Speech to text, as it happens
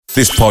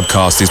This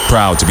podcast is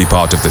proud to be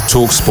part of the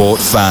TalkSport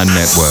Fan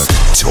Network.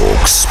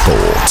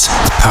 TalkSport.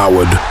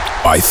 Powered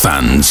by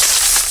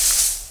fans.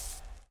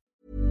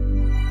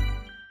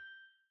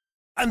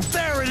 And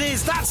there it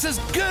is, that's as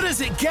good as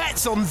it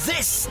gets on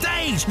this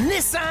stage.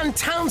 Nissan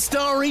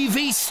Townstar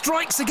EV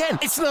strikes again.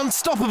 It's an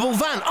unstoppable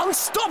van,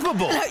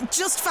 unstoppable.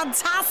 Just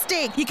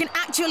fantastic. You can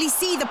actually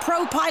see the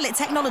Pro Pilot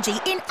technology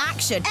in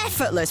action.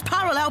 Effortless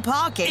parallel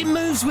parking. It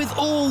moves with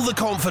all the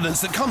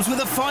confidence that comes with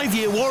a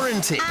 5-year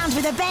warranty. And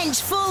with a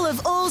bench full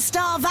of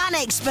all-star van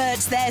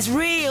experts, there's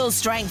real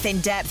strength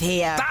in depth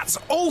here. That's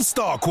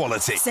all-star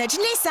quality. Search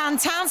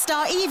Nissan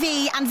Townstar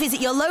EV and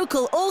visit your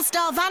local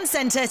all-star van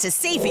centre to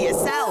see for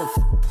yourself.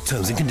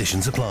 Terms and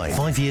conditions apply.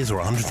 5 years or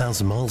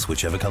 100,000 miles,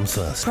 whichever comes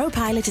first. Pro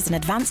Pilot is an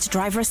advanced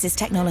driver assist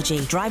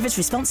technology. Driver's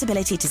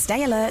responsibility to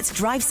stay alert,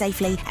 drive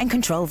safely, and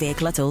control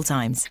vehicle at all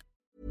times.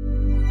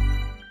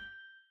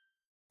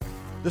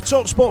 The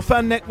TalkSport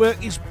Fan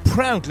Network is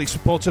proudly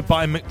supported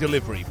by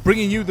McDelivery,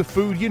 bringing you the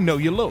food you know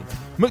you love.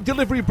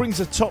 McDelivery brings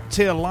a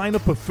top-tier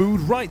lineup of food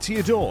right to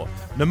your door.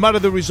 No matter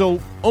the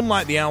result,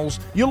 unlike the Owls,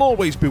 you'll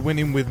always be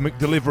winning with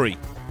McDelivery.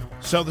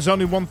 So there's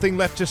only one thing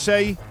left to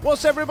say,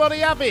 what's everybody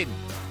having?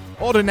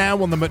 Order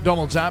now on the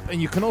McDonald's app,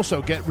 and you can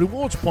also get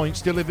rewards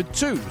points delivered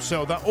too.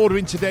 So that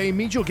ordering today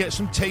means you'll get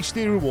some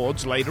tasty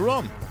rewards later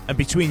on. And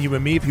between you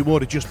and me, if you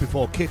order just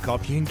before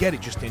kickoff, you can get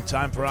it just in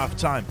time for half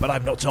time. But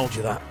I've not told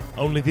you that.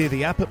 Only via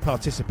the app at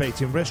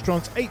participating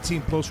restaurants.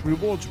 18 plus,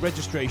 rewards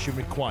registration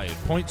required.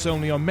 Points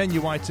only on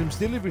menu items,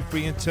 delivery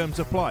free, and terms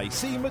apply.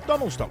 See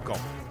mcdonalds.com.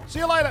 See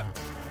you later.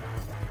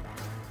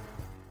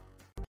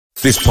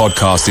 This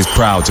podcast is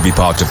proud to be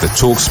part of the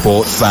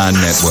TalkSport Fan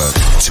Network.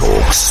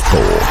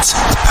 TalkSport.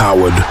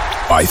 Powered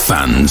by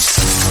fans.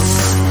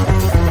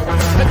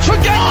 The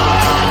Trugay!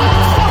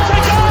 What a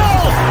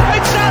goal!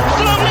 It's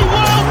absolutely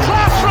world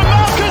class from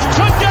Marcus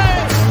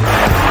Trugay!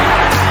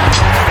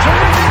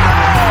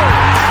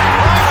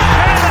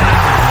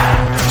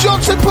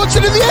 Johnson puts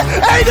it in the air.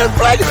 Aidan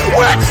Flynn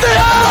wins the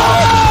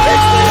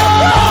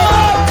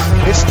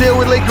It's still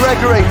with Lee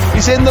Gregory.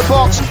 He's in the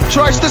box.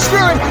 Tries to screw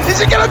him.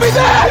 Is it going to be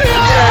there?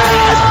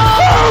 Yes!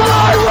 Oh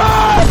my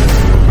word!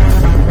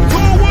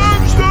 The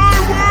Wednesday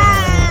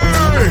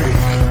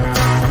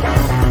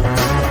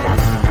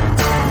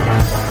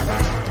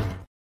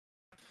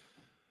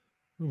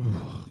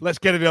week! Let's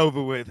get it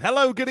over with.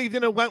 Hello, good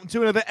evening, and welcome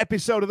to another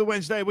episode of the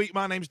Wednesday week.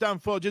 My name's Dan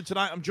Fudge, and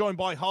tonight I'm joined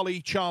by Holly,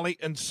 Charlie,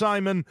 and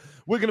Simon.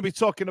 We're going to be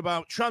talking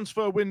about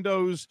transfer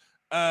windows,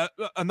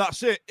 and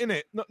that's it,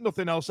 innit?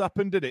 Nothing else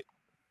happened, did it?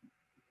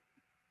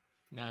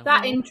 No.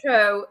 That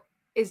intro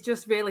is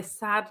just really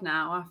sad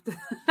now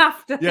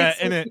after yeah,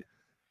 innit?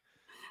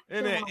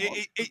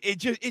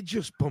 It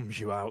just bums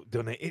you out,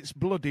 doesn't it? It's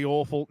bloody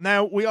awful.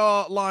 Now, we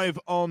are live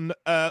on,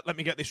 let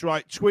me get this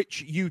right,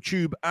 Twitch,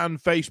 YouTube,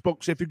 and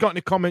Facebook. So if you've got any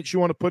comments you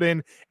want to put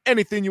in,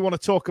 anything you want to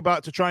talk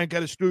about to try and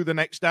get us through the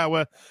next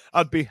hour,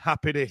 I'd be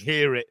happy to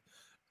hear it.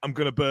 I'm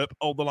going to burp,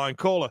 hold the line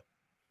caller.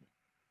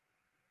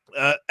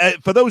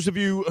 For those of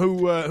you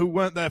who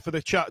weren't there for the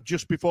chat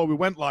just before we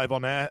went live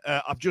on air,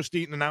 I've just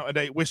eaten an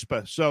out-of-date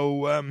Whisper.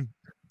 So,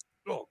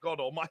 oh God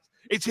Almighty,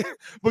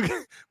 we're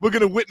going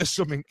to witness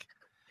something.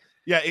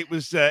 Yeah, it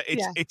was.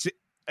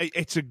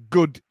 It's a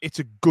good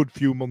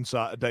few months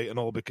out of date and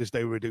all because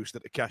they were reduced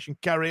at the cash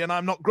and carry, and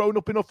I'm not grown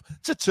up enough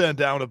to turn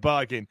down a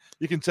bargain.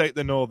 You can take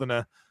the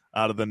northerner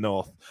out of the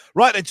north,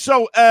 right? And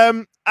so,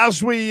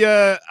 as we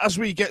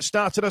get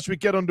started, as we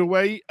get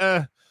underway.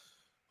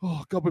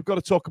 Oh God, we've got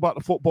to talk about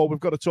the football. We've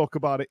got to talk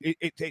about it.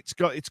 It's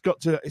got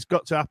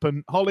to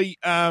happen. Holly,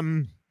 how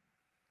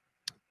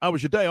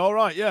was your day? All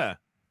right, yeah.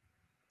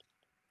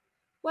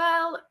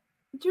 Well,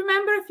 do you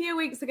remember a few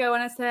weeks ago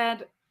when I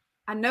said,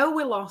 I know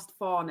we lost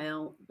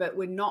 4-0, but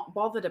we're not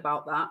bothered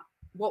about that.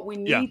 What we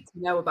need to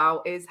know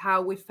about is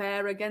how we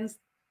fare against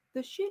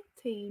the shit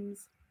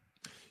teams.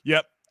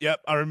 Yep.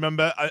 I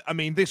remember. I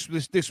mean, this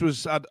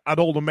was had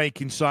all the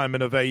making,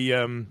 Simon, of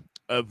a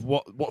of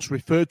what's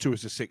referred to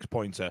as a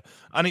 6-pointer.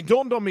 And it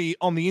dawned on me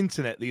on the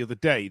internet the other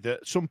day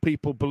that some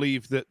people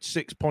believe that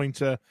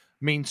 6-pointer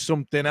means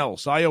something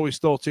else. I always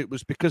thought it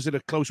was because of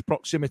the close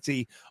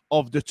proximity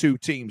of the two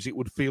teams, it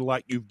would feel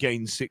like you've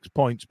gained 6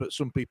 points, but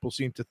some people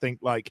seem to think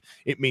like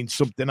it means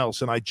something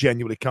else, and I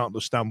genuinely can't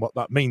understand what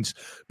that means.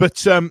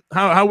 But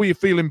how were you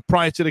feeling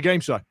prior to the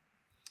game, Si?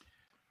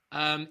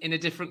 In a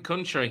different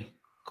country,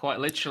 quite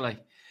literally.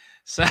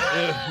 So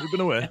you've been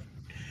away?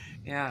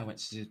 Yeah, I went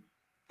to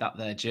that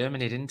there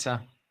Germany, didn't I?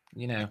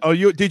 You know. Oh,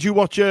 did you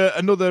watch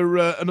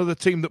another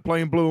team that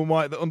play in blue and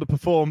white that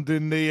underperformed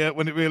in the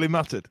when it really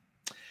mattered?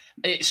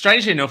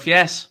 Strangely enough,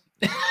 yes.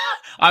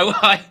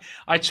 I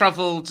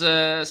travelled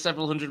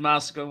several hundred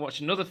miles to go and watch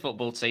another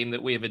football team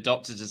that we have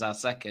adopted as our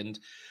second,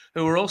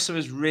 who were also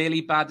as really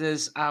bad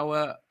as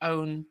our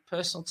own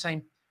personal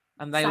team,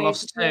 and they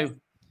lost too.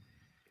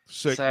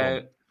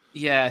 So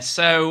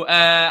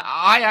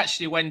I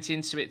actually went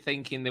into it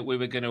thinking that we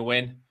were going to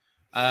win.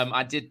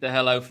 I did the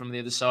hello from the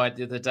other side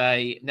the other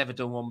day. Never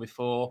done one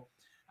before.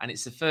 And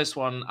it's the first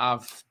one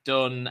I've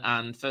done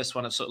and first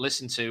one I've sort of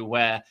listened to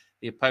where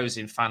the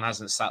opposing fan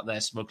hasn't sat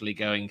there smugly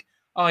going,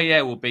 oh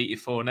yeah, we'll beat you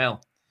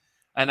 4-0.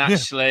 And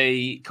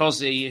actually,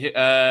 Cozzy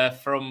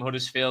from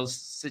Huddersfield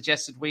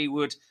suggested we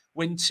would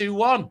win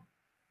 2-1.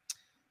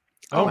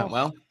 Oh, went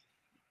well.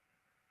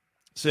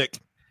 Sick.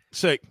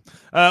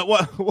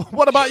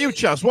 What about you,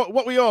 Chaz?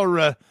 What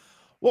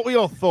were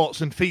your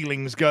thoughts and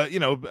feelings?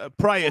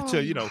 Prior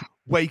to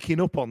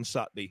waking up on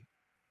Saturday.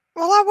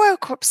 Well, I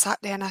woke up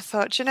Saturday and I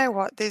thought, you know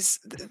what?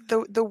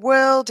 The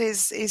world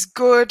is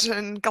good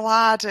and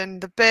glad,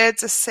 and the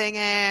birds are singing,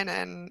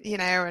 and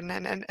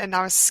and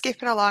I was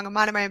skipping along and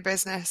minding my own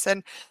business,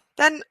 and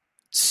then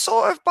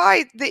sort of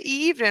by the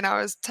evening,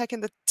 I was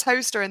taking the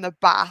toaster in the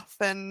bath,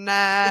 and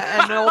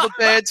all the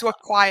birds were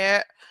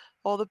quiet.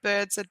 All the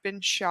birds had been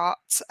shot,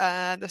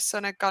 the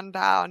sun had gone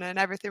down, and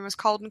everything was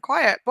cold and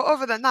quiet. But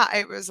other than that,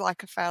 it was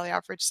like a fairly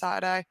average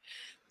Saturday.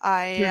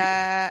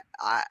 I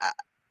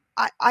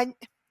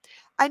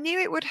knew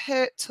it would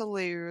hurt to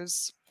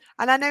lose.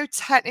 And I know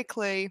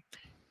technically,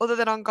 other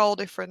than on goal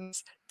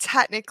difference,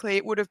 technically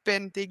it would have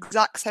been the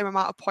exact same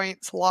amount of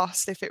points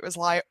lost if it was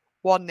like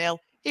 1-0.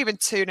 Even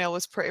 2-0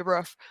 was pretty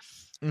rough.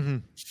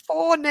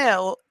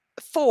 4-0,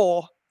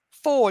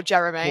 4,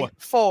 Jeremy.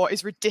 4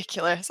 is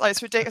ridiculous. Like,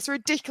 it's a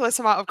ridiculous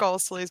amount of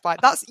goals to lose by.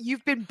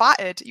 You've been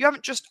battered. You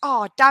haven't just,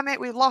 oh, damn it,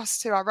 we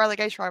lost to our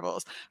relegation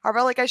rivals. Our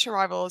relegation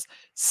rivals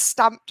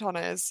stamped on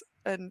us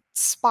and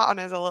spat on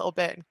us a little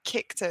bit and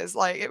kicked us.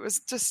 Like, it was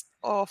just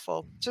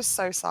awful. Just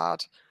so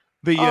sad.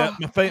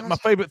 My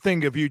favourite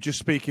thing of you just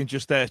speaking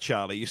just there,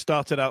 Charlie, you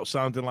started out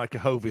sounding like a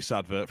Hovis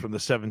advert from the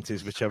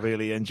 70s, which I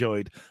really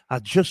enjoyed. I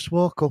just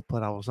woke up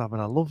and I was having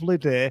a lovely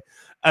day.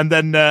 And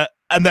then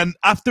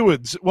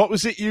afterwards, what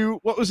was it you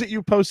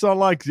posted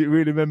online? Because it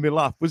really made me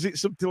laugh. Was it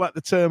something like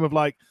the term of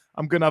like,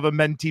 I'm going to have a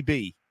mentee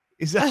bee?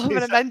 I'm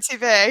going to mentee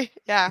bee.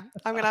 Yeah,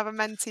 I'm going to have a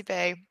mentee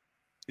bee.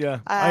 Yeah,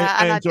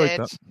 I enjoyed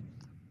that.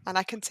 And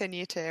I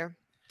continue to.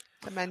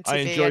 The mentee I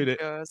enjoyed bee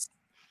it. endures.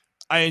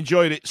 I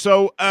enjoyed it.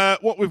 So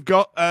what we've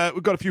got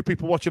a few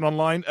people watching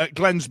online.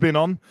 Glenn's been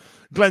on.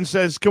 Glenn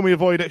says, can we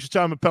avoid extra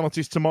time and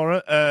penalties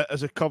tomorrow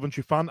as a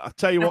Coventry fan? I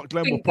tell you what,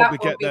 Glenn, we'll probably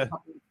get there.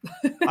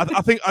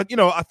 I think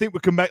we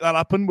can make that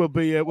happen. We'll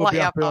be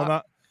happy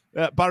on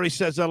that. Barry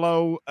says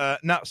hello.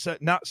 Nat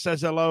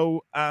says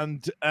hello.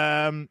 And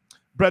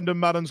Brendan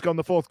Madden's gone,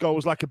 the fourth goal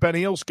was like a Benny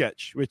Hill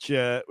sketch, which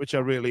I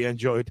really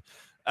enjoyed.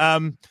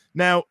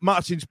 Now,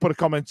 Martin's put a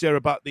comment here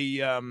about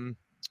the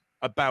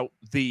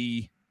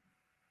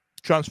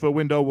transfer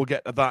window. We'll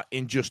get to that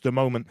in just a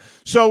moment.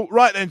 So,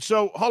 right then.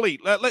 So, Holly,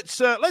 let's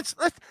talk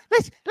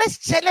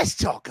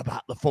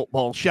about the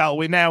football, shall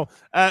we? Now,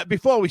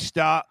 before we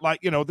start,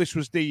 this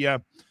was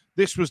the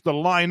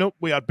lineup.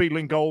 We had Beadle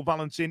in goal,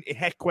 Valentin,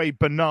 Ihekwe,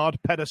 Bernard,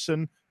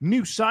 Pedersen,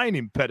 new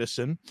signing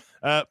Pedersen,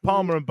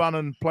 Palmer and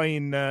Bannon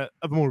playing a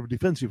more of a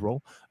defensive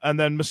role, and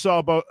then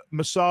Masaba,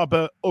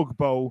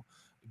 Ugbo,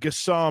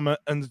 Gassama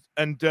and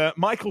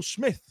Michael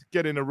Smith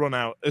getting a run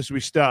out as we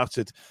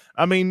started.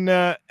 I mean,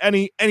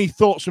 any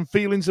thoughts and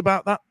feelings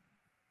about that?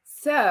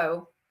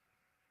 So,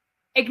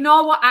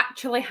 ignore what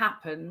actually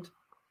happened.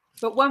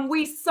 But when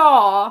we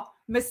saw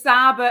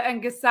Masaba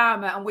and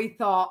Gassama and we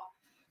thought,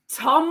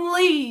 Tom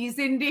Lee's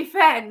in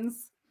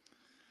defence,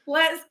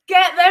 let's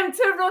get them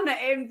to run at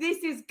him.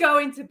 This is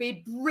going to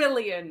be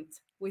brilliant.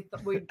 We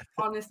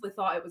honestly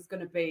thought it was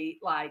going to be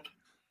like,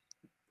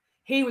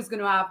 he was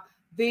going to have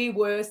the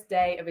worst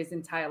day of his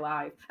entire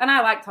life. And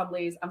I like Tom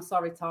Lees. I'm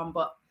sorry, Tom,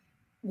 but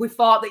we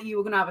thought that you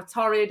were going to have a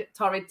torrid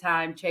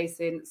time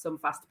chasing some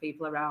fast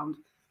people around.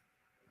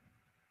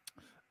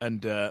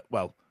 And,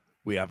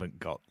 we haven't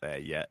got there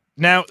yet.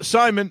 Now,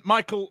 Simon,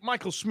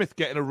 Michael Smith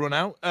getting a run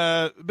out.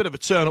 A bit of a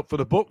turn up for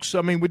the Bucks.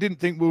 I mean, we didn't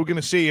think we were going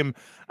to see him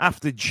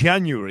after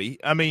January.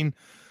 I mean,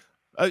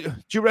 do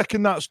you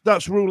reckon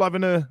that's rule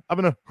having a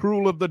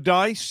rule of the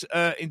dice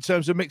in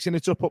terms of mixing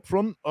it up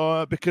front?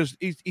 Because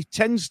he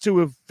tends to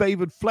have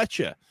favoured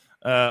Fletcher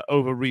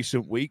over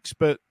recent weeks,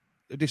 but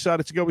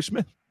decided to go with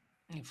Smith.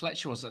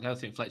 Fletcher was. I don't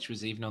think Fletcher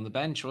was even on the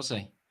bench, was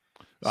he?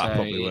 I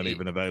probably weren't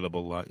even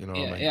available. What I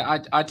mean? Yeah,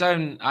 I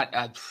don't.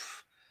 I'm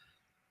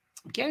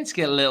getting to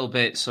get a little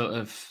bit sort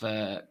of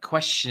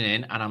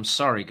questioning, and I'm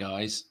sorry,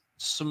 guys,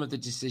 some of the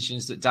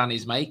decisions that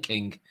Danny's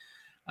making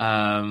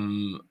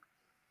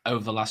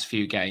over the last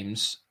few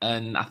games.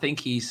 And I think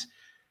he's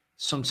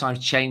sometimes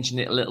changing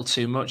it a little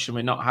too much, and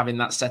we're not having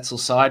that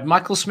settled side.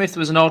 Michael Smith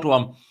was an odd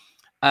one.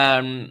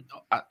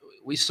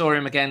 We saw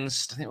him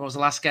against, I think it was the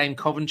last game,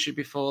 Coventry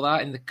before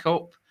that in the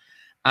Cup.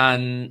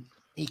 And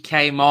he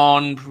came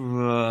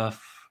on.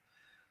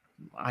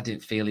 I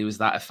didn't feel he was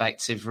that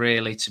effective,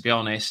 really, to be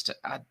honest.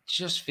 I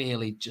just feel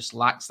he just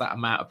lacks that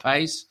amount of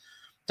pace.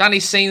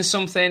 Danny's seen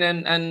something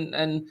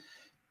and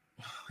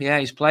yeah,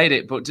 he's played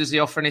it, but does he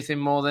offer anything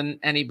more than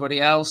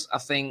anybody else? I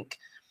think,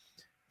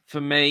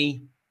 for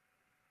me,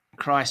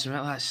 Christ,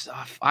 I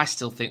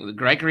still think that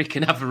Gregory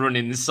can have a run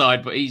in the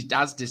side, but he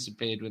has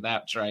disappeared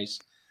without trace.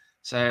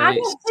 So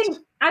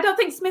I don't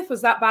think Smith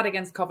was that bad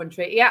against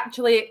Coventry. He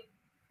actually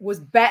was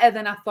better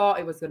than I thought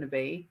he was going to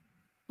be,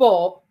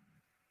 but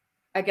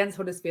against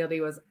Huddersfield,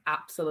 he was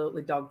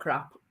absolutely dog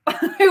crap.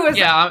 It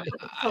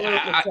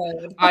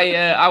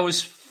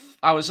was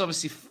I was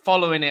obviously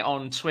following it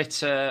on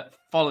Twitter,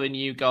 following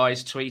you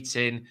guys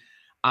tweeting,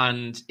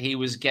 and he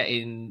was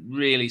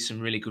getting some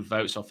really good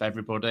votes off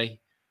everybody.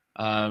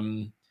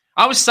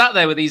 I was sat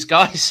there with these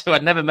guys who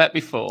I'd never met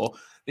before,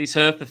 these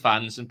Hertha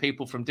fans and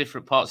people from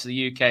different parts of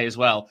the UK as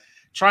well,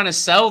 trying to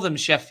sell them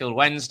Sheffield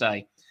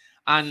Wednesday.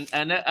 And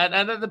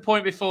at the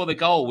point before the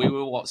goal, we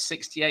were,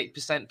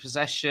 68%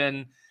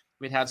 possession.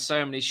 We'd had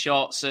so many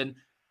shots, and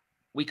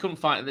we couldn't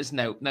find, there's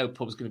no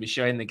pub's going to be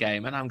showing the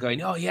game. And I'm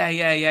going, oh, yeah,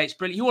 it's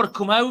brilliant. You want to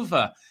come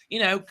over?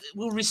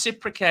 We'll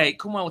reciprocate.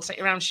 Come on, we'll take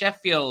you around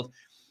Sheffield.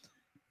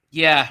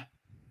 Yeah.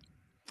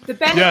 The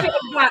benefit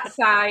of that,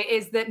 Si,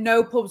 is that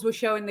no pubs were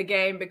showing the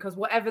game because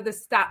whatever the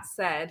stats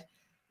said,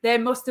 there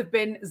must have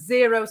been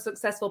 0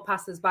 successful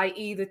passes by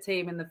either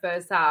team in the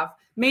first half.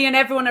 Me and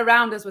everyone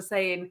around us were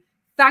saying,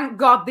 thank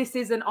God this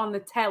isn't on the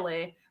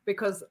telly,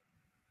 because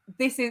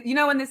this is,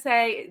 when they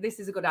say this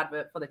is a good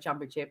advert for the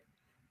championship.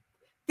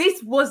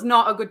 This was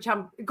not a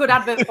good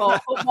advert for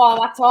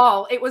football at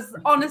all. It was,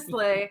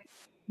 honestly,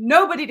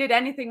 nobody did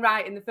anything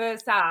right in the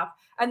first half.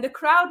 And the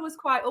crowd was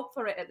quite up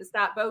for it at the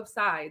start, both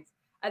sides.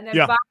 And then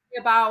by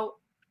about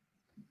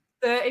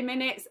 30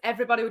 minutes,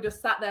 everybody would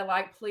just sat there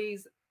like,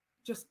 please,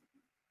 just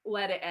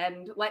let it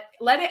end.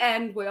 Let it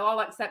end. We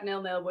all accept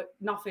 0-0, but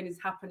nothing is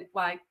happening.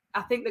 Like,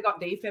 I think they got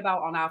defib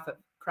out on our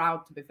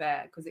crowd, to be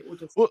fair, because it would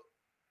just...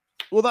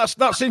 Well,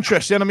 that's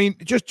interesting. I mean,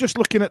 just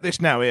looking at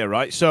this now here,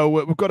 right? So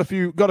we've got a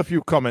few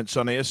comments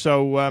on here.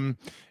 So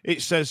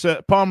it says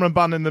Palmer and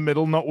Ban in the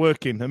middle not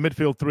working. A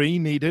midfield 3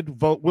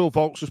 needed. Will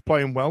Vaulks was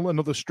playing well.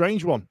 Another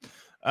strange one.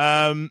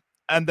 And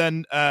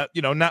then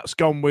Nat's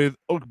gone with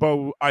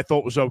Ugbo. I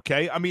thought was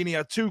okay. I mean, he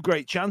had 2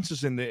 great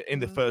chances in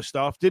the first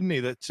half, didn't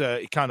he? That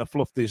he kind of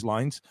fluffed his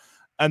lines.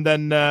 And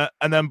then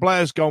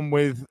Blair's gone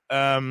with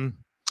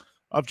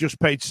I've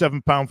just paid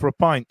 £7 for a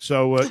pint.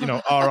 So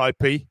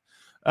R.I.P.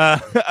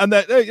 And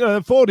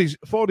then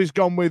Fordy's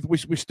gone with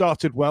we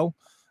started well.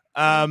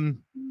 There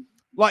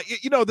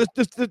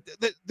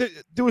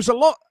was a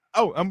lot.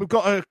 Oh, and we've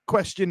got a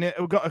question.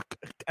 We've got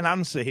an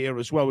answer here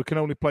as well. We can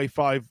only play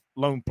 5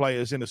 lone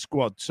players in a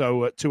squad,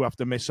 so 2 have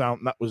to miss out,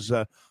 and that was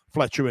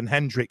Fletcher and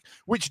Hendrick,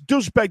 which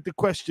does beg the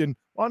question: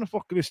 why the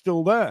fuck are they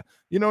still there?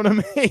 You know what I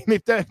mean?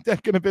 If they're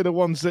going to be the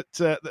ones that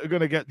are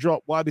going to get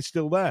dropped, why are they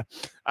still there?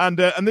 And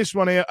this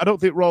one here, I don't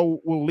think Roll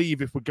will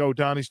leave if we go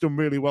down. He's done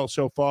really well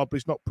so far, but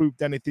he's not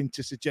proved anything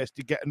to suggest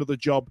he'd get another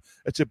job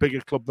at a bigger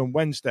club than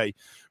Wednesday,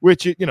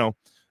 which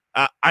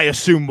I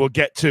assume we'll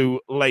get to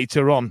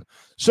later on.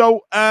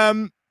 So,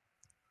 let's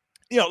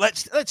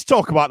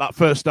talk about that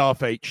first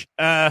half, H.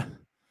 I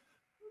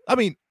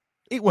mean,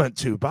 it weren't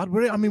too bad,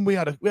 were it? I mean, we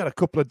had a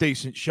couple of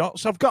decent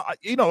shots. I've got,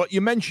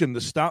 you mentioned the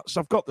stats.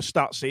 I've got the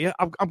stats here.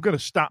 I'm going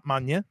to stat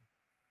man you.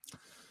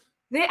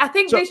 I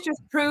think this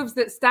just proves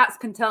that stats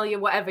can tell you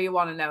whatever you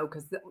want to know,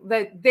 because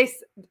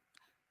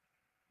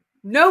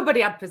nobody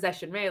had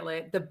possession,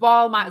 really. The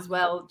ball might as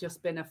well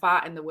just been a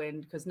fart in the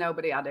wind because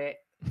nobody had it.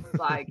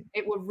 Like,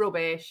 it was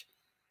rubbish.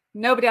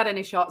 Nobody had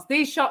any shots.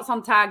 These shots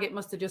on target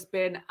must have just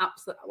been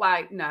absolute.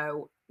 Like,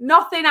 no,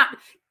 nothing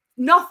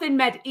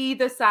made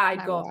either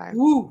side go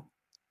woo.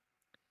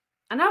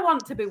 And I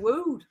want to be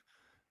wooed.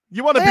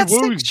 You want to be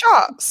wooed? 6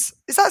 shots.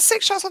 Is that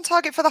 6 shots on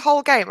target for the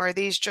whole game, or are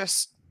these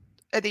just?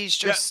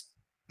 Yeah.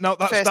 No,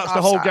 that's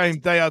the whole game.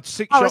 They had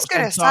 6 shots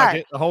on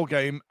target the whole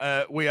game.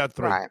 We had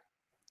 3. Right.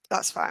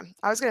 That's fine.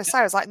 I was going to say,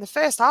 I was like, in the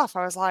first half,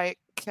 I was like,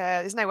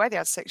 there's no way they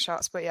had 6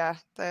 shots. But yeah,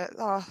 they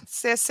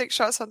had 6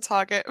 shots on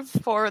target,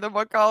 4 of them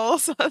were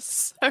goals.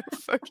 That's so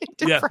fucking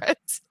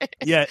depressing.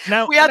 Yeah.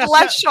 Now we had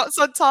less shots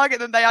on target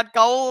than they had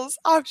goals.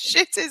 Oh,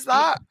 shit is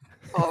that?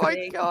 Oh,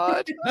 my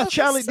God. Now,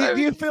 Charlie, do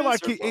you feel like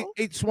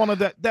it's one of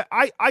the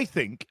I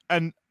think,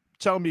 and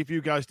tell me if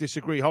you guys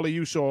disagree. Holly,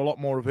 you saw a lot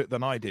more of it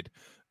than I did.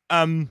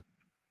 That...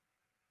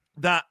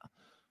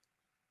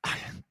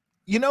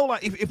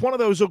 like if one of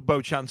those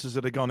Ugbo chances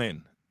had gone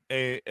in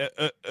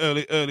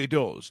early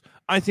doors,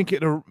 I think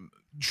it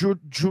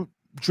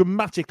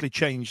dramatically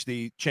changed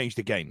the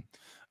game.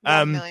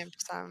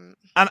 1,000,000%.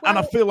 And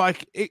I feel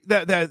like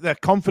their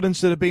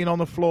confidence that had been on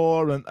the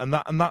floor and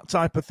that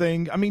type of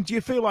thing. I mean, do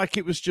you feel like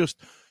it was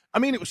just? I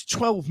mean, it was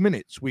 12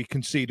 minutes we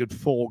conceded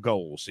 4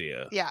 goals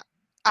here. Yeah,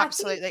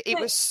 absolutely. It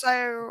was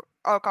so.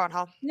 Oh, go on,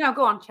 Hal. No,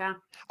 go on, Chan.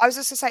 I was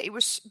just going to say, it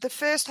was the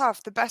first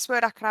half. The best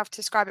word I can have to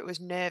describe it was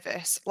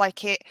nervous.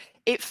 Like it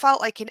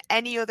felt like in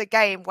any other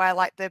game where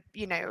like the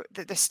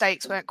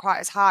stakes weren't quite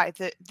as high,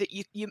 that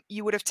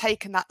you would have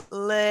taken that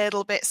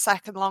little bit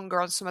second longer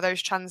on some of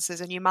those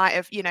chances, and you might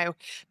have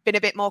been a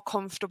bit more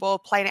comfortable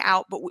playing it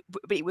out. But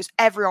it was,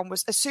 everyone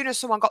was, as soon as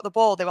someone got the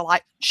ball, they were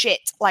like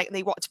shit, like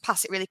they wanted to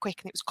pass it really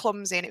quick, and it was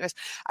clumsy, and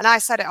I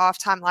said at half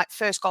time, like,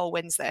 first goal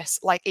wins this.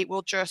 Like, it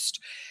will just.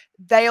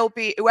 They'll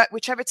be,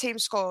 whichever team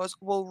scores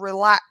will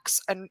relax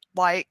and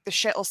like the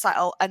shit will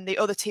settle, and the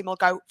other team will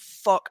go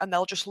fuck, and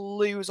they'll just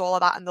lose all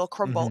of that and they'll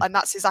crumble. And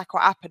that's exactly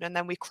what happened. And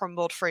then we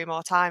crumbled 3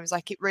 more times.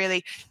 Like, it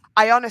really,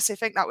 I honestly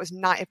think that was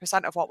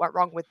 90% of what went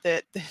wrong with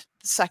the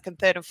second,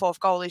 third and fourth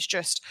goal, is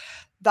just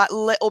that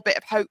little bit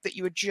of hope that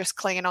you were just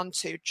clinging on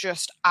to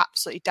just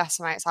absolutely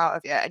decimates out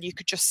of you, and you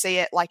could just see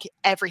it, like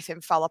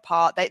everything fell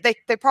apart. They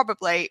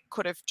probably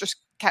could have just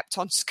kept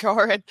on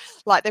scoring.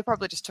 Like they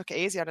probably just took it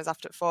easy on us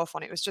after the fourth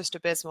one. It was just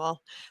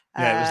abysmal.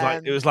 Yeah,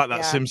 it was like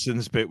that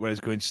Simpsons bit where he's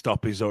going,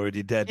 "Stop, he's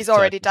already dead." He's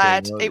already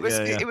dead. It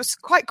was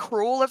quite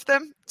cruel of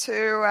them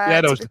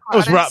to.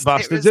 Those rat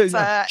bastards.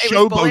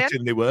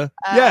 Showboating they were.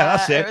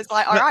 That's it. It was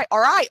like, all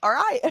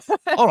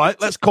right.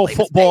 Let's call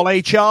football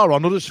HR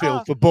on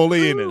Huddersfield for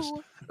bullying us.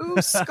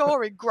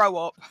 Scoring. Grow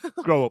up.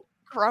 Grow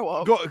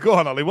up. Go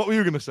on, Ali. What were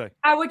you going to say?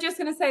 I was just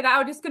going to say that.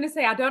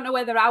 I don't know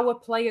whether our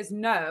players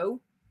know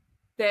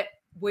that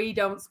we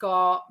don't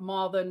score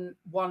more than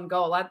one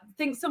goal. I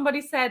think somebody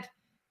said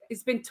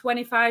it's been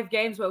 25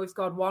 games where we've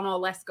scored one or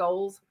less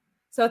goals.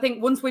 So I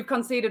think once we've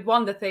conceded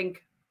one, they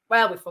think,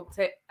 well, we fucked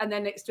it. And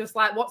then it's just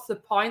like, what's the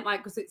point? Like,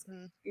 because it's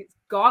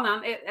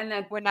gone, and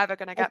then we're never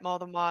going to get more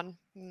than one.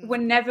 We will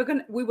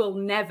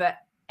never,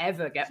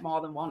 ever get more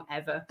than one,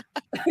 ever.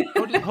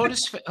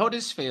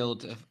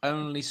 Huddersfield have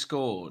only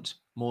scored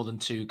more than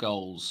 2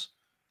 goals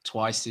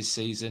twice this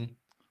season,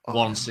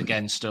 once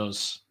against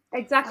us.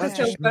 Exactly.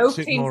 So both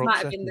teams might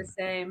have been the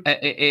same.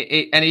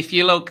 And if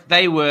you look,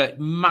 they were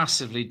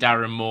massively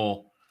Darren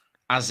Moore,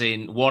 as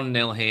in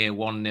 1-0 here,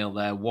 1-0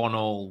 there,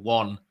 1-1,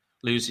 1,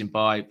 losing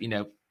by,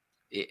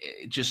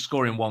 just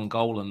scoring 1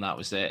 goal, and that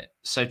was it.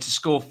 So to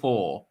score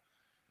 4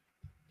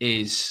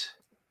 is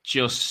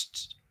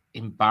just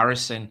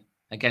embarrassing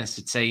against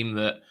a team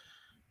that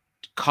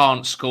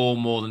can't score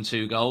more than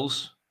 2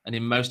 goals, and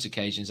in most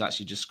occasions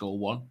actually just score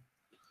 1.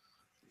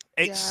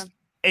 It's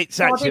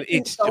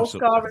goal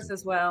scorers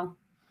as well.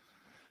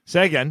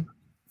 Say again.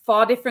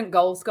 4 different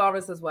goal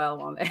scorers as well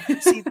on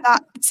it.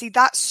 See,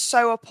 that's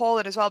so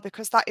appalling as well,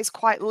 because that is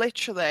quite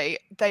literally,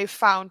 they've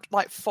found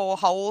like 4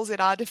 holes in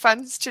our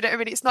defence. Do you know what I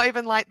mean? It's not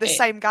even like the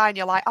same guy and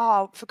you're like,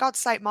 oh, for God's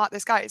sake, mark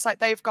this guy. It's like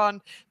they've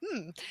gone,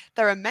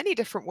 there are many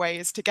different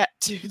ways to get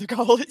to the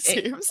goal, it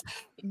seems.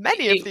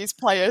 Many of these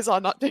players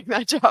are not doing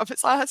their job.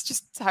 It's like, that's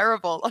just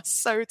terrible. That's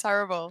so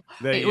terrible.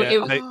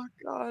 Oh,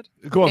 God.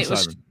 Go on,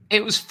 Simon.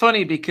 It was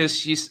funny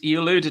because you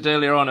alluded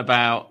earlier on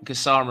about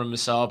Gassama and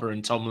Masaba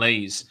and Tom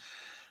Lees,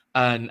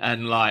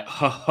 and like,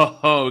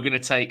 we're going to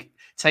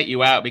take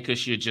you out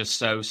because you're just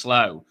so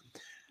slow.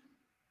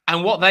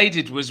 And what they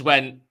did was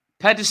when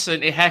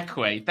Pedersen and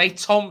Ihekwe,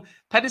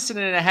 Pedersen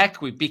and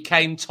Ihekwe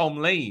became Tom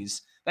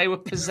Lees. They were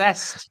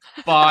possessed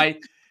by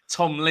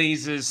Tom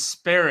Lees'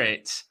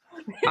 spirit.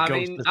 There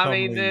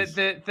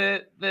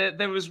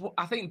was,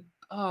 I think,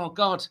 oh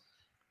God,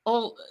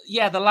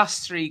 the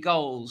last 3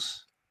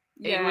 goals.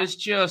 Yeah. It was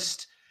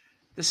just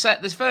the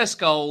first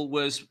goal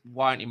was,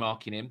 why aren't you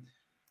marking him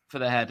for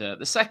the header?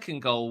 The second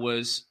goal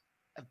was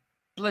a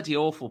bloody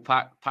awful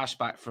pass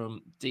back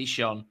from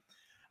Dishon.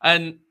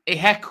 And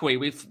Ihekwe,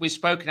 we've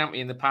spoken, haven't we,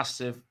 in the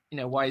past of,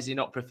 why is he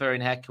not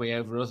preferring Ihekwe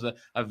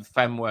over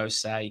Femwo,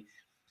 say.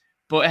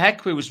 But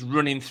Ihekwe was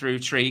running through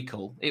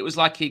treacle. It was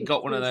like he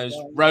got one of those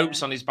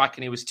ropes on his back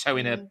and he was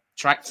towing a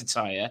tractor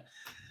tyre.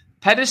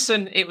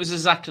 Pedersen, it was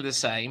exactly the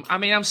same. I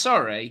mean, I'm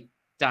sorry,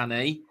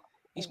 Danny.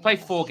 He's played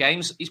 4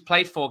 games. He's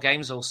played 4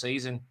 games all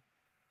season.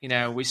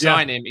 We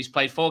sign him. He's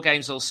played 4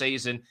 games all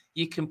season.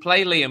 You can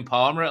play Liam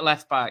Palmer at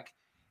left back.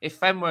 If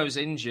Femwo's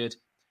injured,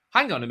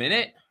 hang on a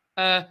minute.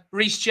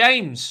 Reece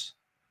James.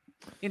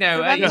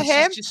 Remember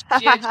him?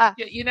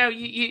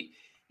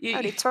 You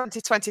only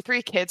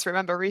 2023 kids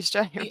remember Reece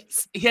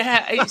James.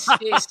 Yeah,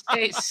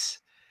 it's.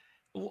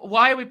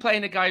 Why are we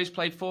playing a guy who's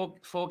played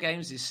four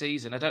games this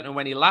season? I don't know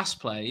when he last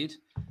played.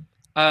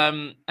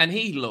 And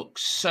he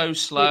looks so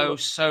slow,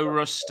 so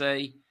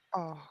rusty.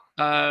 Oh.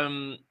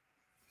 And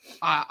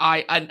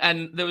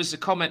there was a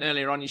comment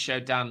earlier on your show,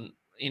 Dan.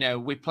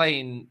 We're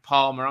playing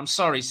Palmer. I'm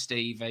sorry,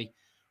 Stevie,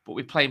 but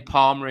we're playing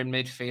Palmer in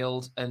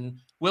midfield. And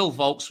Will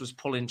Volks was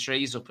pulling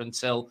trees up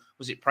until,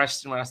 was it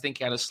Preston, where I think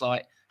he had a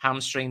slight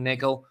hamstring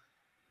niggle.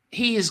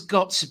 He has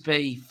got to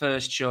be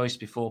first choice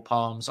before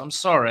Palms. I'm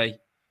sorry.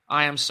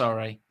 I am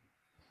sorry.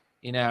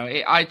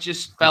 I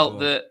just felt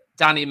that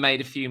Danny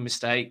made a few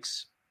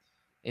mistakes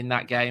in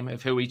that game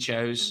of who he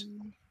chose.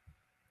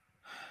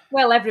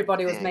 Well,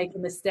 everybody was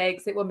making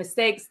mistakes. It was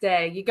mistakes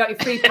day. You got your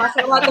free pass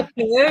like the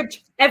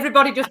purge.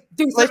 Everybody just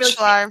do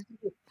something.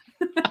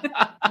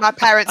 My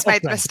parents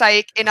made the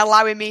mistake in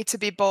allowing me to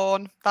be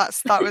born. That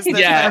was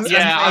the I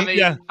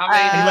mean,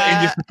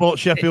 letting you support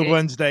Sheffield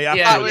Wednesday.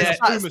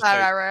 That's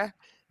their error.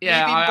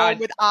 Yeah, being born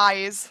with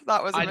eyes.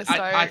 That was a mistake.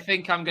 I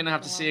think I'm going to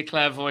have to see a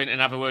clairvoyant and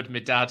have a word with my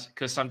dad,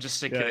 because I'm just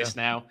sick of this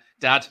now.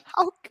 Dad,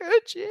 how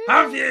could you?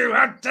 Have you?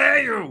 How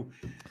dare you?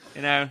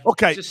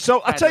 Okay, so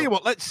I'll tell you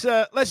what.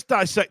 Let's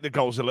dissect the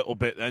goals a little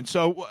bit then.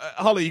 So,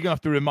 Holly, you're gonna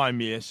have to remind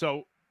me here.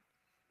 So,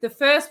 the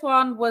first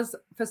one was,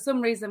 for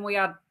some reason, we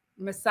had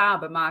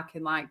Masaba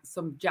marking like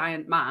some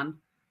giant man,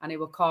 and he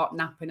was caught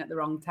napping at the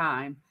wrong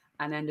time,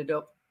 and ended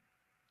up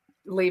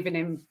leaving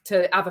him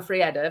to have a free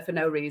header for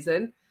no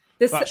reason.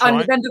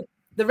 Then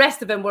the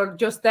rest of them were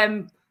just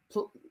them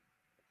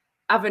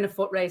having a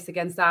foot race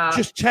against our...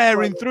 Just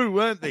tearing through,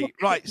 weren't they?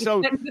 Right, so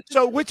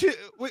was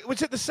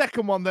it the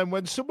second one then,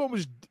 when someone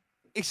was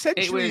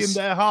essentially in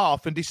their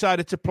half and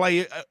decided to play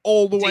it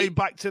all the way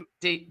back to...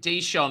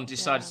 Deschamps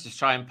decided to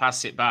try and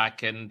pass it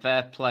back, and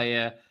their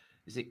player,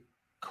 is it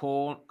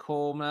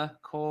Korma?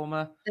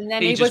 And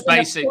then he was in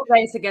a foot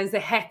race against the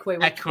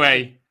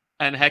Hekwe.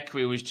 And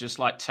Hekwe was just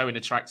like towing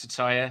a tractor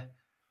tyre.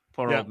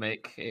 Poor old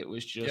Mick. It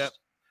was just... Yep.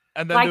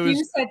 And then like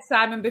you said,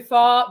 Simon,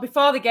 before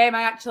the game,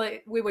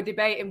 we were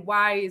debating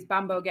why is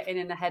Bambo getting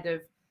in ahead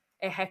of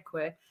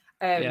Hekwe.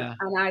 And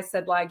I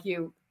said,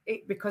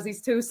 because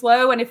he's too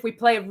slow, and if we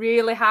play a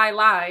really high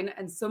line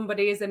and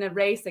somebody is in a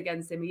race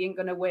against him, he ain't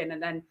going to win.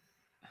 And then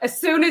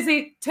as soon as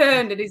he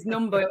turned and his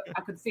number,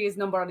 I could see his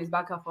number on his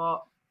back, I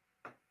thought,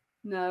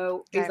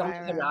 no, he's on the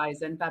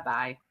horizon.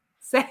 Bye-bye.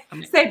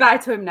 Say bye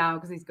to him now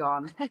because he's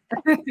gone.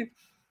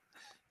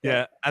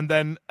 Yeah,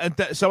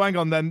 so hang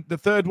on then. The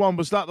third one,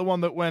 was that the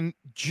one that went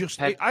just...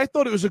 I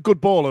thought it was a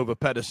good ball over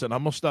Pedersen, I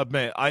must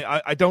admit.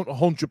 I don't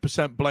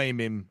 100% blame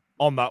him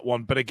on that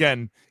one. But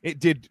again, it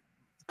did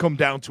come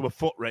down to a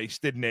foot race,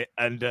 didn't it?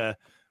 And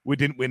we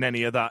didn't win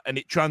any of that. And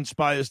it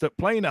transpires that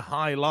playing a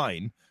high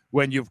line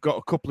when you've got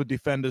a couple of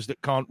defenders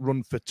that can't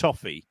run for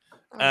toffee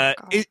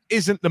it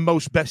isn't the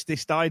most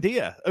bestest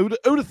idea. Who'd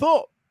have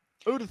thought?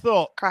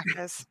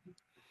 Crackers.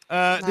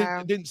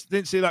 No.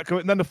 Didn't see that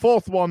coming. And then the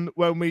fourth one,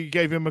 when we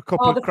gave him a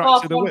couple of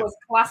cracks in the whip. Was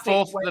classic.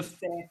 The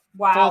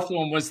fourth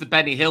one was the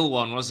Benny Hill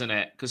one, wasn't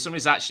it? Because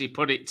somebody's actually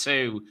put it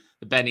to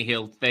the Benny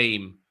Hill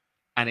theme,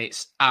 and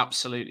it's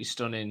absolutely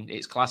stunning.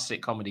 It's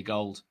classic comedy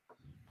gold.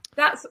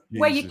 That's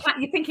where you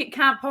think it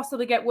can't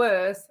possibly get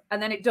worse,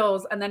 and then it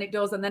does, and then it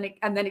does, and then it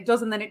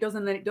does, and then it does,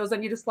 and then it does,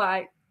 and you're just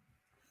like,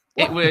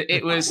 what?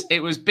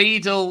 It was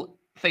Beadle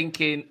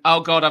thinking, oh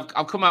God,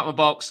 I've come out of my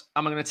box.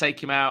 Am I going to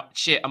take him out?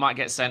 Shit, I might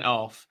get sent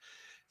off.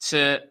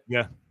 To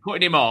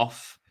putting him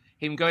off,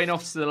 him going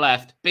off to the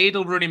left,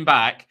 Beadle running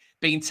back,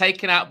 being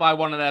taken out by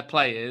one of their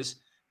players,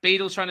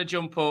 Beadle trying to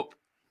jump up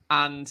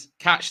and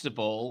catch the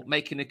ball,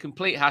 making a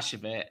complete hash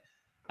of it,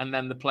 and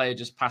then the player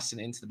just passing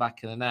it into the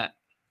back of the net.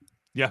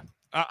 Yeah.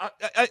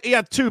 He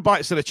had two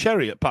bites of the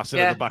cherry at passing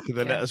at the back of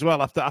the net as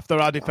well, after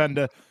our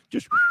defender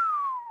just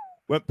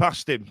went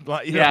past him.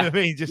 Like, you know what I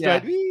mean? Just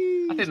went,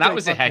 I think that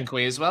was a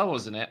Hekwe as well,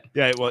 wasn't it?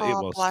 Yeah, it was.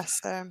 Oh,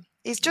 bless him.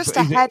 He's just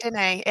ahead in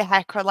a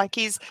Hekwe. Like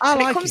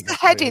when it comes to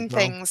heading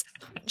things,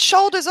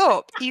 shoulders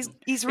up,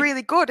 he's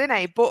really good, isn't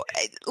he? But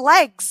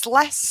legs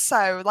less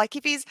so. Like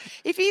if he's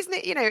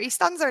he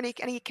stands there and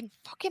he can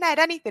fucking head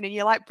anything, and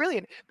you're like,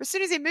 brilliant. But as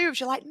soon as he moves,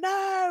 you're like,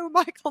 no,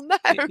 Michael, no.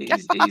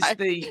 He's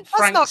the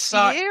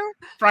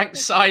Frank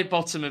side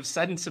bottom of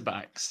centre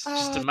backs.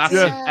 Just a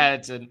massive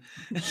head and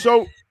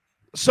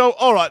So,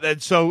 all right then.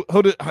 So,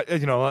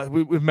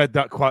 we've made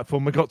that quite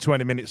fun. We got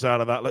 20 minutes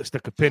out of that. Let's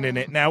stick a pin in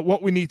it. Now,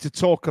 what we need to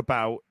talk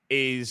about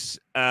is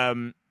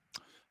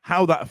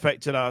how that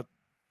affected our,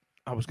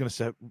 I was going to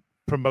say,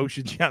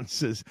 promotion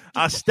chances,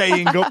 our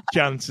staying up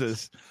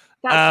chances.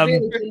 That's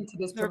really into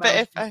this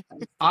promotion.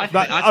 All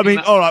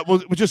right.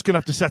 Well, we're just going to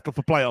have to settle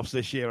for playoffs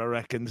this year, I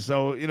reckon.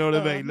 So, you know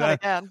what I mean?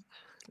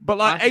 But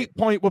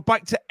we're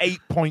back to 8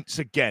 points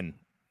again.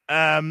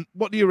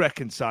 What do you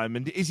reckon,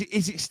 Simon? Is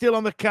it still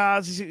on the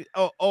cards? Is it,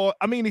 or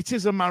I mean, it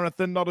is a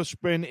marathon, not a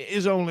sprint. It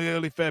is only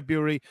early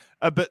February.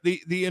 But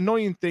the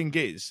annoying thing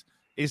is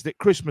that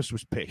Christmas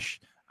was pish,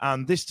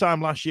 and this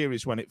time last year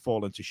is when it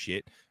fallen to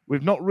shit.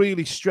 We've not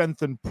really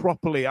strengthened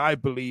properly, I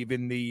believe,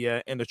 in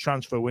the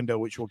transfer window,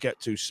 which we'll get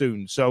to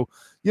soon. So,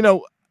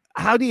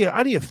 how do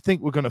you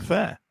think we're going to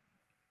fare?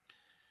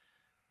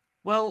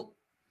 Well,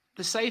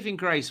 the saving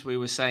grace we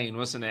were saying,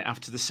 wasn't it,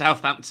 after the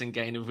Southampton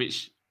game, of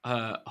which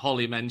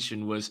Holly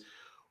mentioned was,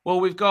 well,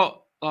 we've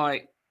got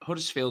like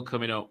Huddersfield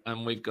coming up,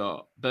 and we've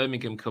got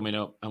Birmingham coming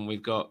up, and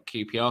we've got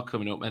QPR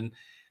coming up, and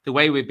the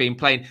way we've been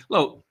playing.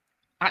 Look,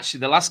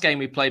 actually, the last game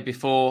we played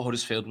before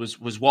Huddersfield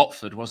was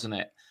Watford, wasn't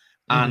it?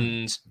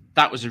 And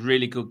that was a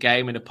really good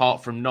game. And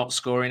apart from not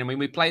scoring, I mean,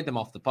 we played them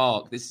off the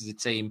park. This is a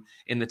team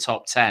in the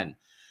top 10,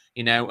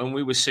 and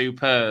we were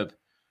superb.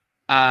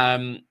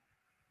 And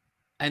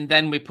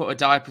then we put a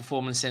dire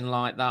performance in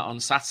like that on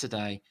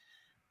Saturday.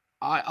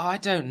 I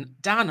don't,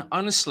 Dan,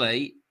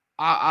 honestly,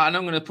 and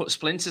I'm going to put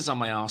splinters on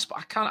my arse,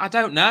 but I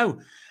don't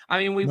know. I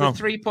mean, we were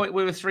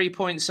 3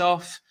 points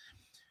off,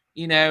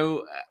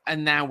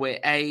 and now we're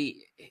 8.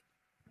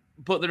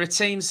 But there are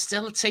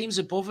teams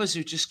above us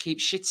who just keep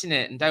shitting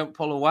it and don't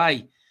pull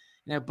away.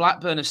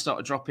 Blackburn have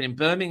started dropping in,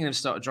 Birmingham have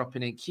started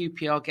dropping in,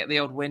 QPR get the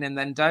odd win and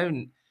then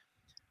don't.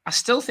 I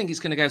still think it's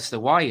going to go to the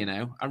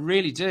wire, I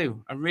really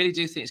do. I really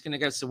do think it's going to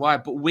go to the wire,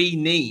 but we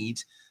need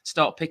to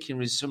start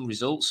picking some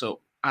results up.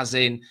 As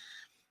in,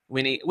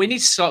 we need to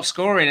stop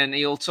scoring, and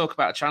you'll talk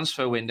about a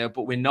transfer window,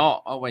 but we're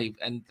not, are we?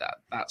 And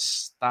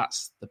that's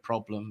the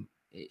problem.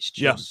 It's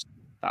just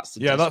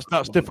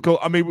that's difficult.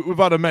 I mean, we've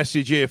had a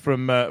message here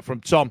from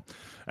Tom,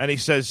 and he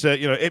says,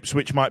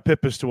 Ipswich might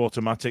pip us to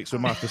automatics. We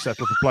might have to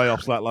settle for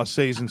playoffs like last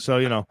season.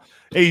 So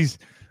he's.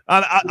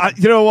 And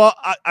you know what?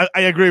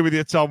 I agree with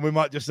you, Tom. We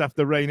might just have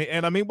to rein it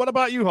in. I mean, what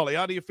about you, Holly?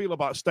 How do you feel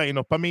about staying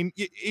up? I mean,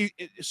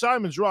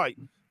 Simon's right.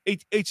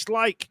 It's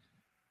like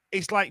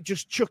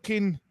just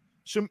chucking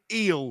some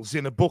eels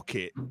in a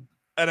bucket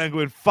and then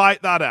going,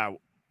 fight that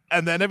out.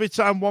 and then every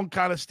time one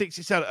kind of sticks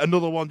its head,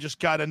 another one just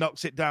kind of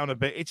knocks it down a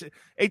bit.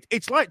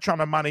 It's like trying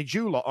to manage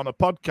you lot on a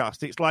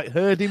podcast. It's like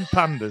herding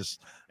pandas.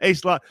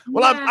 It's like,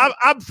 well,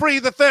 I'm free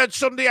the third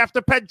Sunday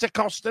after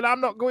Pentecost, and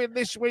I'm not going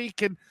this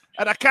week, and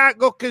I can't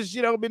go because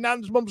my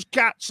nan's mum's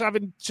cat's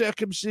having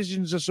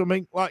circumcisions or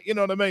something. Like, you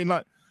know what I mean?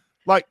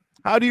 Like,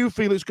 how do you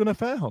feel it's going to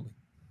fare, Holly?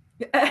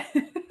 I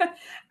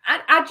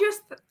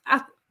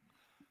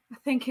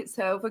think it's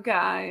over,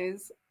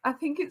 guys. I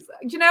think it's,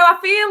 I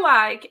feel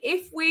like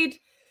if we'd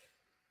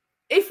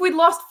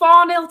lost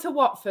 4-0 to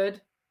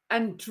Watford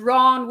and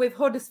drawn with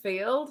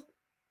Huddersfield,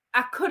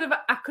 I could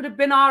have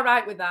been all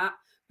right with that.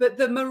 But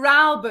the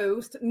morale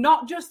boost,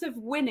 not just of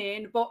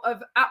winning, but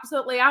of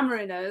absolutely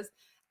hammering us,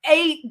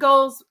 8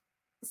 goals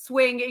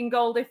swing in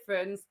goal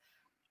difference.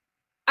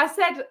 I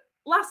said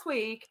last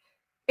week,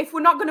 if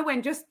we're not going to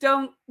win, just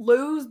don't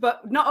lose.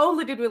 But not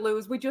only did we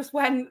lose, we just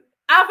went,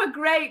 have a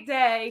great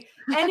day.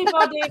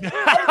 Anybody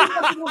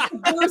wants to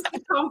boost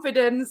the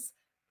confidence,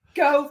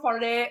 go for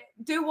it.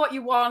 Do what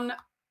you want.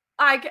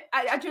 I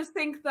just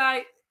think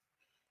that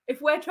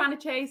if we're trying to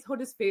chase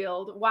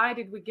Huddersfield, why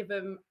did we give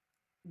them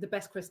the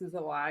best Christmas of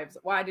their lives?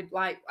 I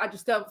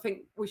just don't think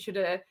we should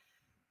have.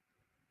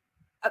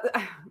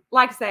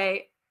 Like I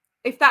say,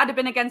 if that had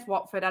been against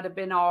Watford, I'd have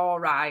been all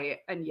right.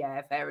 And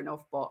yeah, fair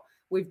enough. But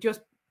we've just,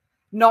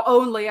 not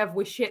only have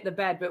we shit the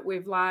bed, but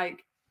we've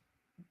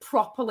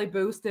properly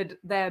boosted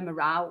their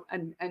morale.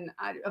 And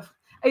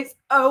it's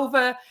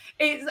over.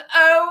 It's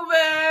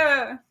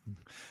over.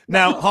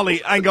 Now, Holly,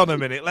 hang on a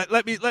minute.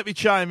 Let me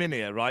chime in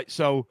here, right?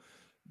 So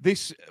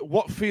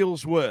what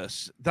feels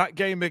worse, that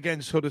game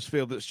against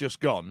Huddersfield that's just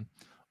gone,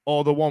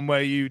 or the one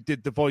where you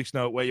did the voice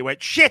note where you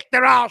went, shit,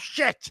 they're all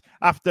shit,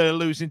 after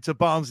losing to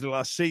Barnsley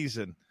last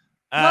season?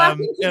 Well, I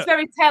think it's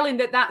very telling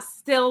that that's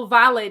still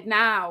valid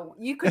now.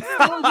 You could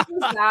still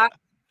use that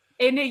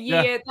in a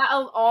year. Yeah.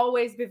 That'll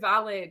always be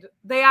valid.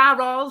 They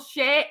are all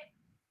shit.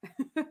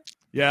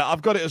 Yeah,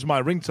 I've got it as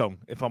my ringtone,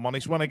 if I'm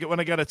honest. When I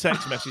get a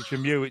text message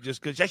from you, it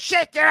just goes,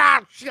 shit, you're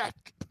all shit.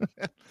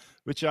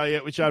 which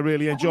I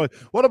really enjoy.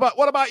 What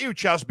about you,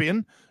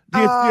 Chasbian? Do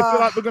you feel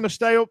like we're going to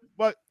stay up?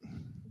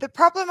 The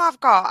problem I've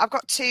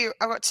got two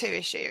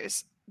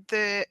issues.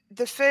 The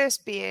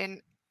first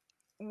being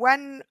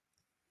when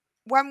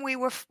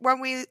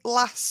we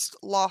last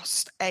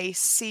lost a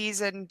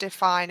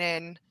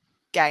season-defining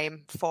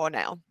game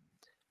 4-0,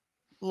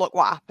 look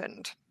what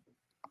happened.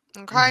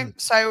 Okay, mm-hmm.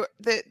 So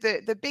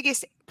the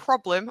biggest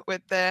problem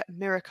with the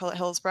miracle at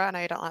Hillsborough, I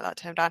know you don't like that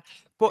term, Dan,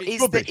 but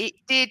is rubbish. That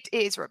it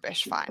is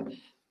rubbish, fine,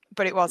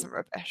 but it wasn't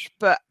rubbish.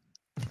 But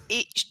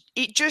it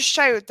just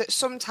showed that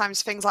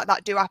sometimes things like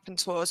that do happen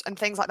to us, and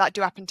things like that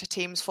do happen to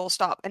teams, full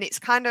stop. And it's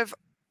kind of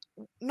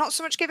not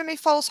so much giving me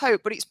false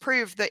hope, but it's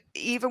proved that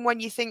even when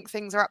you think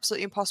things are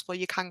absolutely impossible,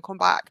 you can come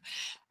back.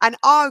 And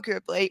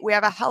arguably, we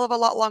have a hell of a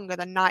lot longer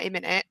than 90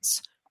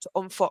 minutes to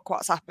unfuck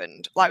what's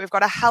happened. We've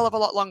got a hell of a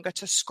lot longer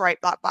to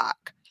scrape that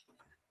back.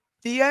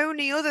 The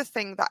only other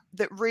thing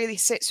that really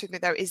sits with me,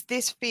 though, is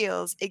this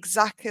feels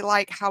exactly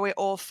like how it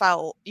all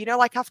felt.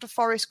 After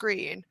Forest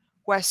Green,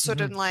 where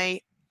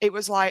suddenly it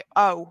was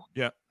oh.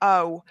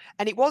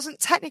 And it wasn't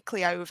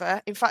technically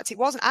over. In fact, it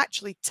wasn't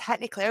actually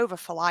technically over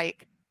for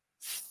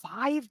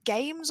 5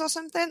 games or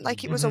something.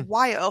 It was a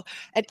while.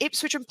 And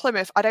Ipswich and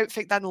Plymouth, I don't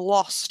think then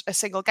lost a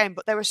single game,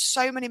 but there were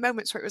so many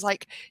moments where it was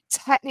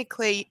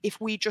technically, if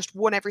we just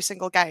won every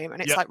single game,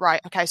 and it's right,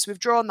 okay, so we've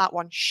drawn that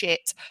one,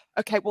 shit.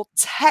 Okay, well,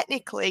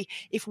 technically,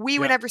 if we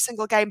win every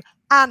single game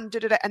and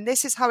and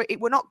this is how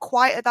we're not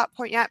quite at that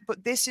point yet,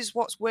 but this is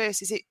what's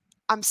worse, is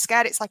I'm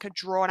scared it's like a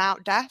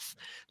drawn-out death.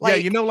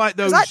 Those. You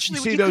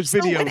see those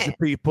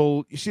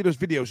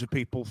videos of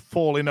people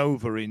falling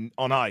over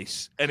on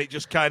ice, and it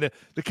just kind of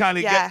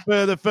get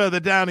further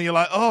down, and you're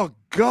like, oh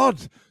God,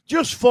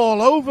 just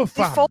fall over,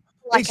 fam.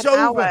 It's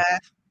over. Hour.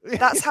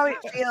 That's how it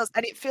feels,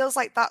 and it feels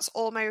like that's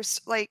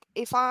almost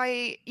if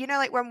I,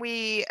 when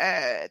we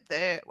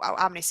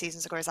how many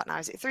seasons ago is that now?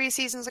 Is it 3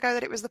 seasons ago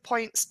that it was the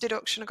points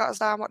deduction that got us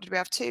down? What did we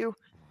have? 2?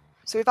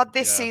 So we've had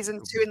this season,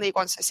 2 in League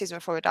One, season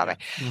before with Derby.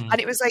 Yeah. And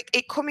it was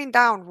it coming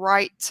down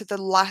right to the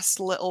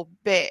last little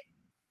bit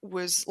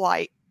was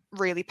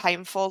really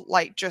painful,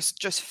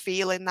 just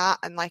feeling that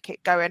and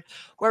it going.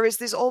 Whereas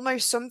there's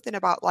almost something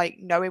about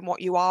knowing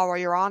what you are or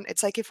you're on.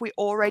 It's if we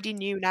already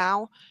knew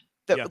now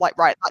that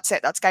right, that's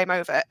it, that's game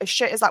over. As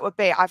shit as that would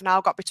be, I've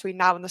now got between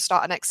now and the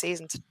start of next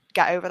season to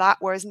get over that.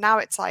 Whereas now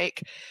it's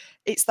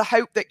it's the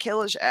hope that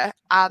kills you.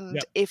 And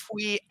if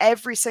we,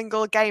 every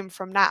single game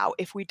from now,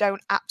 if we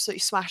don't absolutely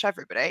smash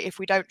everybody, if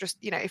we don't just,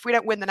 if we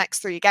don't win the next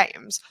 3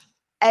 games,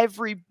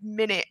 every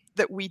minute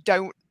that we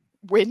don't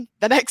win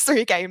the next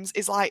 3 games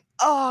is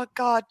oh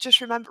God, just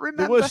remember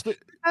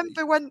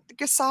when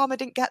Gassama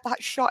didn't get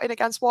that shot in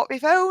against Watford.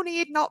 If only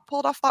he'd not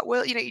pulled off that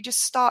will, you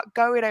just start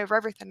going over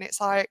everything. It's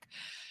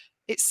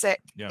it's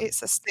sick. Yeah.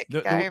 It's a sick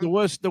game.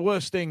 The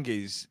worst thing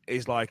is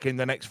in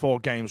the next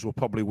 4 games, we'll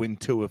probably win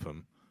 2 of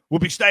them. We'll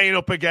be staying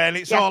up again.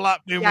 It's all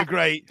happening. We're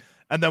great.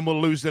 And then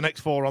we'll lose the next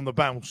 4 on the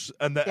bounce.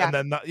 And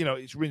then that,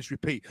 it's rinse,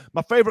 repeat.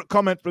 My favourite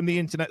comment from the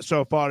internet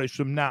so far is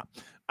from Nat.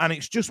 And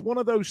it's just one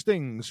of those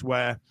things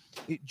where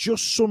it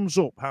just sums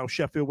up how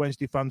Sheffield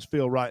Wednesday fans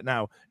feel right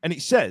now. And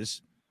it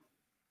says,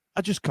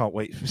 I just can't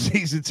wait for the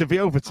season to be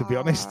over, to be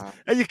honest.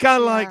 And you're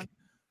kind of like,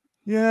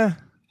 yeah,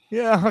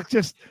 I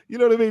just, you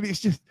know what I mean? It's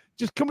just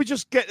can we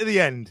just get to the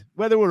end?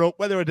 Whether we're up,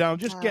 whether we're down,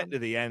 just get to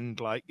the end,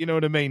 like, you know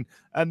what I mean?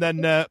 And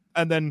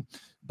then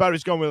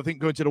Barry's gone with, I think,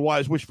 going to the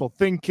wires, wishful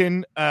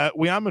thinking.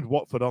 We hammered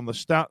Watford on the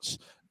stats.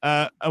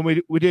 And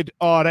we did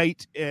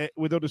R8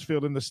 with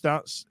Huddersfield in the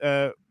stats.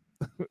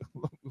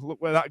 Look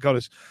where that got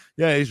us.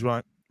 Yeah, he's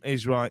right.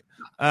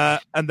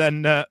 And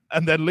then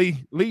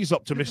Lee's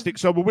optimistic.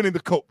 So we're winning the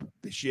cup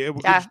this year.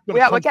 We're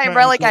getting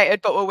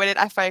relegated, but we're winning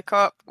FA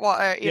Cup. What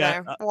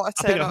a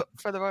turn up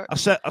for the vote. I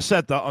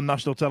said that on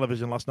national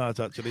television last night,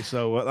 actually.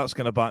 So that's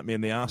going to bite me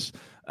in the ass.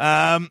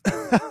 And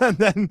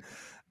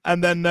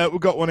then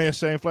we've got one here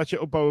saying Fletcher,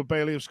 Ubbo, and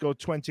Bailey have scored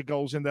 20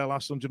 goals in their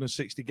last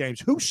 160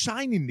 games. Who's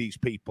signing these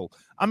people?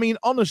 I mean,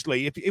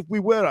 honestly, if we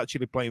were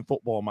actually playing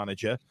Football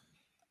Manager,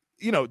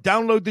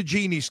 download the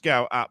Genie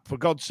Scout app, for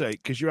God's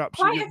sake, because you're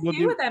absolutely... Quite a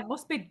few of them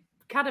must be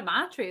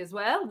Cadamatri as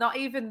well, not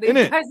even the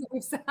guys that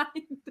we've signed.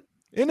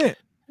 Innit?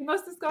 He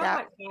must have scored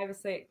like 5 or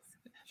 6.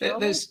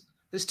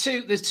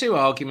 There's two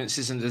arguments,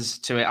 isn't there,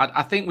 to it?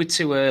 I think we're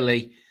too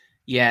early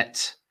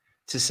yet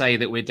to say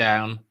that we're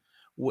down,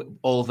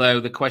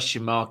 although the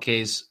question mark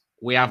is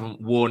we haven't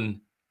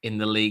won in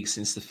the league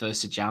since the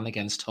 1st of Jan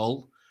against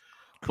Hull.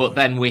 But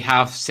then we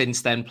have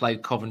since then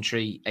played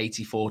Coventry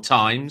 84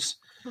 times.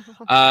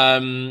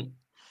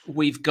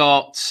 We've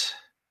got,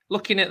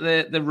 looking at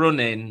the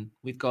run-in,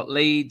 we've got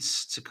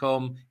Leeds to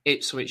come,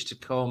 Ipswich to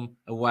come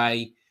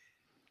away,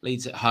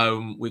 Leeds at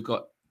home. We've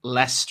got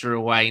Leicester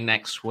away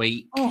next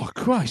week. Oh,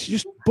 Christ, you're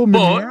just bumming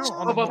me out.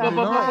 But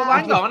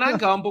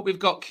hang on. But we've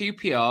got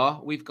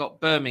QPR, we've got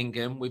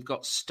Birmingham, we've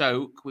got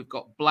Stoke, we've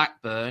got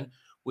Blackburn,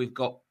 we've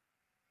got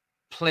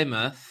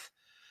Plymouth.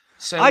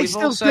 So I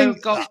still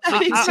think apart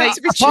from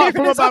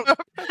about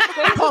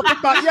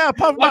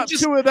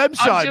 2 of them,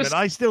 Simon,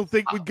 I still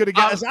think we're going to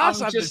get us ass.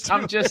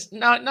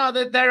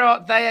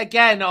 They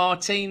again are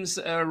teams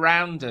that are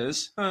around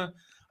us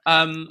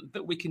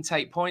that we can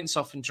take points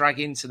off and drag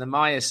into the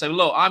mire. So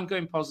look, I'm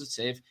going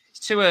positive.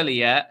 It's too early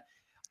yet.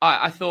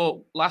 I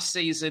thought last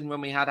season when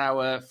we had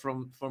our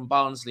from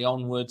Barnsley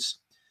onwards,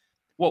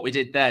 what we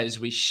did there is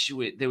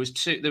there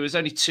was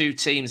only 2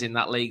 teams in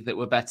that league that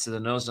were better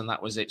than us, and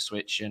that was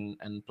Ipswich and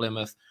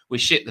Plymouth. We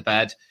shit the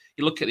bed.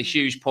 You look at the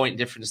huge point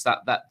difference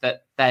that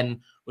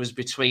then was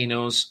between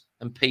us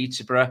and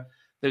Peterborough.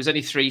 There was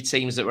only 3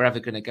 teams that were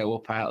ever going to go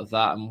up out of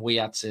that, and we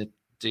had to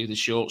do the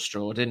short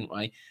straw, didn't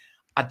we?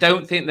 I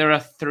don't think there are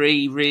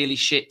 3 really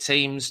shit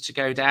teams to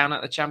go down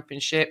at the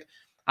Championship.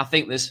 I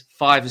think there's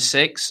 5 or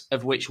 6,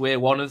 of which we're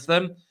one of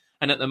them.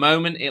 And at the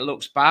moment, it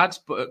looks bad,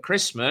 but at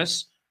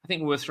Christmas, I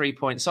think we were 3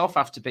 points off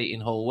after beating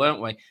Hull,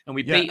 weren't we? And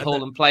we beat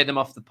Hull and played them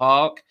off the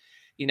park.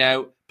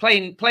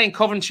 Playing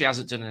Coventry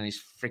hasn't done any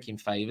freaking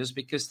favours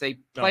because they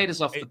played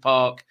us off the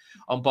park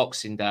on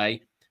Boxing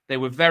Day. They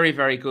were very,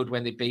 very good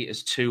when they beat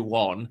us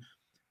 2-1.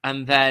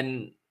 And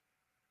then,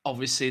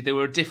 obviously, there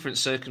were different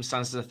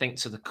circumstances, I think,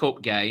 to the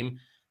Cup game.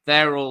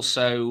 They're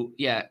also,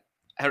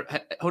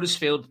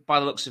 Huddersfield,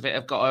 by the looks of it,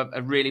 have got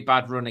a really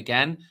bad run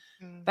again.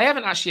 They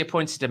haven't actually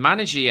appointed a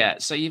manager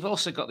yet. So you've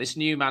also got this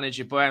new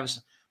manager, Boems.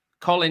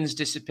 Collins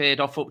disappeared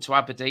off up to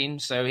Aberdeen,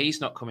 so he's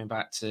not coming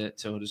back to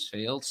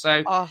Huddersfield.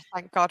 So,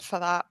 thank God for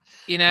that.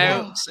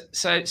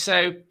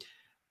 So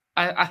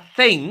I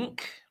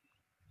think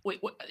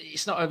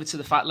it's not over to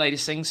the fat lady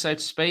sing, so to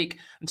speak,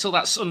 until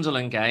that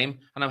Sunderland game,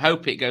 and I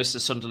hope it goes to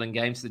the Sunderland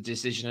game to the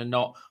decision and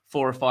not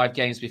 4 or 5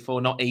 games before,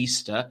 not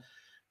Easter.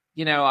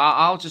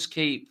 I'll just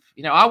keep.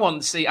 I don't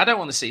want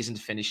the season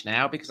to finish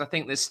now because I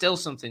think there's still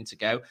something to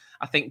go.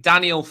 I think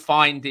Danny will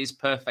find his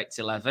perfect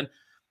 11,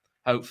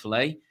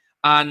 hopefully.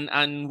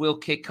 And we'll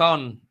kick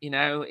on.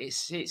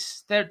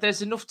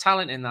 There's enough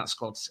talent in that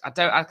squad. I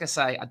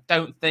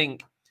don't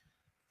think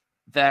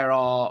there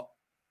are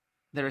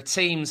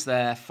teams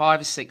there, 5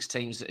 or 6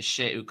 teams that are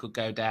shit who could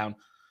go down,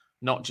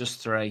 not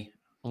just 3.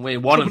 And we're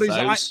one of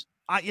those.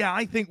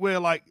 I think we're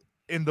like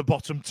in the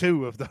bottom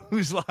 2 of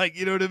those. Like,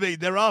 you know what I mean?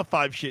 There are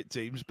 5 shit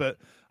teams, but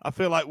I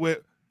feel like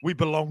we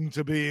belong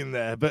to be in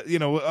there. But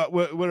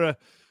we're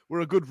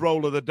a good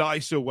roll of the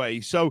dice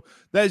away. So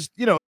there's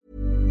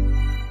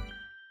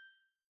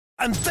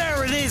And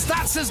there it is,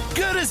 that's as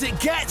good as it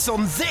gets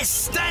on this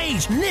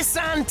stage.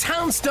 Nissan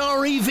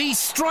Townstar EV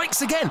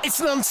strikes again. It's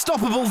an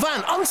unstoppable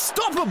van,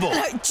 unstoppable.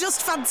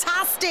 Just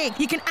fantastic.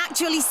 You can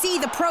actually see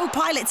the Pro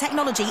Pilot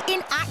technology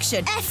in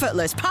action.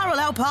 Effortless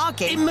parallel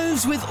parking. It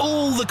moves with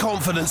all the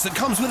confidence that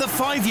comes with a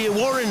 5-year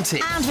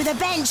warranty. And with a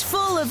bench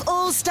full of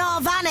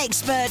all-star van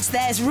experts,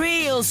 there's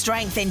real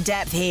strength in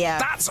depth here.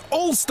 That's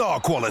all-star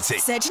quality.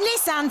 Search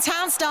Nissan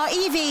Townstar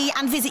EV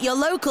and visit your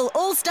local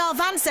all-star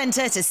van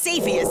centre to see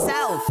for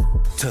yourself.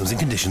 Terms and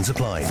conditions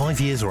apply.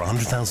 5 years or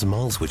 100,000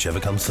 miles, whichever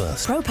comes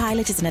first.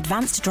 ProPilot is an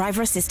advanced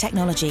driver assist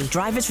technology.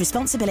 Driver's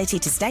responsibility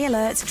to stay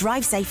alert,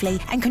 drive safely,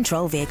 and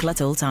control vehicle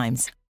at all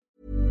times.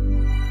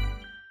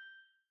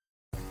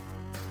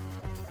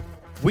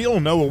 We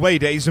all know away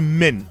days are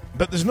mint,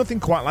 but there's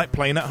nothing quite like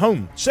playing at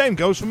home. Same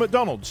goes for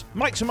McDonald's.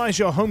 Maximise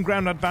your home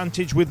ground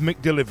advantage with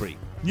McDelivery.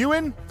 You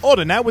in?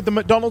 Order now with the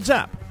McDonald's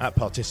app. At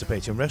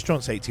participating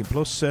restaurants, 18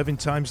 plus, serving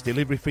times,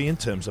 delivery fee and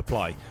terms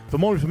apply. For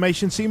more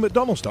information, see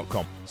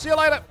mcdonalds.com. See you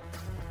later.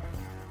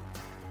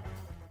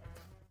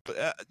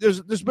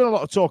 There's been a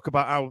lot of talk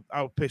about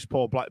how piss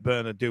poor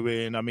Blackburn are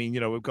doing. I mean,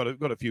 we've got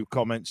a few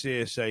comments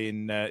here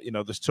saying,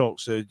 there's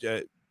talks of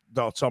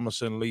Dar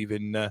Thomason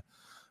leaving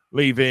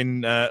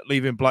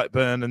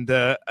Blackburn, and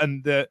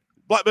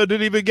Blackburn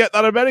didn't even get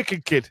that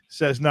American kid,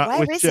 says Nat.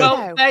 Where is he?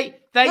 Well,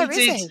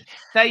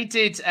 they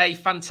did a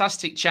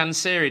fantastic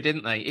Chansiri,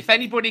 didn't they? If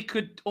anybody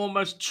could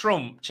almost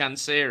trump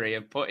Chansiri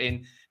of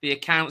putting the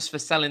accounts for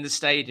selling the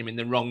stadium in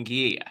the wrong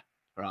year,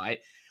 right,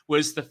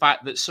 was the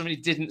fact that somebody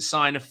didn't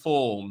sign a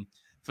form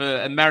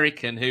for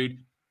American who'd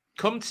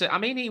come to. I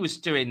mean, he was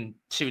doing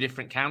 2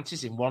 different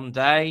counties in one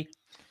day,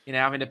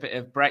 having a bit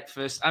of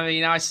breakfast. I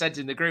mean, I said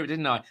in the group,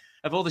 didn't I?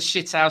 Of all the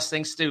shithouse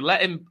things to do,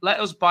 let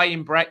us buy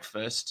him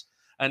breakfast,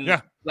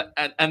 and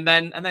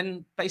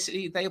then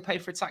basically they'll pay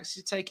for a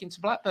taxi to take him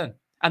to Blackburn,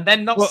 and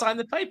then not sign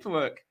the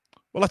paperwork.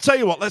 Well, I tell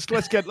you what,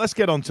 let's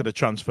get on to the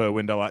transfer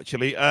window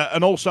actually,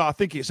 and also I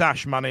think it's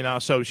Ash manning our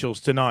socials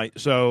tonight,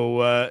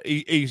 so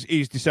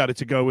he's decided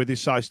to go with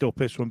his side still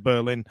piss from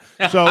Berlin.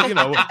 So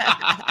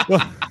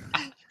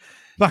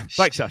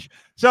thanks, Ash.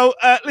 So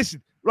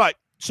listen, right.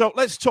 So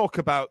let's talk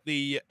about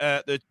the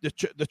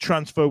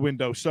transfer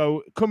window.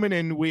 So coming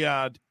in, we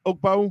had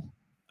Ugbo,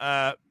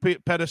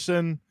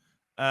 Pedersen,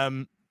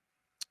 Beadle,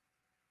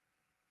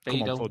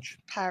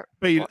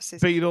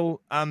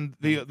 and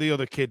the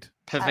other kid,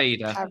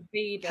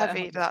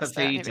 Pavida. That's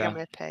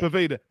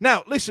Pavida.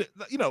 Now, listen,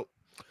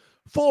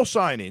 4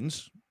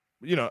 signings.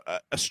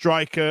 A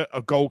striker,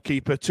 a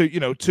goalkeeper,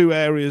 2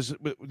 areas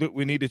that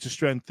we needed to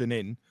strengthen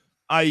in.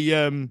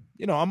 I'm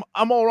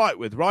all right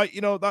with, right?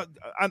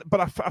 But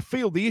I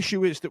feel the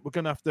issue is that we're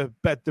going to have to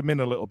bed them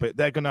in a little bit.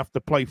 They're going to have to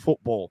play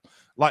football.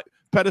 Like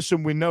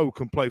Pedersen, we know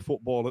can play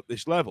football at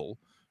this level,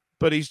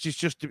 but he's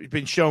just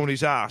been shown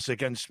his ass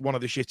against one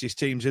of the shittest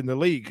teams in the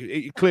league.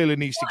 He clearly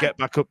needs to get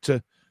back up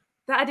to.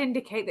 That'd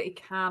indicate that he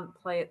can't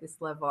play at this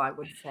level, I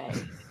would say.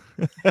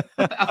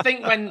 I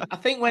think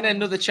when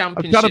another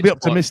championship, I've got to be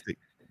optimistic.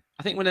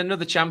 I think when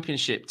another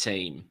championship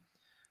team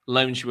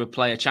loans you a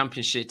player,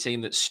 championship team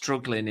that's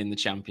struggling in the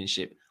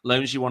championship,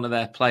 loans you one of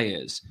their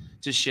players,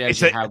 just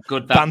shows you how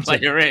good that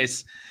player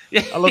is.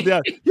 Yeah. I love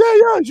the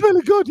yeah, he's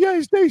really good. Yeah,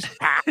 he's decent.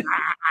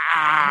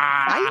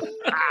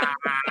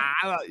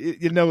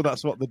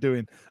 That's what they're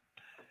doing.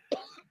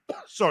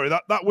 Sorry,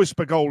 that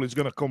whisper goal is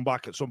going to come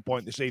back at some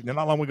point this evening.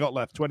 How long we got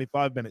left?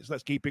 25 minutes.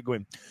 Let's keep it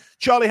going.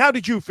 Charlie, how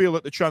did you feel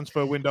that the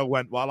transfer window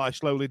went while I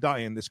slowly die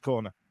in this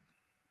corner?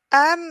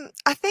 I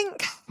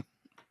think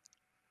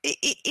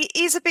it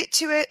is a bit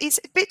too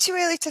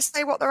early to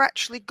say what they're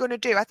actually going to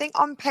do. I think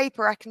on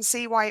paper I can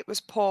see why it was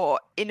poor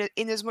in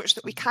as much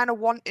that we kind of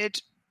wanted.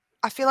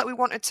 I feel like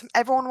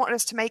everyone wanted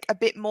us to make a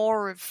bit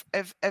more of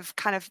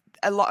kind of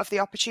a lot of the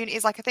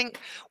opportunities. Like I think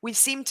we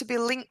seem to be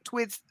linked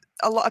with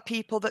a lot of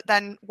people that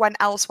then went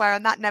elsewhere,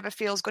 and that never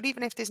feels good,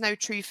 even if there's no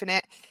truth in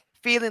it.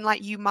 Feeling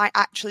like you might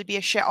actually be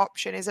a shit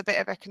option is a bit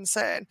of a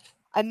concern.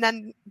 And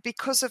then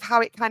because of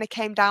how it kind of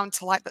came down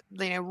to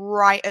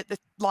right at the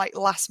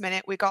last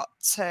minute, we got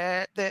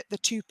to the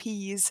 2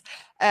 Ps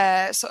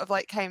sort of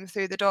came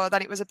through the door.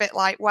 Then it was a bit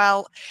like,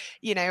 well,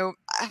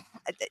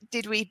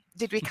 did we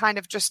kind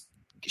of just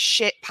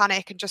shit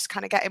panic and just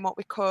kind of get him what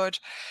we could?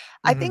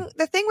 I think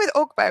the thing with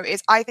Ugbo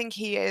is I think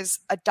he is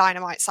a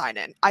dynamite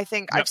signing. I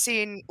think I've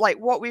seen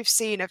what we've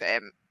seen of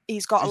him.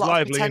 He's got a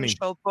lot of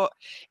potential, but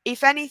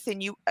if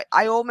anything,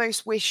 I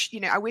almost wish,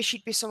 I wish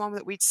he'd be someone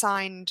that we'd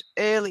signed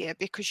earlier,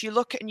 because you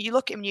look at him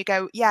and you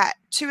go, yeah,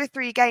 2 or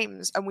 3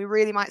 games and we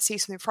really might see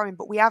something from him,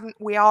 but we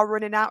are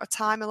running out of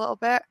time a little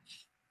bit.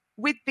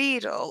 With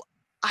Beadle,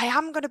 I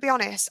am going to be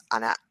honest,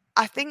 and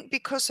I think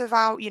because of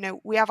how,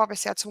 we have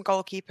obviously had some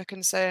goalkeeper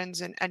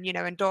concerns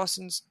and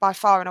Dawson's by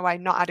far and away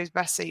not had his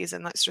best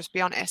season, let's just be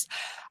honest.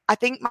 I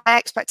think my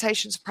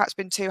expectations have perhaps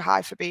been too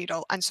high for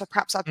Beadle, and so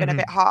perhaps I've been a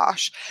bit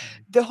harsh.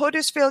 The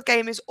Huddersfield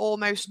game is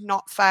almost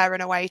not fair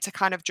in a way to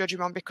kind of judge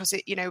him on, because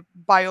it,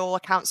 by all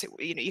accounts,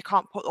 you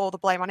can't put all the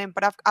blame on him.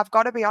 But I've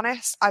got to be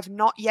honest, I've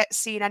not yet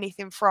seen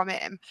anything from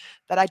him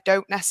that I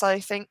don't necessarily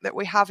think that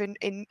we have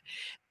in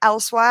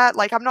elsewhere.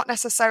 I'm not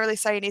necessarily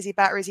saying is he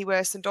better, is he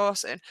worse than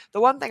Dawson.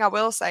 The one thing I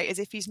will say is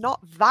if he's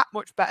not that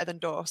much better than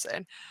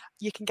Dawson,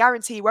 you can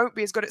guarantee he won't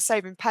be as good at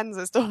saving pens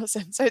as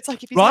Dawson. So it's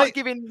if he's not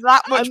giving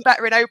that much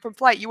better in open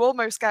play, you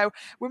almost go,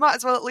 we might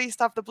as well at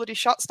least have the bloody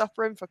shot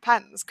stopper in for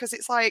pens, because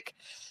it's I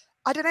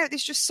don't know,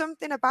 there's just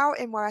something about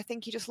him where I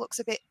think he just looks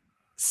a bit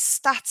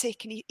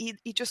static, and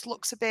he just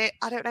looks a bit,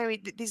 I don't know,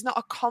 there's not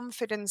a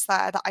confidence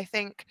there that I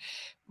think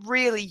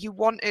really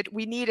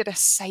we needed a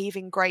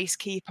saving grace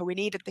keeper. We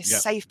needed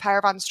this safe pair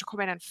of hands to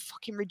come in and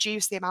fucking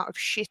reduce the amount of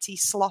shitty,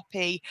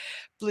 sloppy,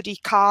 bloody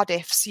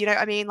Cardiffs. You know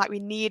what I mean? We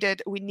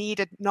needed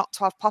not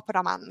to have Pop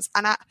on our hands.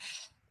 And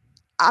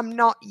I'm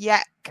not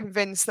yet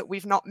convinced that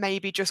we've not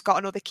maybe just got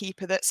another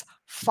keeper that's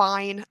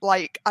fine.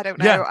 Like, I don't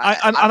know. Yeah, I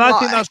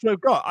think that's what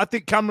we've got. I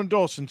think Cameron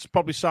Dawson's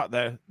probably sat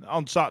there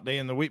on Saturday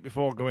and the week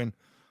before going,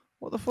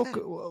 what the fuck?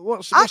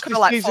 What's I could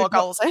have let this 4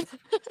 goals in.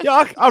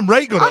 Yeah, I'm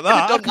right good at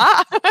that. I could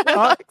have done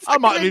that. I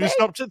might have even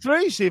stopped at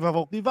 3, see if I've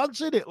fucking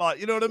fancied it. Like,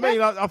 you know what I mean?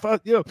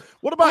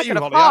 What about you,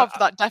 Holly? Halved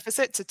that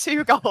deficit to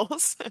 2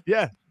 goals.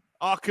 Yeah,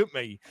 at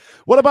me.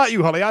 What about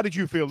you, Holly? How did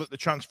you feel that the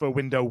transfer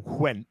window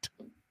went?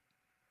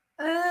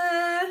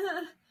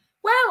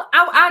 Well,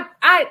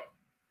 I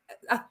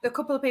a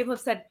couple of people have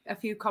said a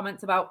few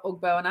comments about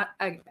Ugbo, and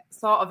I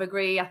sort of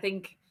agree. I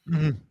think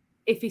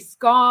if he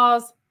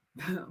scores,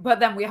 but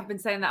then we have been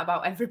saying that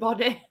about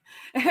everybody.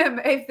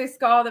 If they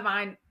score, they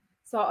might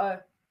sort of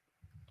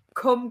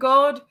come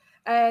good.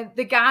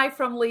 The guy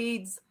from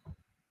Leeds,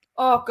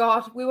 oh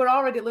God, we were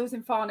already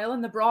losing 4-0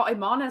 and they brought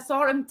him on. I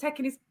saw him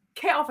taking his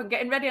kit off and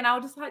getting ready, and I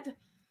was just like,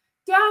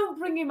 don't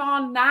bring him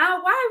on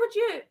now.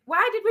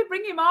 Why did we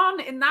bring him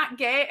on in that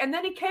game? And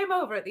then he came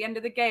over at the end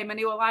of the game and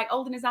he was like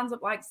holding his hands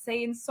up, like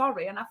saying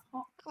sorry. And I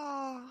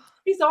thought,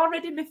 he's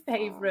already my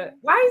favourite.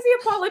 Why is he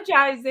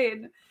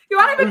apologising? You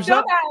aren't even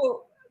done out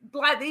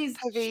like these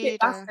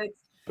shit bastards.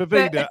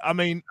 Pavida, I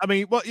mean,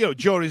 what,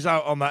 jury's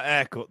out on that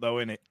haircut though,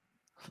 isn't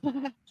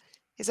it?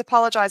 He's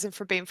apologising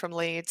for being from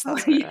Leeds.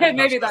 That's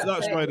maybe that's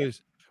what it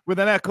is. With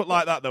an haircut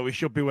like that, though, he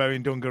should be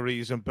wearing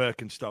dungarees and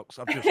Birkenstocks.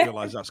 I've just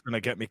realised that's going to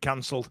get me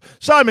cancelled.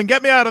 Simon,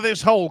 get me out of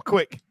this hole,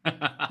 quick.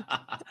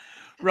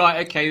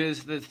 Right, okay.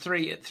 There's the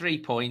three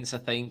points, I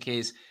think,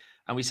 is,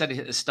 and we said it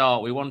at the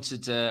start. We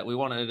wanted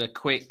a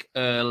quick,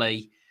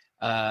 early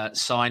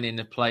signing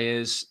of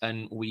players,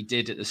 and we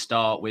did at the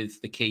start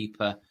with the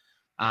keeper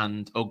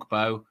and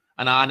Ugbo.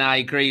 And I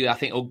agree. I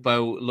think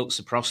Ugbo looks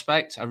a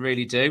prospect. I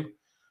really do.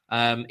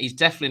 He's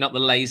definitely not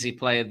the lazy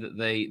player that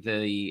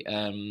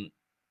the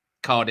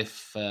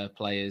Cardiff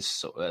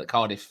players,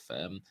 Cardiff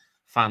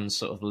fans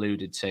sort of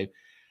alluded to.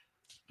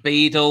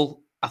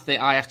 Beadle, I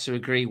think I have to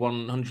agree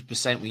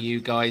 100% with you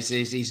guys.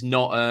 He's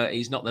not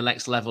the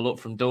next level up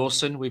from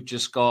Dawson. We've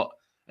just got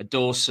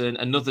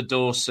another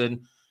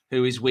Dawson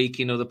who is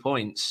weak in other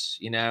points,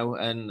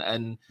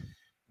 and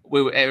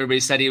everybody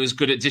said he was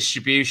good at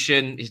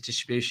distribution. His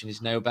distribution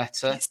is no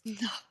better.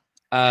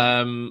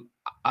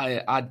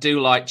 I do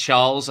like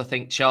Charles. I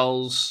think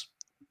Charles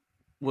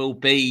will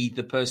be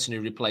the person who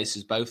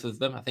replaces both of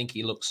them. I think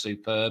he looks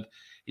superb.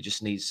 He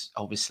just needs,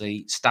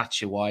 obviously,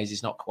 stature-wise,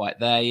 he's not quite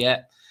there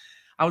yet.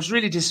 I was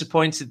really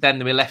disappointed then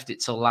that we left it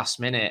till last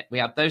minute. We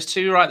had those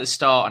two right at the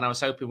start, and I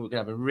was hoping we could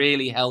have a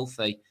really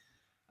healthy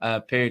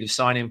period of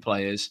signing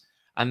players.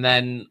 And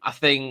then I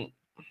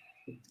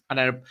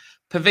know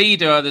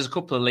Pavida, there's a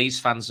couple of Leeds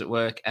fans at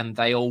work, and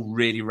they all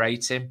really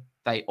rate him.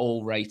 They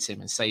all rate him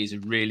and say he's a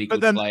really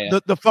good player.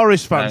 But then the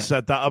Forest fans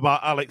said that about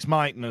Alex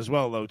Mighton as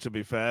well, though, to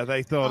be fair.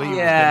 They thought he was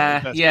the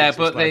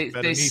best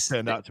but he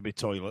turned out to be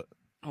toilet.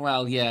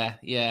 Well, yeah.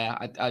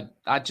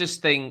 I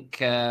just think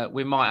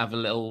we might have a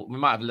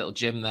little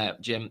gem there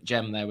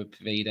with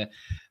Pavida.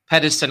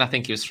 Pedersen, I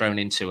think he was thrown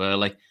in too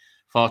early,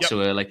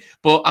 too early.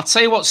 But I'll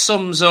tell you what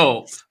sums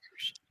up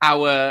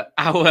our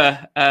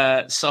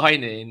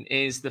signing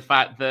is the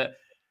fact that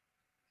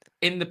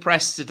in the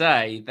press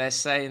today, they're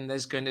saying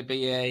there's going to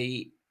be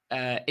a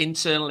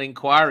internal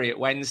inquiry at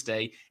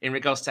Wednesday in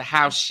regards to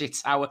how shit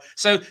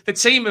So the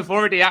team have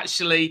already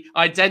actually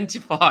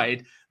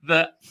identified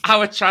that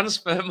our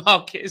transfer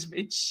market has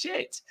been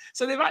shit.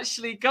 So they've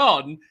actually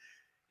gone,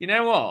 you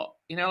know what?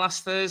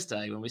 Last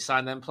Thursday when we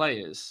signed them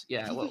players,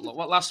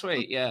 what last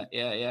week? Yeah.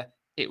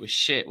 It was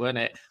shit, wasn't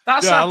it?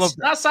 That's how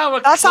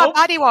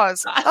bad he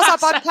was. That's how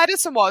bad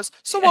Pedersen was.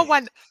 Someone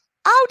went,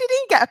 how did he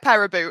get a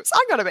pair of boots?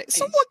 Hang on a minute.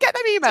 Someone get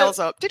them emails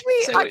up. Did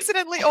we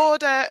accidentally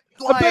order?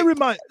 Bear in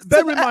mind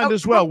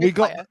as well. We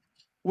got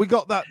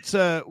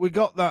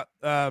that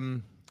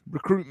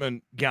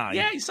recruitment guy.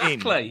 Yeah,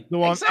 exactly. The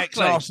one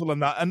ex-Arsenal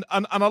and that, and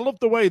I love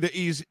the way that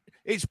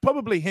it's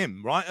probably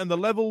him, right? And the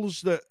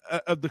levels that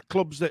of the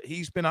clubs that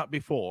he's been at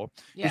before,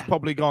 he's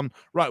probably gone,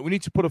 right, we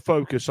need to put a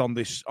focus on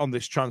this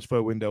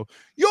transfer window.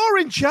 You're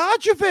in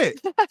charge of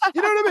it.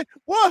 You know what I mean?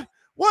 What?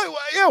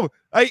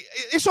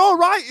 It's all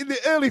right in the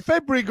early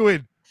February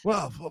going,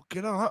 well,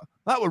 fucking hell,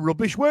 that were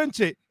rubbish, weren't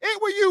it?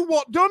 It were you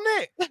what done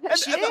it.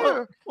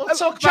 We'll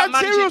talk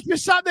about Heroes be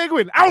sat there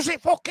going, how's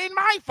it fucking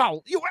my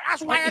fault?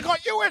 That's why I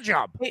got you a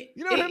job.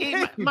 You know what I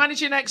mean?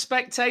 Managing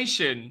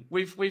expectation.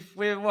 We're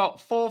 4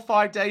 or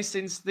 5 days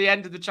since the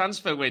end of the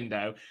transfer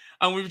window,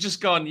 and we've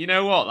just gone, you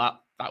know what?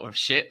 That was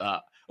shit,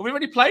 that. And we've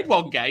already played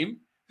one game.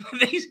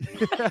 It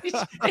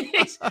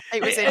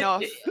was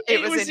enough.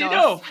 It was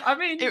enough. I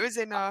mean, it was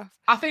enough.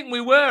 I think we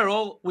were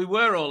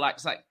all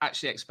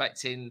actually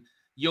expecting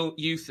young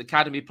youth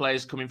academy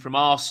players coming from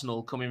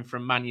Arsenal, coming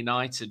from Man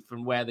United,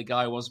 from where the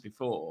guy was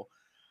before,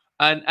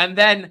 and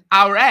then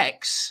our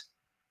ex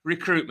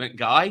recruitment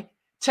guy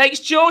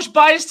takes George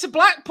Byers to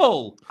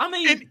Blackpool. I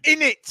mean,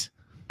 in it.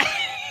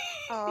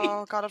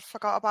 Oh God, I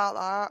forgot about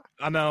that.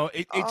 I know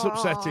it's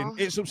upsetting.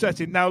 It's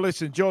upsetting. Now,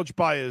 listen, George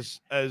Byers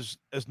has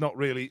not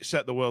really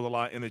set the world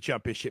alight in the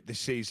Championship this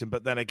season.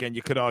 But then again,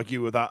 you could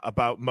argue with that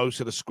about most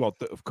of the squad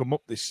that have come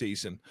up this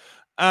season.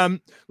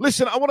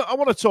 Listen, I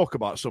want to talk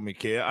about something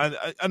here,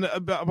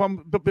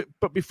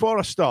 but before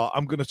I start,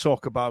 I'm going to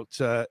talk about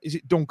is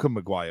it Duncan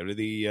Maguire,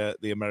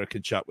 the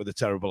American chap with the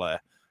terrible hair?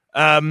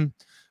 I'm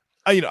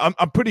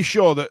pretty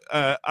sure that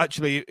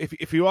actually,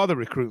 if you are the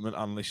recruitment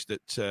analyst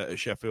at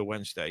Sheffield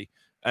Wednesday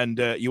and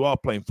you are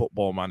playing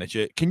Football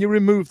Manager, can you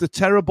remove the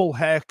terrible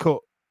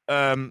haircut,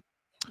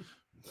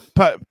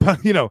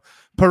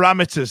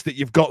 parameters that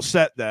you've got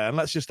set there, and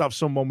let's just have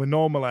someone with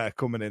normal hair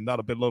coming in?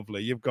 That'd be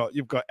lovely. You've got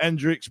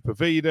Hendricks,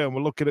 Pavida, and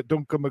we're looking at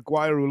Duncan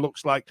Maguire, who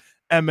looks like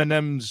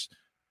Eminem's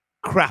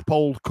crap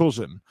old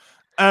cousin.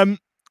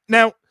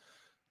 Now,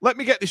 let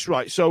me get this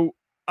right. So,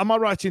 am I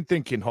right in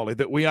thinking, Holly,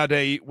 that we had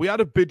a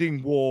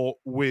bidding war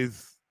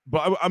with?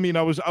 But I mean,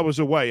 I was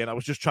away and I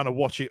was just trying to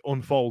watch it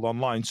unfold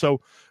online.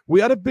 So we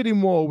had a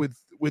bidding war with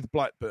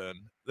Blackburn,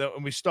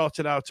 and we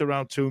started out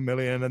around 2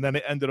 million, and then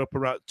it ended up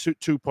around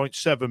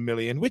 2.7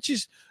 million, which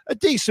is a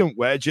decent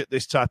wedge at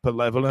this type of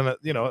level and at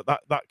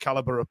that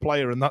caliber of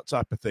player and that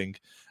type of thing.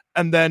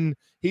 And then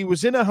he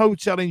was in a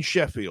hotel in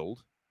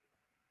Sheffield,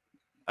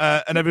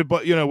 and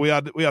everybody, we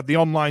had the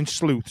online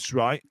sleuths,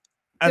 right?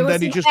 And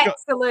then he just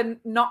excellent,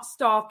 not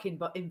stalking,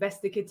 but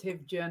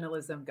investigative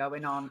journalism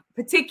going on,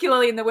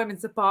 particularly in the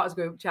women's supporters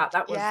group chat.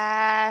 That was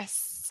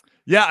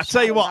Yeah, I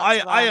tell you what,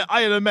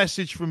 I had a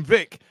message from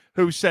Vic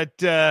who said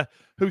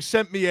who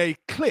sent me a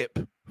clip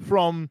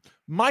from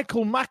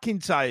Michael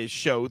McIntyre's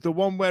show, the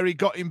one where he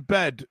got in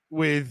bed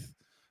with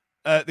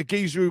the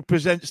geezer who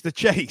presents The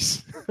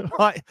Chase,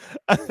 right?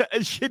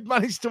 And she'd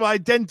managed to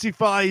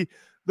identify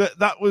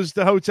that was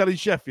the hotel in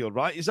Sheffield,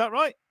 right? Is that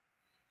right?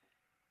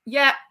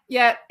 Yeah.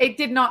 It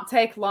did not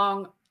take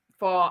long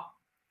for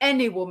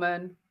any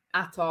woman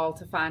at all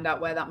to find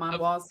out where that man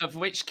was. Of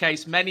which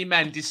case, many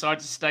men decide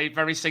to stay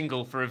very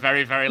single for a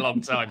very, very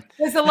long time.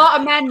 There's a lot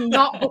of men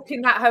not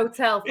booking that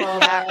hotel for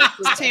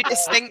It's too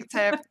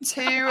distinctive.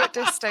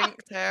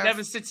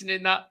 Never sitting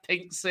in that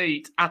pink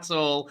seat at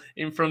all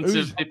in front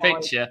of the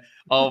picture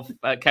of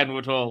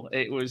Kenwood Hall.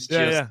 It was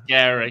just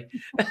scary.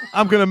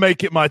 I'm going to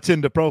make it my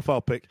Tinder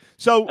profile pic.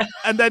 So,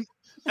 and then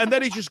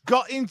he just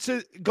got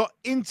into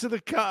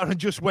the car and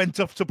just went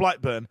off to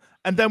Blackburn.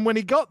 And then when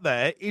he got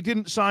there, he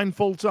didn't sign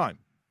full time.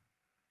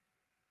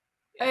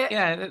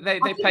 They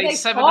paid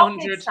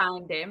 700.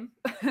 Signed him.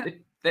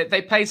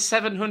 they paid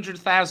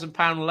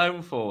 £700,000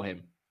 loan for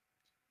him.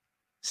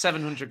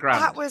 700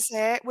 grand. That was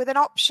it, with an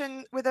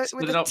option, with a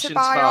option to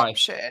buy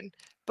option,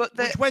 but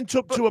which went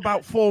up to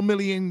about $4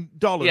 million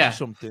or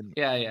something.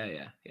 Yeah.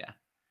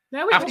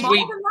 No, it was more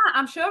than that.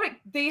 I'm sure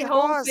the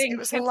whole thing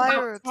was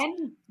about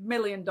 $10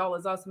 million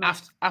or something.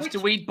 After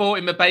we'd bought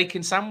him a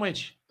bacon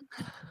sandwich.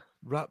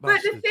 But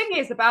the thing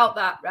is about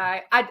that,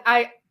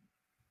 right?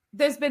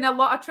 There's been a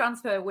lot of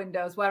transfer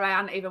windows where I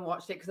hadn't even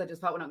watched it because I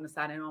just thought we're not going to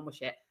sign any normal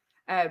shit.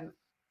 And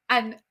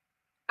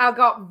I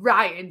got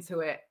right into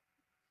it.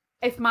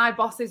 If my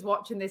boss is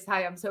watching this,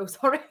 hi, I'm so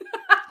sorry.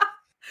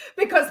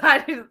 Because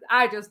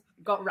I just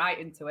got right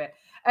into it.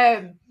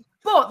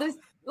 But there's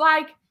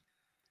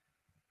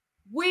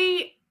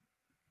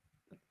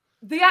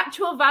the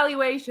actual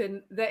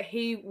valuation that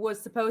he was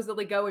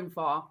supposedly going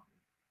for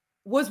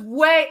was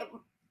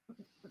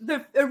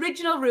the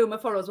original rumor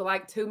for us were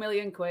like 2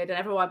 million quid, and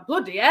everyone went,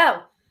 bloody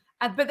hell.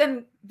 But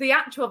then the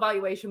actual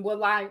valuation were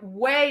like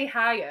way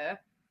higher.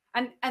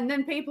 And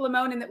then people are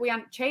moaning that we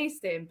hadn't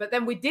chased him. But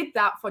then we did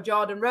that for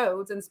Jordan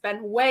Rhodes and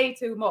spent way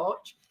too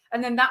much.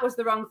 And then that was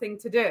the wrong thing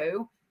to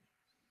do.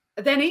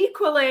 Then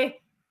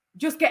equally,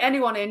 just get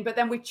anyone in. But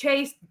then we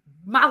chased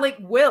Malik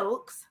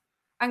Wilkes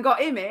and got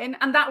him in.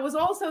 And that was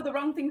also the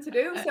wrong thing to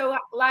do. So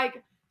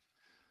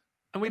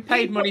and we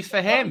paid money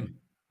for him.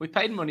 We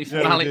paid money for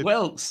Malik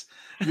Wilkes.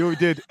 You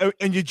did.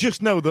 And you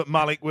just know that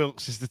Malik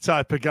Wilkes is the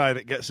type of guy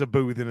that gets a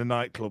booth in a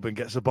nightclub and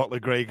gets a bottle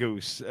of Grey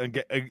Goose and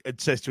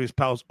says to his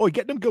pals, "Oh,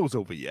 get them girls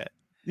over yet?"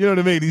 You know what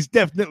I mean? He's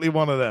definitely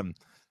one of them.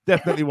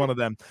 Definitely one of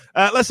them.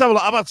 Let's have a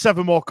look. I've had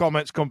 7 more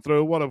comments come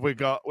through. What have we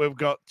got? We've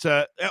got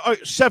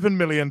 $7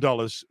 million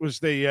was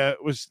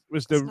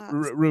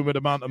the rumoured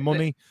amount of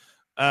money.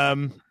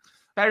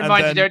 Bear in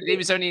mind, he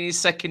was only in his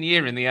second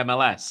year in the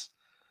MLS.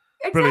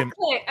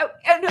 Exactly.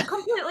 And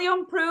completely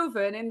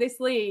unproven in this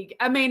league.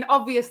 I mean,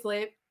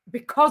 obviously,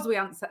 because we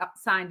haven't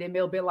signed him,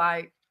 he'll be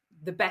like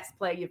the best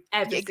player you've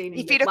ever seen.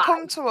 If he'd have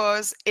come to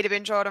us, it'd have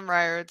been Jordan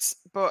Rhodes.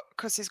 But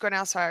because he's going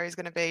elsewhere, he's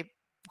going to be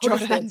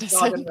Jordan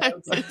Henderson.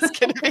 It's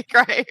going to be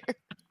great.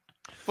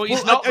 But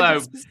he's not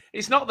though.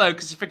 He's not though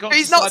because he forgot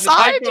to sign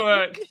the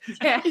paperwork.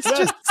 He's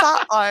just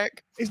sat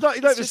like he's not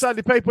even signed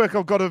the paperwork.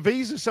 I've got a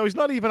visa, so he's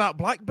not even at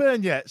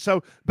Blackburn yet.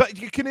 So, but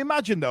you can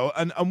imagine though,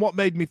 and what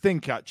made me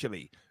think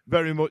actually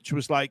very much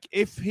was like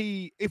if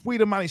we'd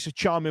have managed to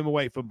charm him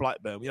away from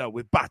Blackburn,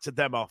 we've battered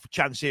them off.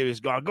 Chance here is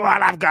gone. Go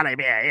on, I've got him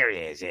here he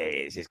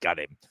is. He's got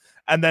him.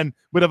 And then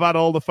we'd have had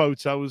all the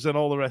photos and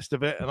all the rest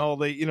of it, and all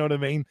the, you know what I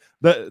mean,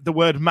 the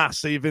word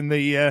massive in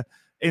the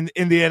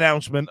in the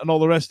announcement and all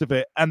the rest of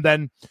it. And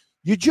then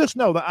you just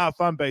know that our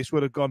fan base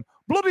would have gone,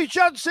 bloody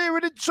chance here,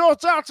 he didn't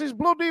sort out his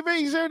bloody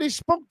visa and he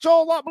spunked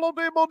all that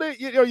bloody money.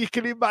 You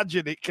can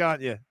imagine it,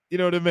 can't you? You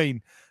know what I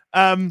mean?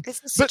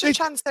 It's such a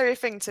chance theory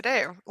thing to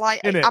do.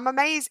 Like, I'm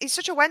amazed. It's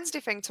such a Wednesday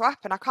thing to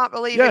happen. I can't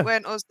believe it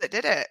weren't us that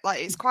did it.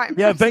 Like, it's quite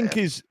impressive.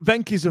 Yeah,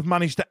 Venky's have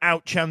managed to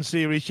out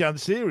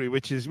Chansiri,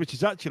 which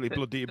is actually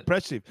bloody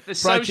impressive.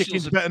 Fried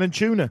chicken's better than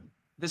tuna.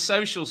 The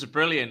socials are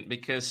brilliant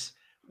because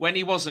when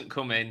he wasn't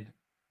coming,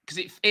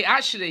 because it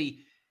actually,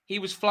 he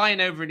was flying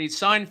over and he'd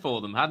signed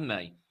for them, hadn't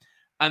he?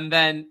 And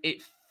then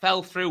it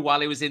fell through while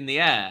he was in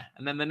the air.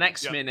 And then the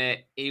next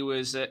minute he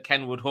was at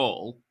Kenwood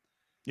Hall.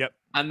 Yep.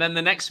 And then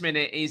the next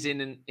minute he's in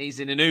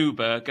an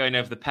Uber going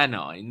over the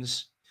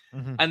Pennines.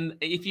 Mm-hmm. And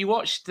if you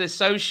watch the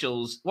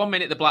socials, 1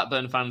 minute the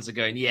Blackburn fans are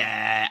going,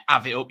 yeah,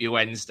 have it up your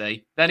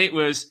Wednesday. Then it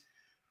was,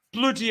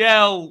 bloody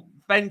hell,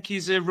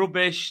 Venky's are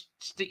rubbish,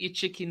 stick your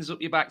chickens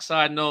up your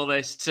backside and all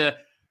this, to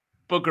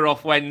bugger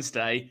off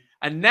Wednesday.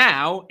 And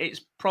now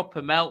it's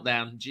proper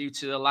meltdown due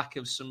to the lack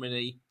of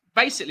somebody.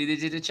 Basically, they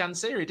did a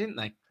Chansiri, didn't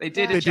they? They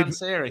did a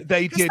Chansiri.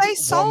 They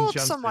sold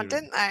someone,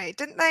 didn't they?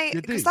 Didn't they?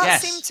 Because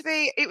that seemed to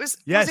be. It was.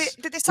 Yes. Was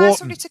it? Did they sell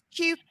somebody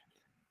to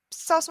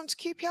sell someone to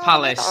QPR?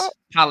 Palace.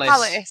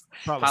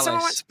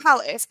 Someone went to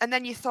Palace, and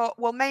then you thought,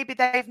 well, maybe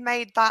they've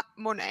made that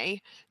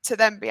money to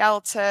then be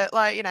able to,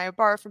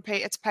 borrow from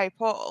Peter to pay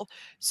Paul.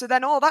 So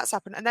then all that's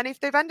happened, and then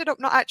if they've ended up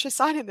not actually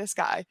signing this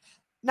guy,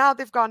 now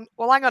they've gone,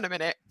 well, hang on a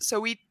minute.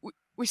 So we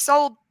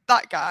sold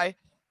that guy.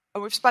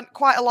 And we've spent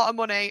quite a lot of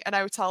money and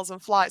hotels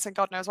and flights and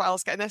God knows what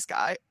else getting this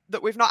guy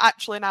that we've not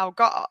actually now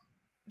got.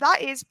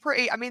 That is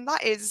pretty. I mean,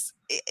 it's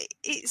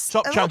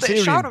top a little bit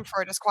of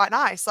schadenfreude is quite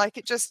nice. Like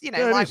it just,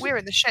 we're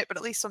in the shit, but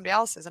at least somebody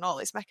else is and all.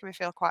 It's making me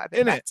feel quite a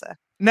bit better.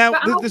 Now,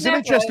 there's an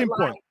interesting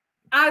point.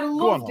 I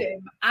loved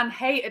him and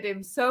hated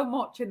him so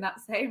much in that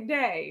same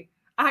day.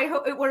 I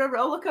hope it were a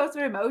roller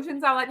coaster of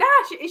emotions. I'm like,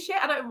 it's shit.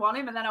 I don't want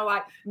him. And then I'm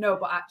like, no,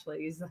 but actually,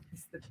 he's the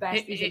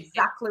best. He's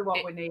exactly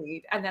what we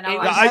need. And then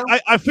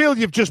I feel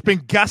you've just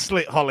been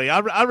gaslit, Holly.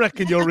 I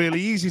reckon you're really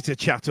easy to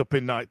chat up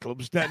in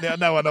nightclubs.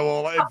 Now I know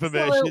all that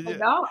information. Absolutely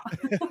not.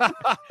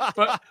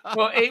 but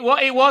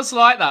it was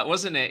like that,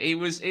 wasn't it? It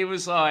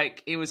was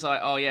like,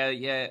 oh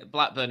yeah,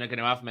 Blackburn are going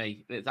to have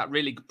me. That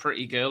really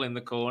pretty girl in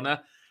the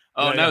corner.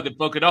 Oh no, they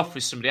buggered off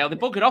with somebody else. They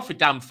buggered off with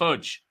Dan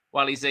Fudge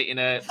while he's eating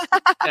a.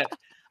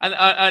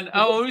 And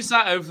who's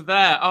that over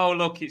there? Oh,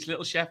 look, it's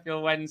Little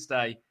Sheffield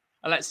Wednesday.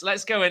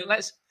 Let's go in.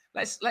 Let's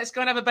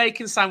go and have a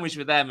bacon sandwich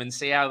with them and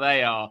see how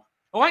they are.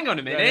 Oh, hang on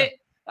a minute.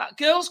 Yeah. That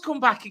girl's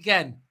come back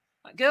again.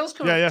 That girl's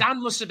come. Yeah.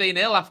 Dan must have been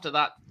ill after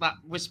that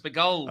Whisper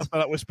Gold.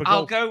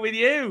 I'll go with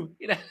you.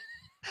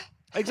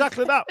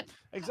 Exactly that.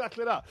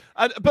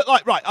 But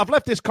I've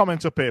left this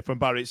comment up here from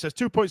Barry. It says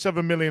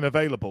 2.7 million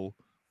available,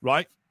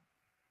 right?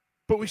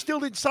 But we still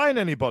didn't sign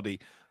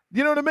anybody.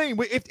 You know what I mean?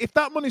 If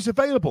that money's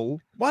available,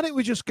 why don't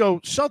we just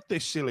go, sod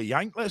this silly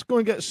yank, let's go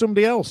and get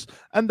somebody else.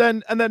 And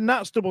then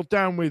Nat's doubled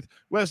down with,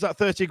 where's that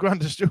 30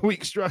 grand a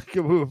week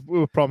striker we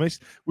were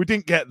promised? We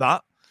didn't get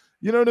that.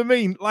 You know what I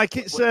mean? Like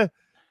it's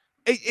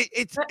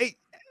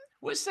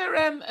Was there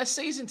a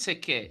season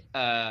ticket?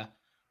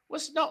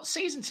 Was not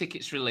season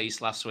tickets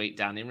released last week,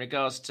 Dan, in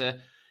regards to,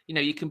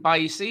 you can buy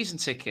your season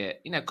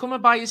ticket. Come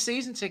and buy your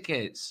season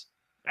tickets.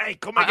 Hey,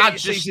 come and get your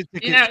season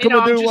tickets. Come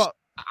and do what?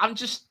 I'm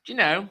just,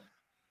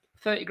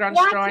 30 grand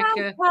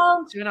striker,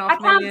 2.5 million. I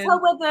can't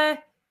tell whether,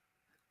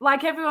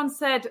 like everyone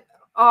said,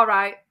 all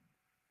right,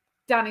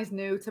 Danny's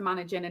new to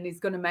managing and he's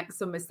going to make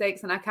some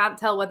mistakes. And I can't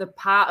tell whether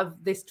part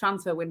of this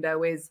transfer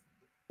window is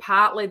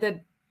partly the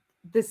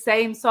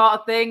same sort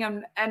of thing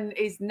and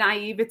his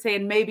naivety.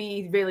 And maybe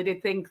he really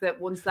did think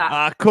that once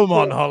that... come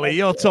on, Holly.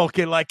 You're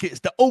talking like it's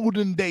the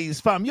olden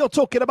days, fam. You're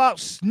talking about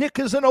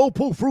Snickers and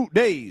Opal Fruit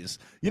days.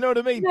 You know what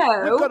I mean?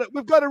 No.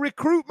 We've got a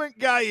recruitment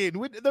guy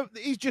in.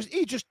 He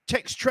just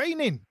takes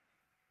training.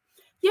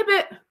 Yeah,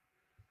 but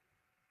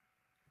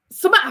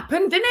something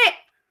happened, didn't it?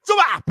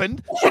 Something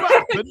happened.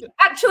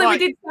 Actually, we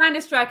did sign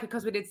a striker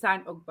because we did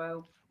sign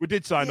Ugbo. We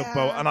did sign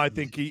Ugbo, and I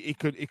think he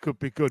could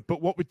be good.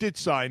 But what we did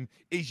sign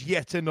is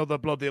yet another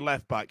bloody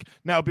left back.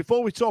 Now,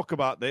 before we talk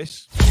about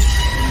this,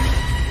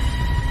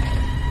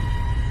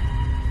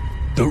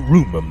 the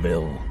rumour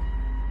mill.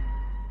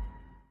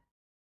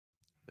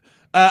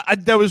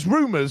 There was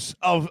rumours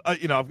of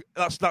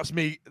that's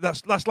me.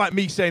 That's like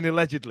me saying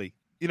allegedly.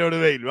 You know what I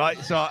mean, right?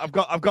 So I've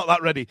got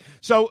that ready.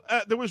 So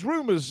there was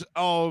rumours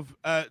of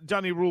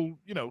Danny Rule,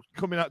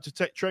 coming out to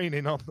take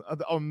training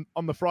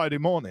on the Friday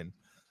morning,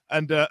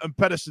 and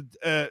Pedersen,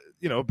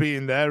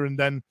 being there, and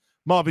then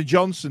Marvin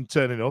Johnson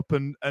turning up,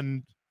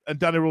 and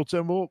Danny Rule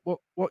saying, "Well,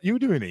 what you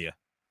doing here?"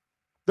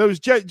 There was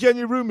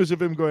genuine rumours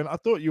of him going, "I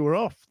thought you were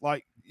off.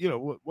 Like,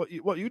 what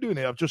you doing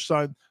here? I've just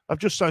signed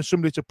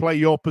somebody to play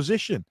your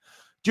position."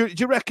 Do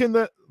you reckon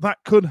that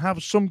could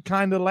have some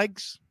kind of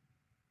legs?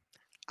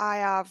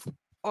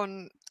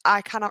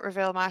 I cannot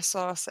reveal my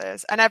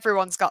sources, and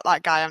everyone's got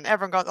that guy, and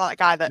everyone got that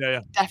guy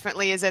that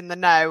definitely is in the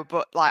know,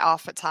 but like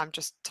half the time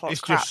just talks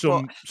crap. It's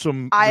just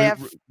some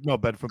no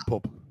Bedford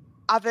pub.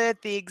 I've heard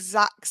the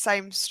exact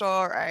same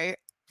story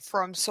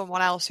from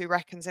someone else who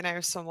reckons he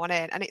knows someone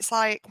in, and it's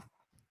like,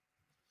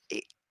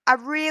 I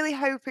really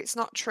hope it's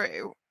not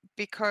true,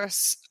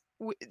 because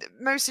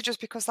mostly just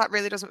because that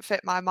really doesn't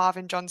fit my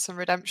Marvin Johnson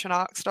redemption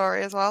arc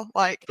story as well.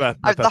 Like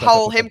the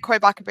whole him coming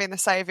back and being the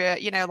saviour,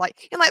 you know,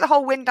 like in like the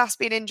whole Windass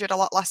being injured a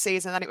lot last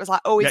season, then it was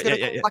like, oh, he's going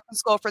to come back and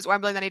score for us at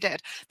Wembley, and then he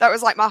did. That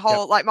was like my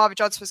whole like Marvin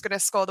Johnson was going to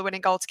score the winning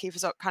goal to keep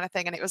us up kind of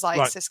thing, and it was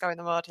like Cisco in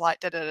the mud, like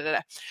da da da da.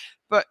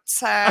 But,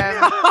 like,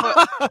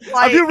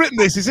 have you written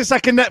this? Is this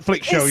like a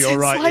Netflix show you're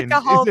writing? It's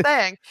like a whole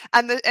thing,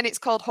 and it's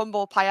called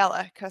Humble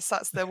Paella, because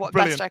that's the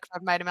best joke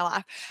I've made in my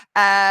life.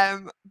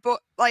 But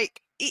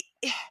like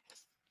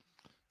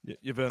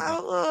you've earned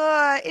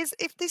that.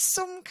 If there's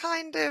some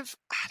kind of,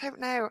 I don't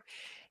know,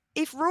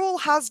 if Rule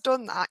has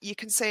done that, you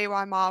can see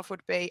why Marv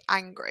would be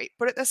angry.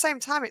 But at the same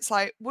time, it's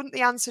like, wouldn't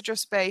the answer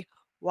just be,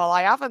 well,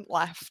 I haven't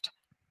left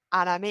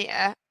and I'm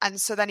here, and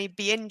so then he'd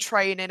be in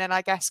training and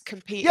I guess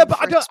competing. Yeah, but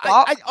for a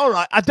spot. all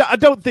right. I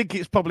don't think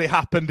it's probably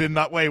happened in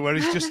that way where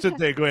he's just stood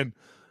there going,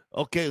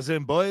 "Okay,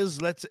 then boys,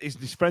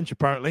 he's French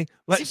apparently.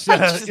 Let's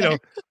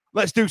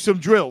let's do some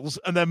drills."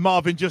 And then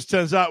Marvin just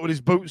turns out with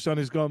his boots on.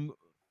 He's gone,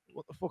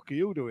 "What the fuck are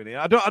you doing here?"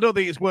 I don't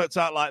think it's worked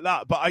out like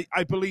that, but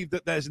I believe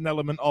that there's an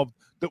element of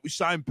that we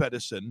signed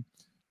Pedersen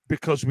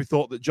because we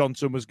thought that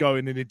Johnson was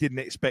going and he didn't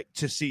expect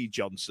to see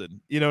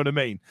Johnson. You know what I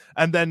mean?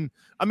 And then,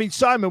 I mean,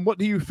 Simon, what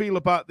do you feel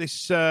about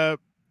this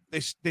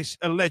this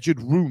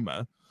alleged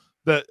rumour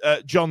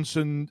that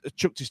Johnson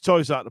chucked his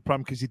toys out the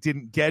pram because he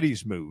didn't get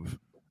his move,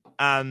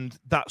 and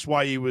that's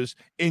why he was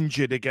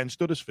injured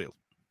against Huddersfield?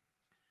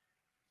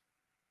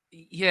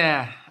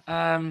 Yeah.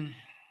 I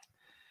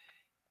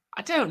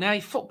don't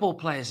know. Football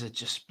players are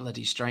just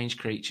bloody strange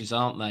creatures,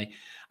 aren't they?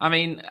 I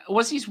mean,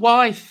 was his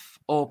wife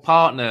or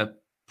partner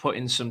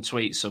putting some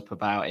tweets up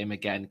about him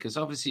again? Because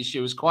obviously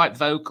she was quite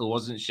vocal,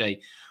 wasn't she,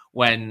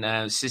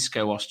 when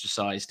Cisco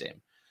ostracised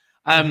him?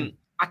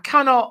 I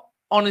cannot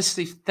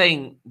honestly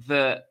think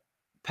that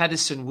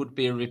Pedersen would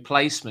be a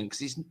replacement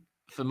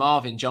for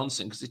Marvin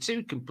Johnson, because they're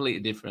two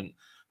completely different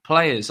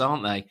players,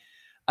 aren't they?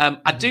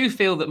 I do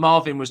feel that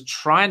Marvin was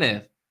trying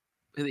to,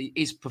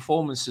 his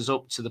performances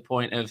up to the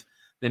point of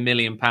the £1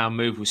 million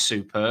move was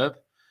superb.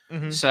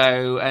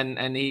 So,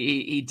 and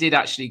he did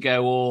actually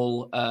go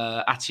all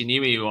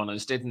Atinui on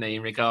us, didn't he,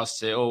 in regards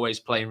to always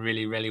playing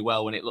really, really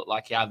well when it looked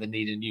like he either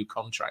needed a new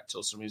contract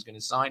or someone was going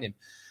to sign him.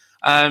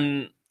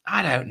 I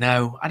don't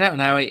know.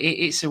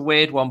 It's a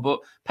weird one, but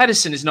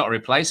Pedersen is not a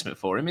replacement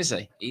for him, is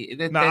he?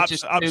 They're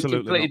just two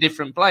completely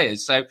different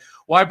players. So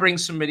why bring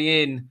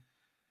somebody in?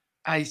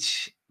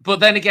 But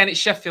then again, it's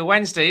Sheffield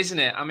Wednesday, isn't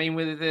it? I mean,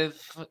 with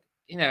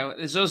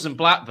there's us and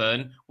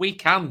Blackburn, we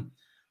can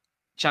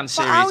chance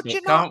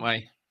series, can't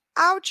we?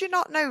 How do you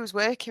not know who's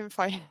working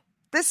for you?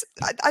 This,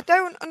 I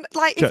don't,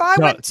 like, if I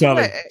went to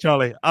work...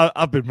 Charlie,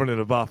 I've been running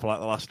a bar for like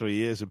the last 3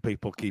 years and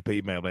people keep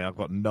emailing me. I've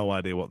got no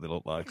idea what they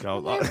look like.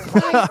 Like,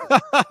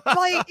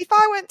 if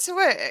I went to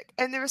work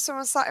and there was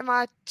someone sat in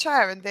my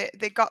chair and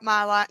they got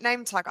my like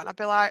name tag on, I'd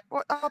be like,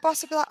 what? My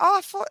boss would be like, oh,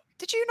 I thought,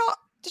 did you not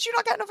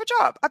get another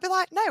job? I'd be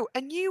like, no,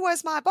 and you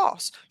as my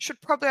boss should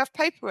probably have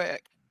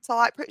paperwork. So,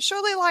 like,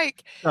 surely,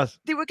 like,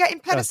 they were getting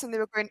Pedersen, they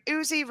were going,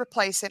 who's he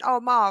replacing? Oh,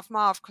 Marv,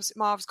 because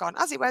Marv's gone.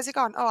 Where's he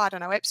gone? Oh, I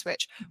don't know,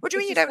 Ipswich. What do you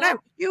mean you don't know?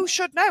 You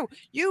should know.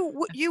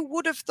 You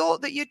would have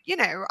thought that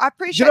I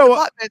appreciate the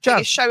Blackbird thing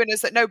is showing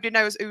us that nobody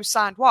knows who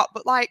signed what,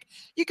 but, like,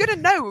 you're going to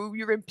know who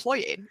you're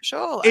employing,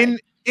 surely.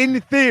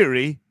 In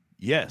theory,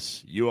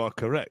 yes, you are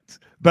correct.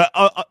 But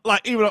I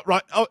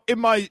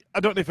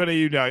don't know if any of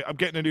you know, I'm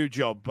getting a new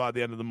job by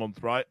the end of the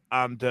month, right?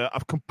 And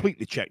I've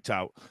completely checked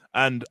out.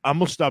 And I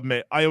must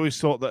admit, I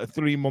always thought that a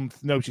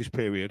 3-month notice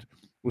period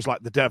was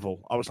like the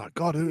devil. I was like,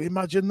 God,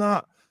 imagine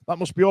that. That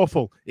must be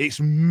awful. It's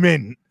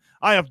mint.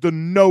 I have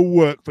done no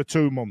work for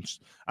 2 months.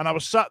 And I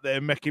was sat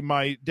there making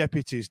my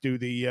deputies do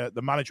the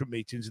management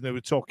meetings, and they were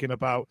talking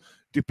about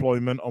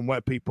deployment on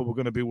where people were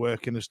going to be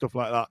working and stuff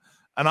like that.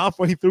 And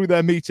halfway through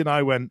their meeting,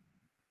 I went,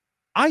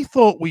 I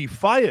thought we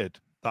fired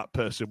that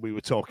person we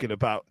were talking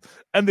about.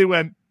 And they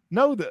went,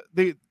 no,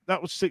 that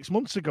was 6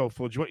 months ago,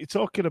 Fudge. What are you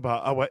talking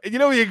about? I went, you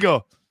know where you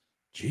go,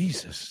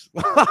 Jesus,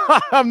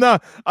 I'm now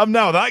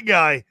that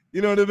guy.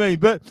 You know what I mean?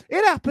 But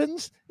it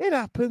happens.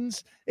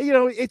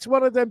 It's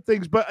one of them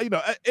things. But,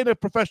 in a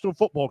professional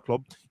football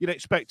club, you'd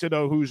expect to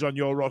know who's on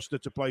your roster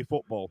to play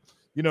football.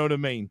 You know what I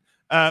mean?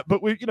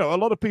 But a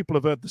lot of people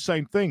have heard the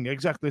same thing,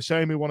 exactly the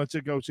same. He wanted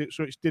to go to it,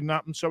 so it didn't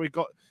happen. So he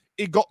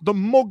got the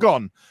mug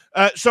on.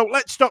 So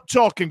let's stop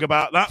talking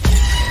about that.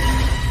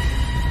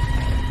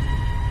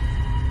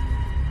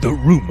 The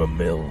rumour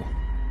mill.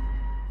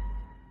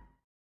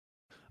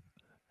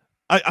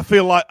 I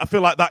feel like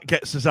that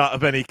gets us out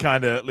of any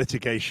kind of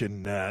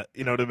litigation.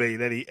 You know what I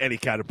mean? Any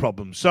kind of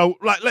problem. So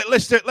right,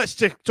 let's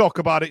talk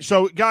about it.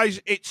 So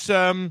guys,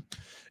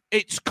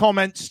 it's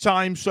comments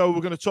time. So we're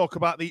going to talk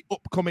about the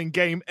upcoming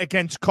game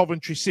against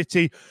Coventry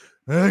City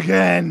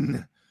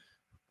again.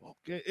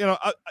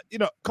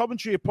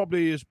 Coventry are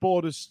probably as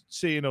bored as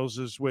seeing us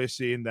as we're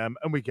seeing them,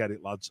 and we get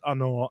it, lads. I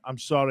know. I'm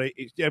sorry.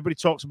 Everybody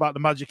talks about the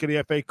magic of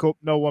the FA Cup.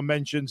 No one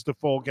mentions the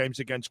 4 games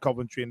against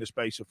Coventry in the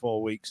space of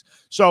 4 weeks.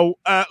 So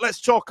let's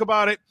talk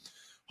about it.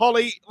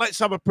 Holly, let's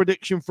have a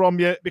prediction from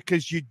you,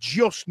 because you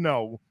just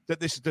know that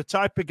this is the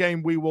type of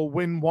game we will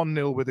win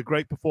 1-0 with a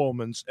great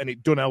performance, and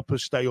it don't help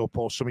us stay up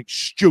or something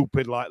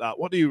stupid like that.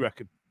 What do you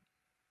reckon?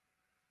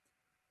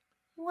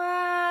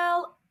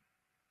 Well,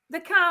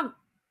 they can't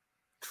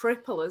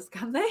triple us,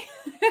 can they?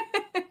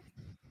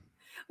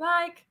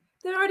 Like,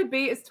 they already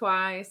beat us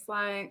twice.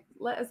 Like,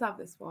 let us have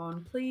this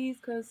one, please,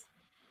 because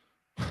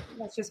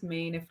that's just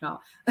mean if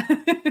not.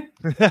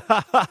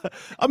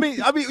 I mean,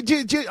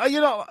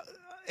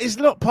 it's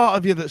not part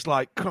of you that's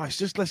like, Christ,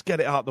 just let's get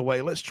it out of the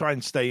way. Let's try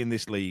and stay in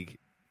this league.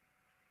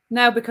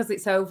 No, because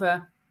it's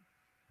over.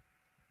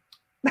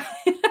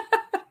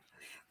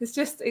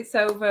 It's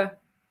over.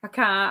 I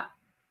can't.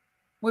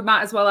 We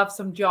might as well have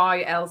some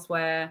joy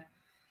elsewhere.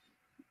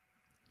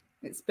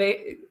 Just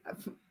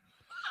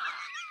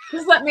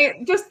let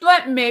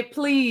me,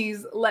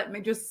 please, let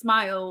me just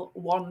smile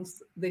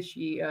once this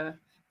year,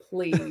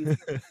 please.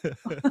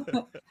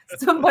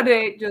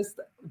 Somebody just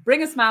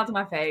bring a smile to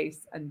my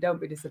face and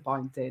don't be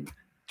disappointed.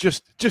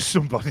 Just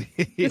somebody.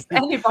 Just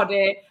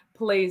anybody,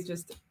 please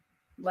just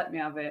let me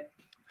have it.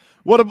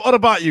 What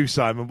about you,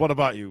 Simon? What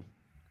about you?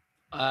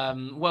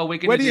 Well, we're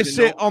going. Where do you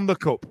sit on the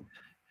cup?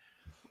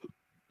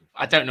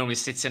 I don't normally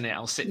sit in it.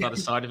 I'll sit by the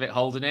side of it,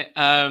 holding it.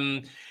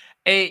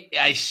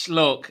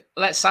 Look,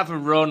 let's have a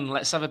run.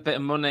 Let's have a bit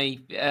of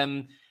money.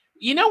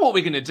 You know what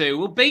we're going to do?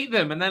 We'll beat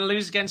them and then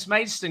lose against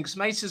Maidstone, because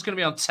Maidstone's going to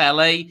be on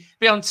telly.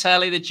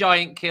 The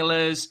Giant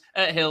Killers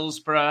at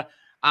Hillsborough,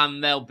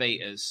 and they'll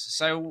beat us.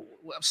 So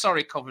I'm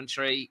sorry,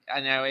 Coventry.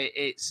 I know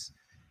it's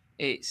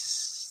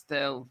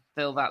still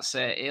that's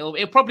it.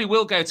 It probably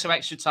will go to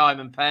extra time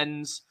and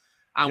pens,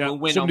 and we'll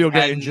win. Somebody will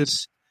get injured.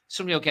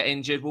 Somebody will get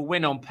injured. We'll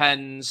win on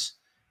pens.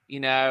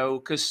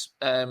 Because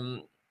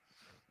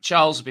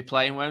Charles will be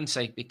playing, won't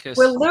he? Because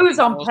we'll lose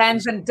on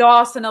pens, and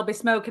Dawson will be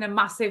smoking a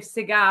massive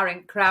cigar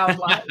in crowd.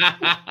 Like.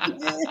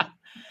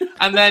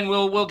 And then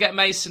we'll get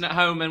Mason at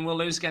home, and we'll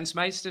lose against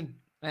Maidstone.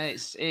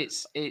 It's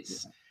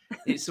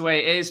the way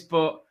it is.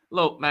 But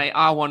look, mate,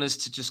 I want us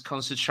to just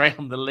concentrate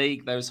on the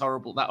league. That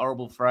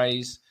horrible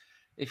phrase.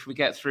 If we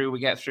get through, we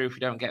get through. If we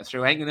don't get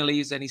through, I ain't going to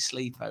lose any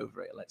sleep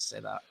over it. Let's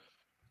say that.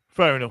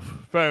 Fair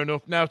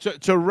enough. Now,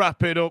 to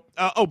wrap it up.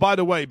 By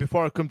the way,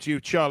 before I come to you,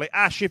 Charlie,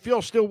 Ash, if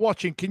you're still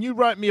watching, can you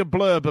write me a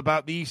blurb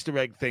about the Easter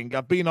egg thing?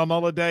 I've been on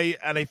holiday,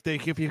 and if you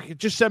could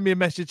just send me a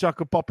message so I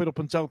could pop it up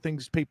and tell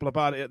people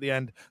about it at the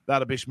end,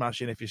 that'd be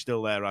smashing if you're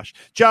still there, Ash.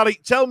 Charlie,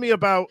 tell me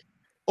about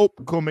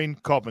upcoming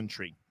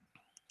Coventry.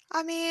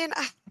 I mean,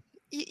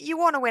 you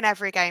want to win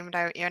every game,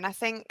 don't you? And I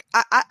think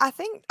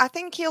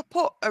he'll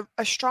put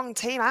a strong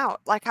team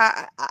out. Like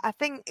I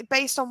think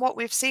based on what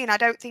we've seen, I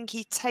don't think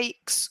he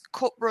takes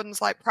cup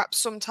runs like perhaps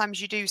sometimes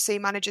you do see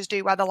managers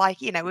do, where they're like,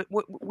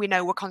 we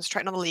know we're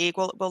concentrating on the league.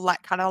 We'll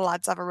let kind of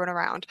lads have a run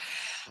around.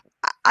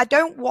 I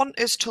don't want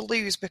us to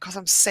lose because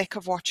I'm sick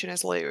of watching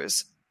us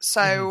lose.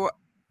 So.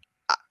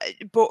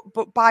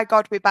 But by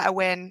God, we better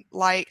win.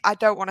 Like, I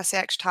don't want to see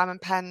extra time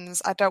and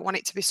pens. I don't want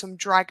it to be some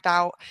dragged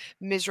out,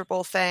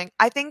 miserable thing.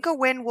 I think a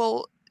win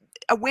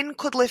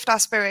could lift our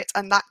spirits,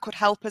 and that could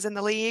help us in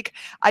the league.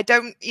 I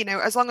don't,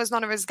 as long as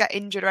none of us get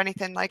injured or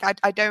anything, like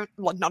I don't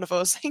want none of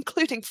us,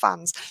 including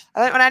fans.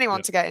 I don't want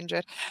anyone to get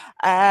injured.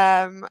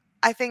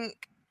 I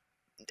think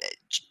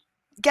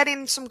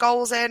getting some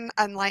goals in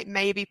and like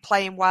maybe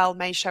playing well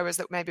may show us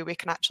that maybe we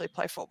can actually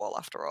play football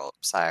after all.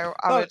 So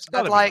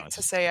I'd like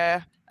to see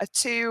a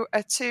 2-0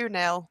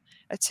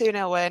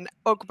 win,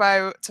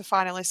 Ugbo to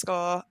finally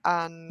score,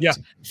 and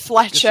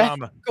Fletcher.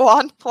 Gassama. Go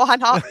on, why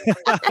not?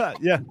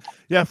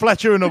 yeah,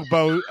 Fletcher and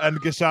Ugbo and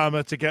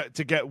Gassama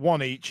to get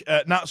one each.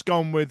 Nat's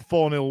gone with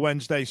 4-0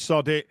 Wednesday,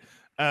 sod it.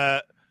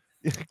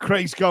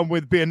 Craig's gone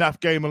with be a naff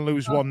game and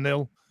lose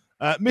 1-0.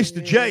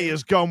 Mr. J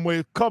has gone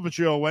with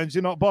Coventry or Wednesday,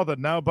 not bothered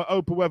now, but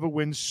hope whoever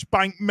wins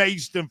spank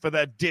Maidstone for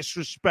their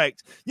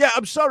disrespect. Yeah,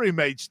 I'm sorry,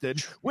 Maidstone.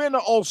 We're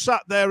not all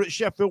sat there at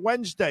Sheffield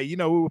Wednesday, we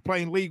were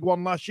playing League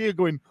One last year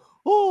going,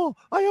 I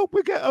hope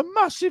we get a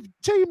massive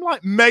team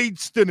like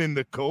Maidstone in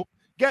the cup.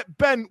 Get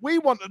bent. We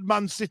wanted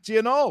Man City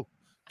and all.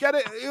 Get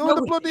it? Who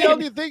the bloody hell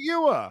do you think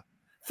you are?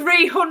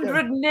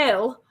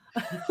 300-0.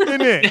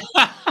 In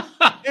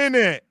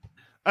it.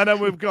 And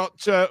then we've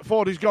got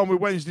Fordy's gone with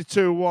Wednesday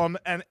 2-1,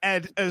 and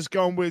Ed has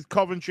gone with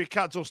Coventry.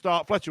 Cats will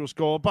start, Fletcher will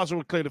score, Basil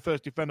will clear the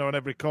first defender on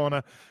every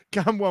corner.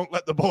 Cam won't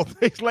let the ball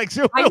through his legs.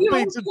 He'll beat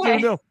him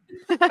 2-0.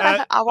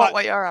 I want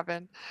what you're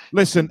having.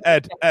 Listen,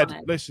 Ed,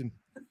 listen.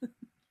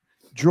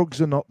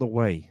 Drugs are not the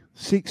way.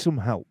 Seek some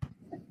help.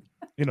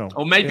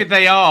 Or maybe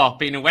they are,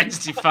 being a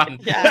Wednesday fan.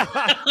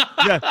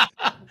 Yeah.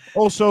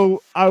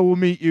 Also, I will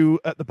meet you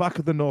at the back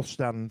of the North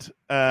Stand.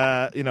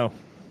 Dap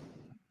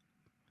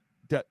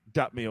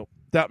me up.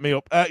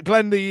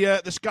 Glenn,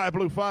 the Sky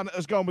Blue fan,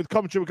 has gone with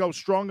Coventry will go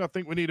strong. I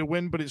think we need a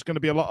win, but it's going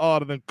to be a lot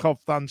harder than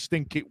Cov fans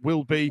think it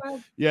will be.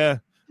 Yeah.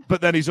 but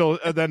then he's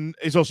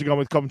also gone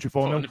with Coventry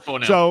 4-0.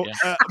 4-0. So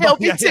it'll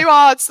be too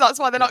hard. So that's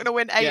why they're not going to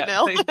win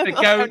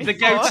 8-0. The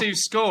go-to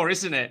score,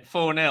 isn't it?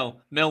 4-0.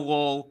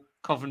 Millwall,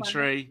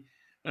 Coventry,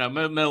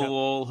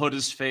 Millwall,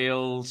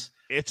 Huddersfield.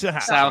 It's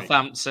a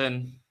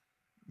Southampton.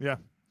 Yeah.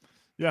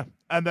 Yeah.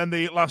 And then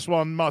the last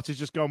one, Marty's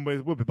just gone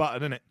with We'll Be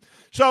Battered, isn't it?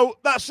 So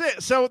that's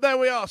it. So there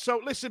we are.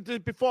 So listen,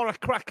 before I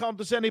crack on,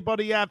 does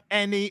anybody have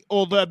any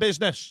other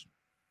business?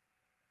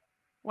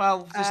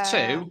 Well,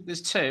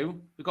 there's two.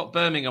 We've got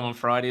Birmingham on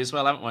Friday as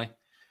well, haven't we?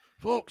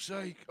 Fuck's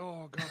sake.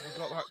 Oh, God, we've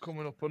got that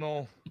coming up and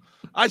all.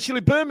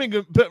 Actually,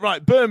 Birmingham.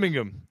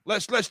 Birmingham.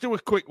 Let's do a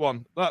quick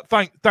one.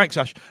 Thanks,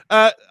 Ash.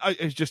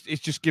 It's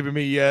just giving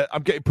me.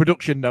 I'm getting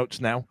production notes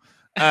now.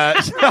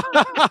 It's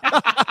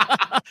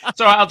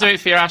all right. I'll do it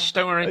for you, Ash.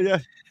 Don't worry. Yeah.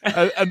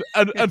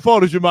 And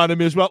Ford reminded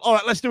me as well. All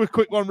right, let's do a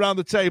quick one round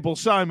the table.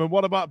 Simon,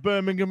 what about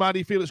Birmingham? How do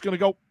you feel it's going to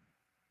go?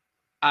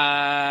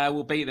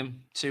 We'll beat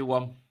them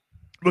 2-1.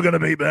 We're going to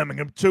beat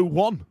Birmingham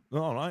 2-1.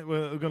 All right,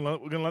 we're going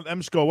to let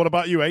them score. What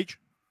about you, H?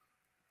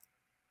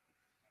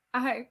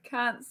 I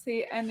can't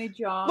see any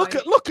joy. Look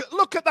at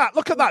that.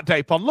 Look at that,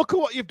 Dapon. Look at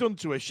what you've done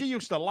to her. She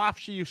used to laugh.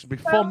 She used to be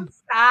fun.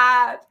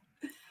 Sad.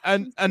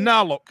 And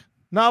now look.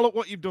 Now look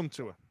what you've done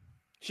to her.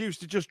 She used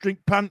to just drink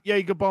pant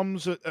Jaeger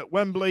bombs at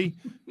Wembley.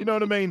 You know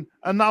what I mean?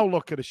 And now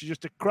look at her. She's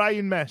just a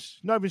crying mess.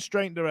 Not even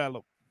straightened her hair.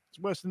 Look, it's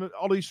worse than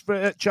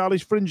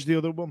Charlie's Fringe, the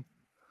other one.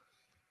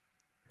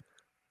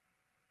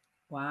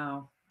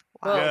 Wow.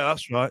 Yeah,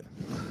 that's right.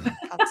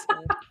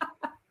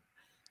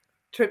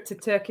 Trip to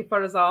Turkey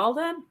for us all,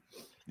 then.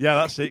 Yeah,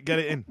 that's it. Get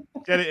it in.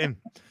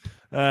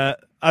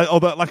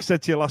 Although, like I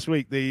said to you last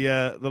week,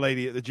 the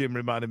lady at the gym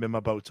reminded me my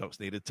Botox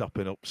needed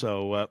topping up.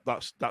 So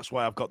that's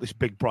why I've got this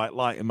big bright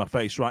light in my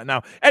face right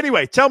now.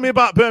 Anyway, tell me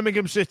about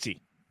Birmingham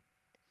City.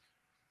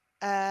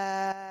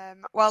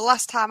 Well,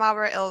 last time I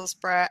were at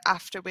Hillsborough,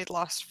 after we'd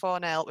lost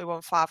 4-0, we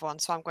won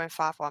 5-1. So I'm going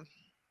 5-1.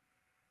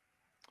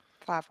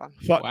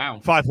 5-1. Wow.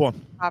 5-1.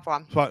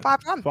 5-1.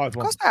 5-1. 5-1. Of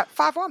course not.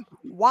 5-1.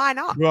 Why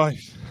not? Right.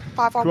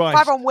 5-1.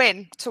 5-1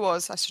 win to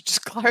us. I should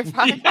just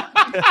clarify.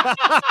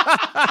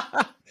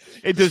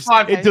 It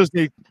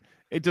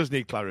does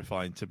need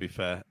clarifying, to be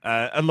fair.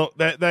 And look,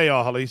 they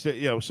are, Holly.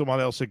 Someone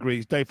else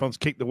agrees. Dafon's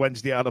kicked the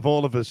Wednesday out of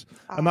all of us,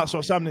 and that's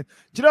what's happening.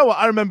 Do you know what?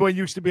 I remember when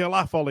you used to be a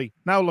laugh, Holly.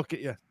 Now look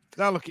at you.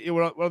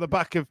 We're on the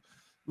back of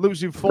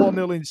losing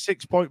 4-0 in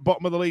 6-point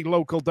bottom of the league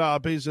local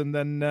derbies, and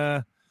then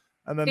that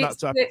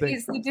type of thing.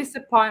 It's the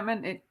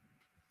disappointment. It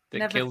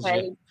never kills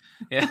fades. you.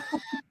 Yeah.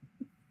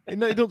 It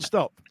doesn't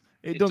stop.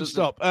 It doesn't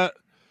stop.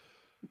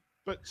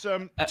 But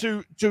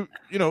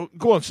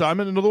go on,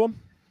 Simon. Another one.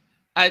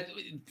 I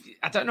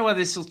don't know whether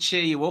this will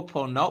cheer you up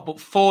or not, but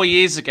 4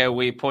 years ago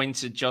we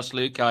appointed Josh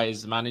Lukai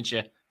as the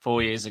manager.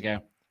 4 years ago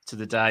to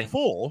the day.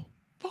 Four?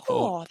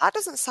 That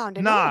doesn't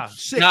sound Nah, enough.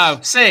 6. No,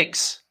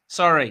 6.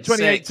 Sorry,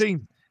 2018.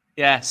 6.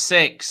 Yeah,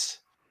 6.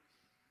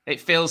 It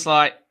feels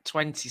like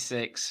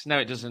 26. No,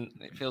 it doesn't.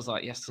 It feels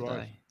like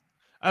yesterday.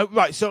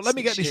 Right, so let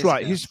me get this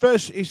right. Ago.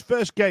 His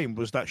first game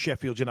was that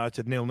Sheffield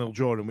United 0-0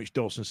 draw in which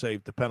Dawson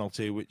saved the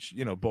penalty, which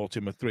bought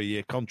him a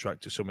 3-year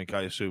contract or something,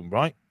 I assume,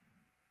 right?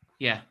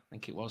 Yeah, I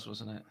think it was,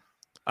 wasn't it?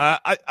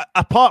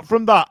 Apart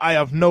from that, I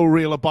have no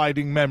real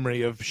abiding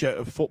memory of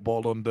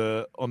football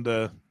under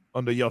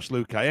Josh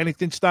Lukai.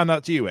 Anything stand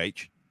out to you,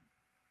 H?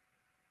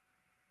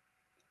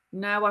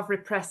 No, I've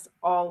repressed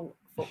all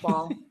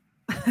football.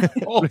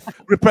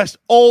 Repressed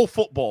all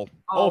football.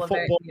 All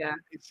football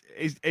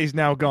is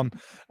now gone.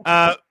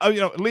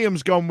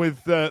 Liam's gone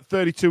with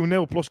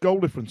 32-0 plus goal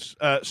difference.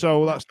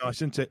 So that's nice,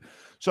 isn't it?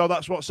 So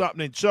that's what's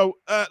happening. So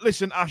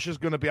listen, Ash is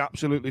going to be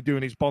absolutely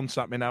doing his bonds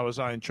at me now as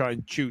I try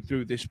and chew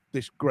through this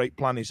great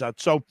plan he's had.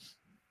 So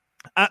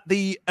at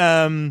the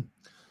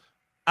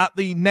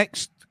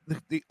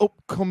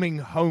upcoming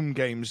home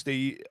games,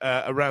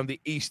 around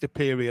the Easter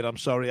period. I'm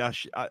sorry,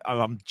 Ash.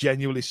 I'm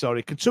genuinely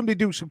sorry. Can somebody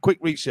do some quick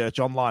research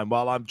online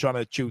while I'm trying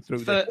to chew through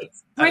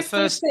this?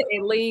 Bristol City,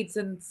 Leeds,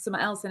 and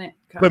something else in it.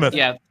 Plymouth.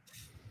 Yeah.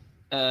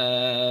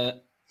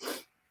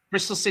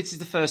 Bristol City is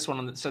the first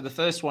one. So the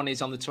first one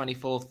is on the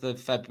 24th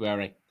of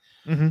February.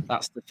 Mm-hmm.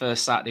 That's the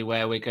first Saturday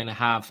where we're going to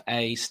have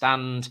a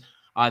stand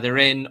either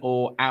in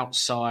or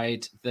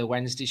outside the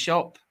Wednesday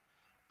shop.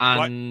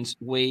 And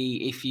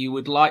if you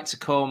would like to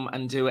come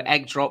and do an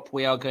egg drop,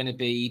 we are going to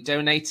be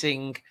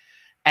donating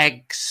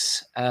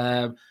eggs,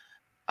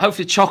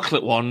 hopefully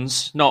chocolate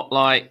ones, not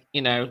like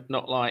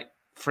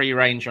free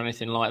range or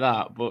anything like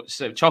that, but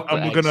so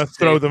chocolate. And we're going to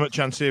throw them at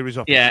Chancery's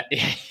office. Yeah,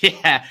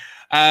 yeah.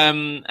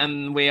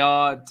 And we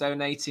are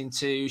donating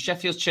to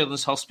Sheffield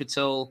Children's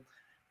Hospital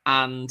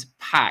and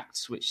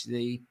PACT, which is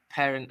the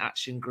Parent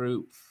Action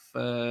Group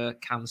for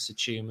Cancer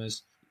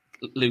Tumours,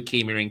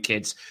 Leukemia in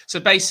Kids.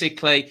 So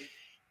basically,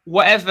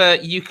 whatever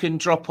you can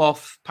drop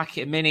off,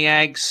 packet of mini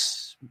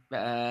eggs,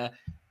 a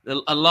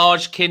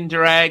large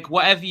Kinder egg,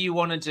 whatever you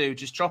want to do,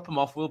 just drop them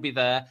off. We'll be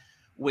there.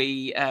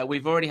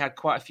 We've already had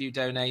quite a few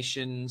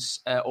donations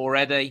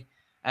already.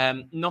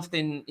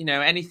 Nothing,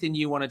 anything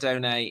you want to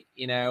donate,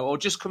 or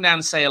just come down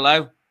and say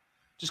hello.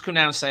 Just come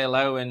down and say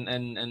hello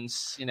and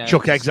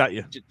chuck eggs at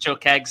you.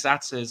 Chuck eggs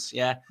at us,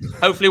 yeah.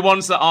 Hopefully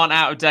ones that aren't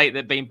out of date that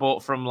have been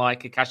bought from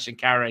like a cash and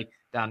carry,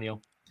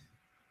 Daniel.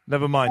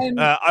 Never mind.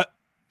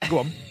 Go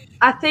on.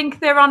 I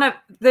think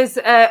there's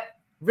a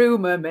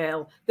rumour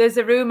mill. There's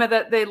a rumour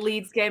that the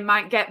Leeds game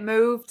might get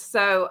moved,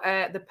 so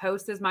the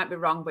posters might be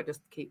wrong, but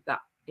just keep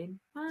that in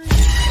mind.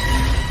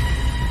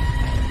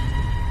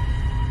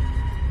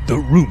 The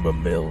rumour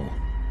mill.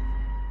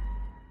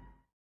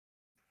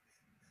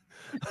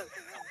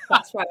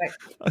 That's right.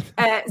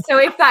 So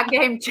if that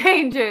game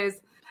changes,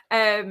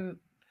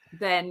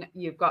 then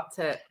you've got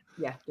to,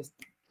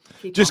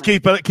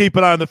 keep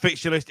an eye on the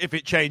fixture list. If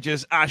it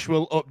changes, Ash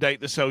will update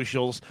the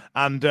socials.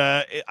 And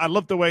I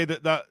love the way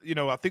that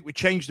I think we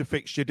changed the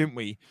fixture, didn't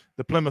we?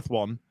 The Plymouth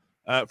one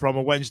from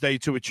a Wednesday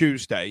to a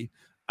Tuesday.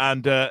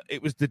 And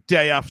it was the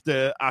day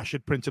after Ash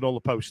had printed all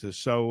the posters.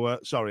 So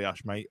sorry,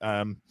 Ash, mate.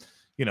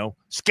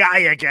 Sky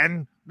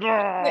again.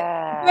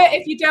 But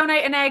if you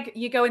donate an egg,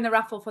 you go in the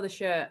raffle for the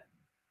shirt.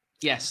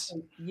 Yes.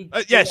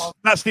 Yes,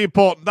 that's the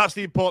important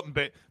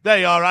bit. There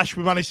you are, Ash.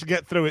 We managed to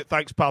get through it.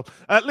 Thanks, pal.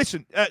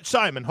 Listen,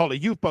 Simon, Holly,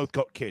 you've both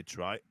got kids,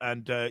 right?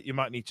 And you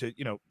might need to,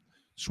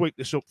 sweep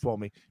this up for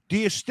me. Do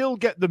you still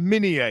get the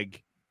mini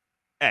egg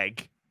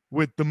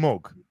with the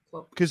mug?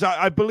 Because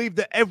I believe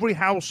that every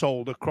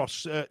household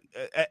across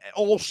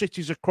all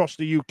cities across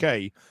the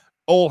UK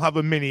all have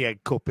a mini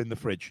egg cup in the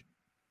fridge.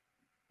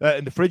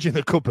 In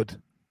the cupboard.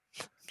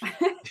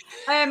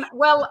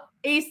 Well,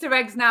 Easter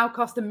eggs now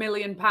cost £1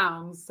 million,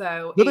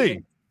 so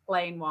even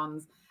plain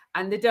ones,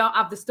 and they don't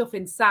have the stuff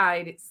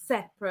inside. It's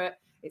separate.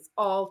 It's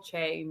all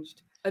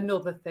changed.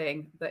 Another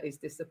thing that is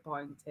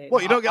disappointing.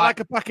 What, you don't get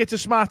like a packet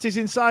of Smarties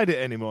inside it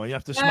anymore? You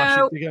have to smash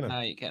it together. No,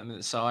 you get them at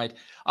the side.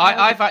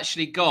 I've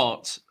actually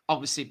got,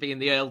 obviously being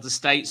the elder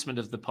statesman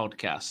of the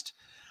podcast,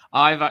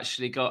 I've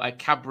actually got a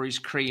Cadbury's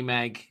cream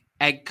egg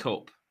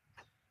cup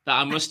that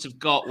I must have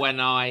got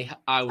when I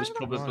was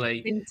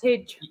probably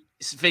vintage.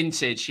 It's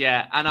vintage,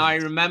 yeah. And I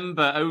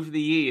remember over the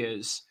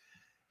years,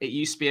 it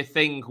used to be a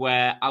thing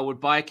where I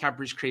would buy a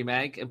Cadbury's cream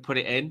egg and put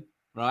it in,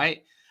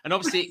 right? And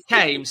obviously it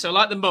came, so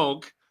like the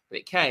mug,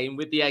 it came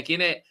with the egg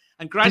in it.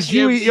 And gradually, did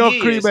you eat your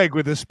cream egg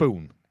with a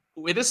spoon?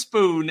 With a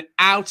spoon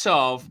out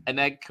of an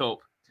egg cup.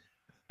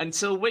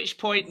 Until which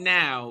point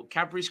now,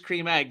 Cadbury's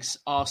cream eggs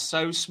are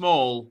so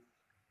small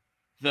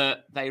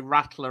that they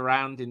rattle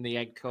around in the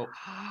egg cup. You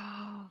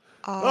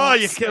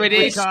can't. So it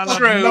is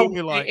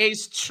true. It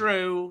is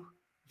true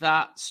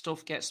that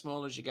stuff gets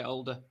smaller as you get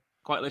older.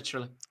 Quite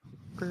literally.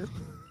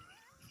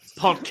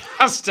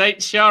 Podcast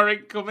HR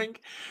incoming.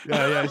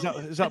 Yeah.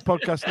 Is that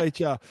podcast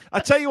HR? I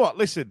tell you what.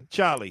 Listen,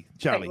 Charlie.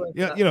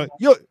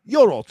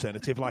 You're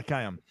alternative like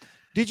I am.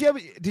 Did you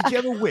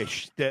ever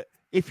wish that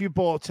if you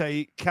bought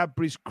a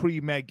Cadbury's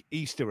cream egg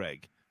Easter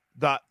egg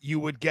that you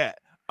would get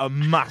a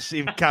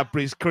massive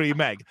Cadbury's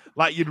cream egg,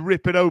 like you'd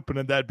rip it open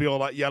and there'd be all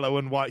that yellow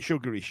and white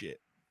sugary shit?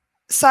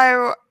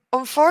 So,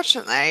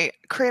 unfortunately,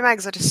 cream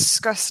eggs are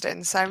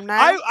disgusting. So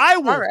now I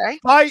will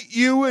fight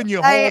you and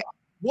your whole.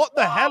 What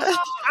the hell?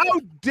 How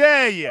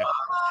dare you?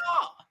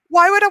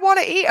 Why would I want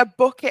to eat a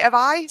bucket of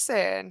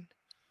icing?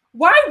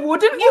 Why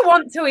wouldn't you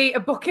want to eat a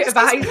bucket of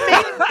icing?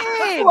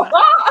 Caramel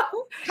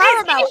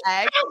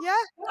egg, yeah.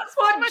 That's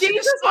what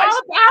Jesus is all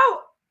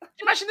about.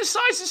 Imagine the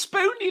size of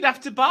spoon you'd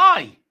have to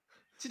buy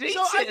to eat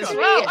it as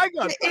well.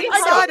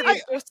 Inside of a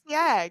dusty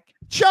egg.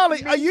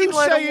 Charlie, are you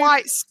saying... a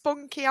white,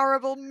 spunky,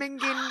 horrible,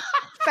 minging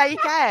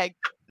fake egg?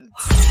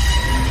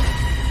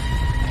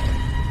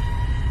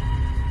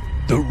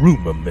 The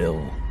rumour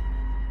mill.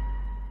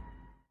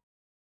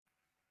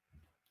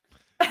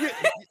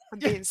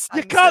 You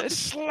can't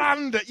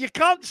slander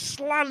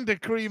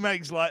cream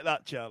eggs like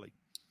that, Charlie.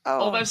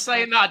 Although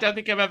saying that, I don't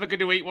think I'm ever going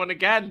to eat one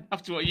again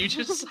after what you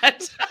just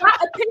said.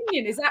 That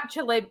opinion is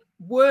actually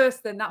worse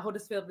than that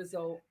Huddersfield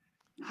result.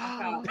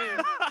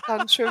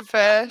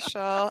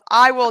 Controversial.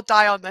 I will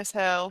die on this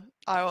hill.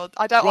 I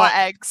don't like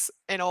eggs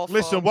in all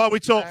forms. Listen, while we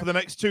talk for the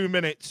next 2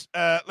 minutes,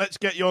 let's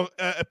get your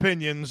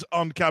opinions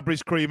on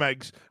Cadbury's cream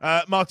eggs.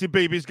 Martin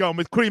Beebe's gone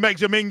with cream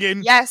eggs are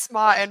minging. Yes,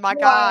 Martin, my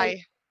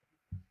guy.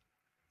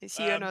 It's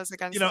you and us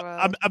against the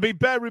world. I mean,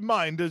 bear in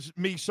mind, as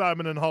me,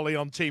 Simon, and Holly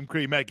on Team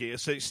Cream Egg here,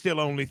 so it's still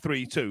only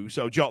 3-2,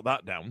 so jot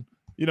that down.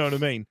 You know what I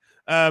mean?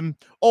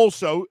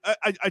 Also,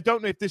 I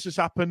don't know if this has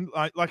happened.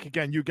 Like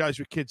again, you guys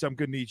with kids, I'm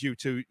going to need you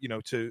to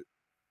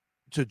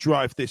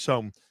drive this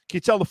home. Can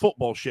you tell the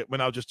football shit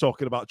when I was just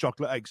talking about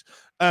chocolate eggs?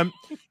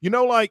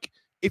 Like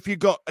if you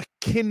got a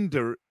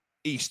Kinder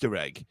Easter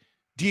egg,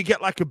 do you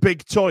get like a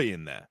big toy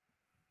in there?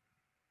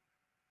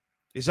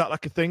 Is that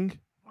like a thing?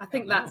 I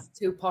think that's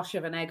too posh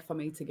of an egg for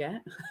me to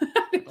get.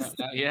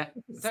 Yeah.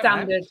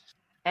 Standard.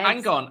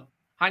 Hang on.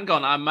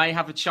 I may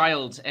have a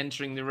child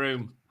entering the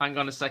room. Hang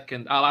on a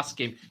second. I'll ask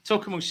him.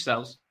 Talk amongst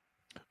yourselves.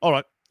 All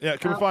right. Yeah,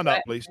 can we find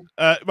out, please?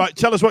 Right,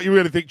 tell us what you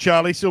really think,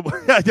 Charlie.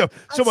 Someone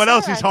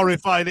else is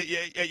horrified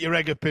at your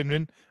egg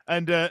opinion,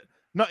 and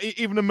not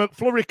even a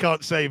McFlurry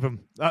can't save them.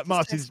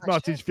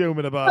 Martin's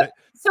fuming about it.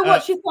 So,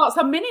 what's your thoughts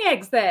on mini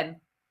eggs then?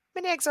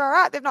 Mini eggs are all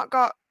right. They've not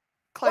got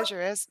Close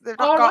your ears. They've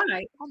not got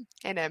right.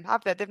 in him,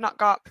 have they? They've not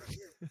got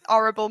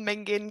horrible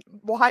minging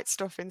white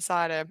stuff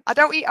inside him. I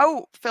don't eat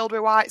oat filled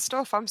with white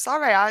stuff. I'm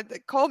sorry.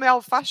 Call me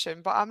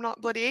old-fashioned, but I'm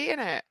not bloody eating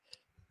it.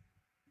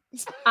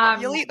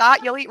 You'll eat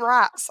that. You'll eat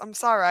rats. I'm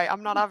sorry.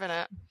 I'm not having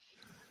it.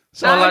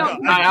 So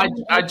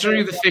I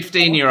drew the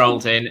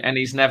 15-year-old in, and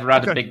he's never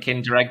had a big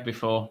Kinder Egg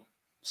before.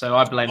 So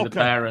I blame the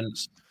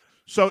parents.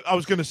 So I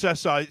was going to say,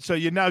 so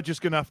you're now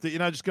just going to have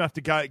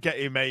to get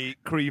him a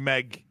cream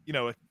egg,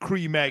 a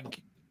cream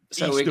egg.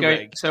 So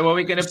are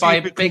we going to buy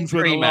a big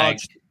cream egg?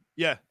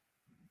 Yeah.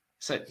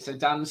 So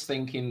Dan's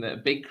thinking that a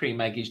big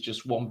cream egg is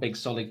just one big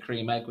solid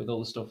cream egg with all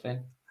the stuff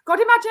in. God,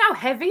 imagine how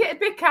heavy it'd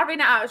be carrying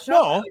it out of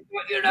shop.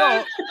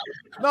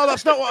 No,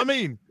 that's not what I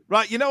mean.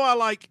 Right? You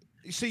know,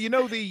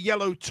 the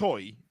yellow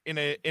toy in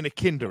a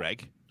Kinder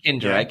Egg.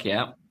 Kinder Egg,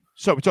 yeah.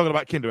 So we're talking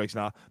about Kinder Eggs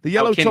now. The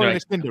yellow toy in a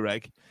Kinder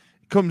Egg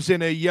comes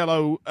in a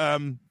yellow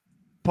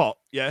pot,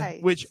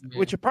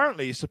 which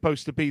apparently is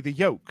supposed to be the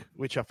yolk,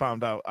 which I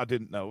found out I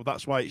didn't know.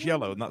 That's why it's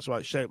yellow and that's why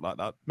it's shaped like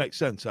that. Makes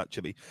sense,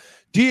 actually.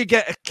 Do you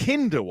get a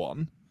Kinder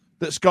one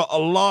that's got a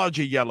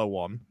larger yellow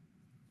one,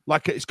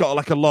 like it's got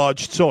like a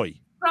large toy?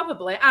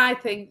 Probably, I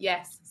think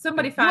yes.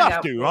 Somebody find out. You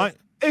have to, right?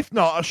 If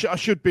not, I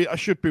should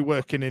be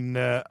working in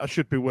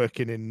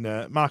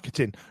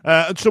marketing.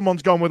 And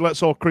someone's gone with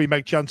let's all cream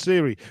egg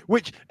chancery,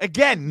 which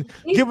again,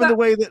 the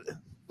way that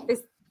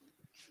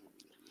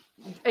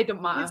it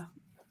don't matter.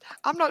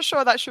 I'm not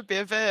sure that should be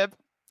a verb.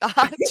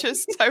 I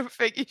just don't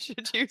think you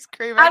should use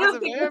cream eggs. I don't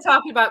think we're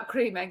talking about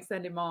cream eggs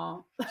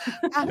anymore.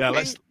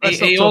 Let's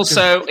he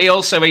also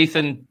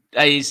Ethan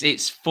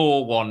it's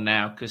 4-1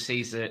 now because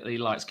he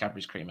likes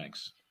Cadbury's cream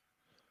eggs.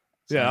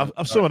 Yeah,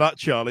 I've saw that,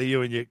 Charlie.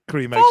 You and your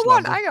cream eggs.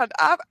 4-1. Hang on,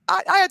 I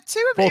had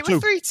two of it. It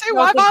was 3-2.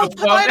 Why am I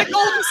playing a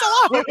golden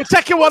salad? We're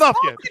taking one off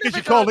you because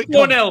you called it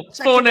 4-0.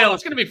 4-0.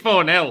 It's going to be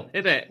 4-0,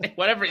 isn't it?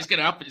 Whatever it's going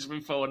to happen, it's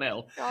going to be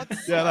 4-0.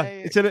 Yeah,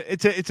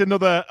 it's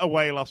another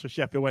away loss for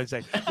Sheffield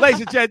Wednesday.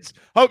 Ladies and gents,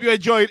 hope you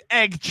enjoyed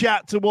Egg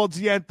Chat towards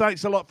the end.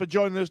 Thanks a lot for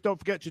joining us. Don't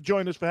forget to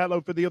join us for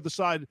Hello for the Other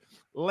Side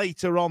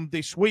later on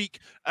this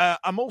week.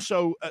 I'm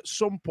also at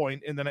some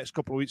point in the next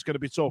couple of weeks going to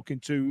be talking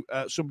to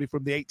somebody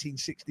from the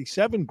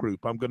 1867 group.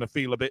 I'm going to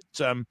feel a bit,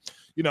 I'm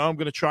going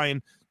to try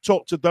and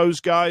talk to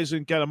those guys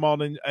and get them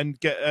on and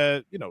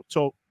get,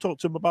 talk to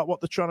them about what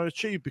they're trying to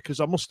achieve, because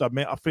I must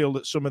admit, I feel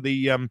that some of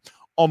the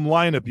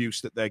online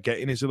abuse that they're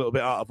getting is a little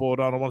bit out of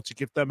order, and I wanted to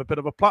give them a bit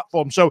of a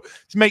platform. So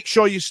make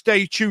sure you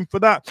stay tuned for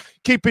that.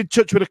 Keep in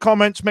touch with the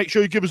comments. Make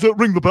sure you give us a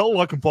ring the bell,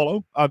 like and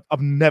follow. I've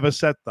never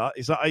said that.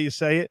 Is that how you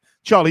say it?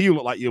 Charlie, you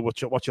look like you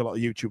watch a lot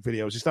of YouTube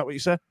videos. Is that what you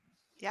said?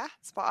 Yeah,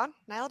 spot on.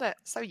 Nailed it.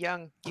 So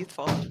young,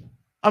 youthful.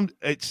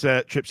 It's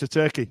trips to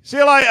Turkey. See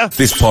you later.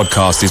 This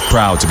podcast is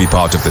proud to be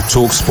part of the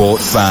TalkSport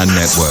Fan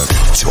Network.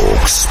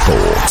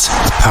 TalkSport.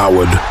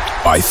 Powered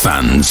by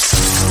fans.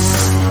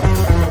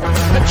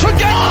 It's a goal!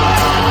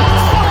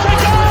 What a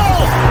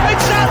goal!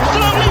 It's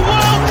absolutely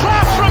world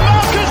class from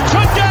Marcus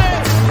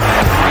Döhmed.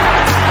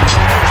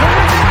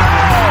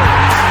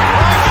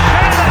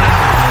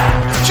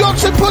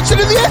 Johnson puts it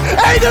in the air.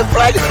 Aidan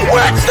Flynn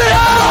wins the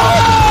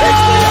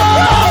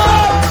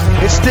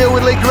It's still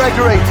with Lee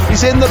Gregory.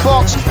 He's in the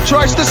box.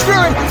 Tries to screw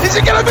him. Is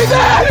it going to be there?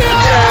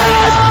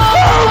 Yes!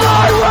 Oh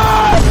my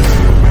word!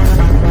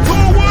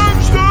 The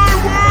Wednesday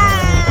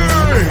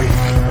week!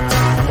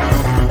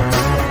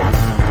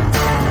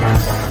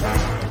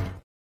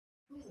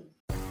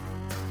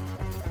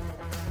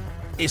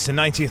 It's the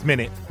 90th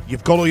minute.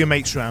 You've got all your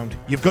mates round.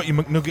 You've got your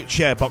McNugget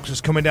share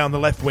boxes coming down the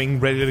left wing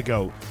ready to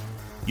go.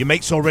 Your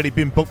mate's already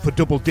been booked for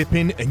double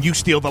dipping and you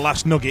steal the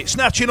last nugget,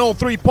 snatching all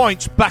 3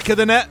 points back of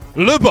the net.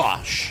 Le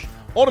Bosch.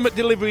 Order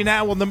McDelivery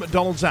now on the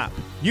McDonald's app.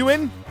 You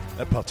in?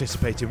 At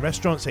participating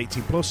restaurants,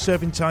 18 plus,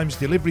 serving times,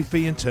 delivery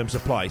fee and terms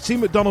apply. See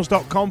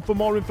mcdonalds.com for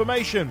more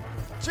information.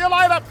 See you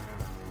later.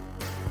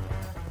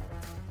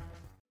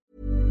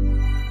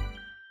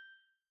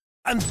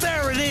 And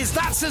there it is,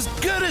 that's as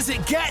good as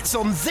it gets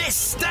on this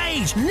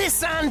stage.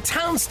 Nissan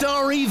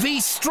Townstar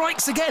EV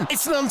strikes again.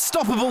 It's an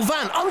unstoppable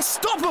van,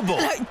 unstoppable.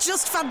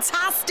 Just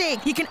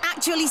fantastic. You can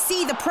actually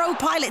see the Pro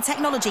Pilot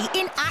technology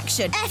in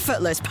action.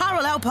 Effortless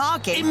parallel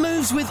parking. It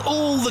moves with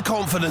all the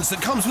confidence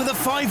that comes with a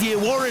 5-year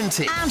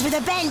warranty. And with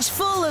a bench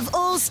full of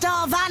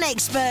all-star van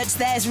experts,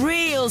 there's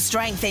real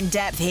strength in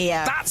depth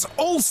here. That's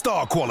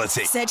all-star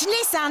quality. Search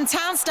Nissan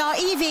Townstar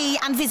EV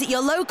and visit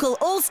your local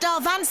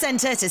all-star van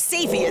centre to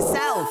see for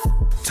yourself.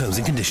 Terms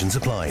and conditions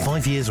apply.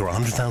 5 years or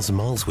 100,000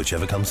 miles,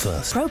 whichever comes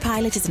first.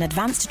 ProPilot is an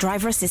advanced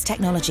driver assist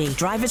technology.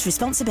 Driver's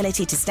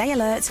responsibility to stay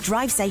alert,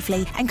 drive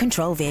safely, and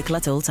control vehicle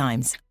at all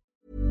times.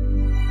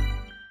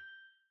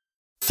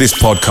 This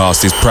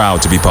podcast is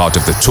proud to be part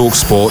of the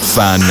TalkSport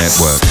Fan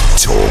Network.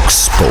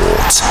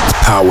 TalkSport.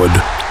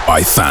 Powered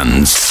by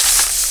fans.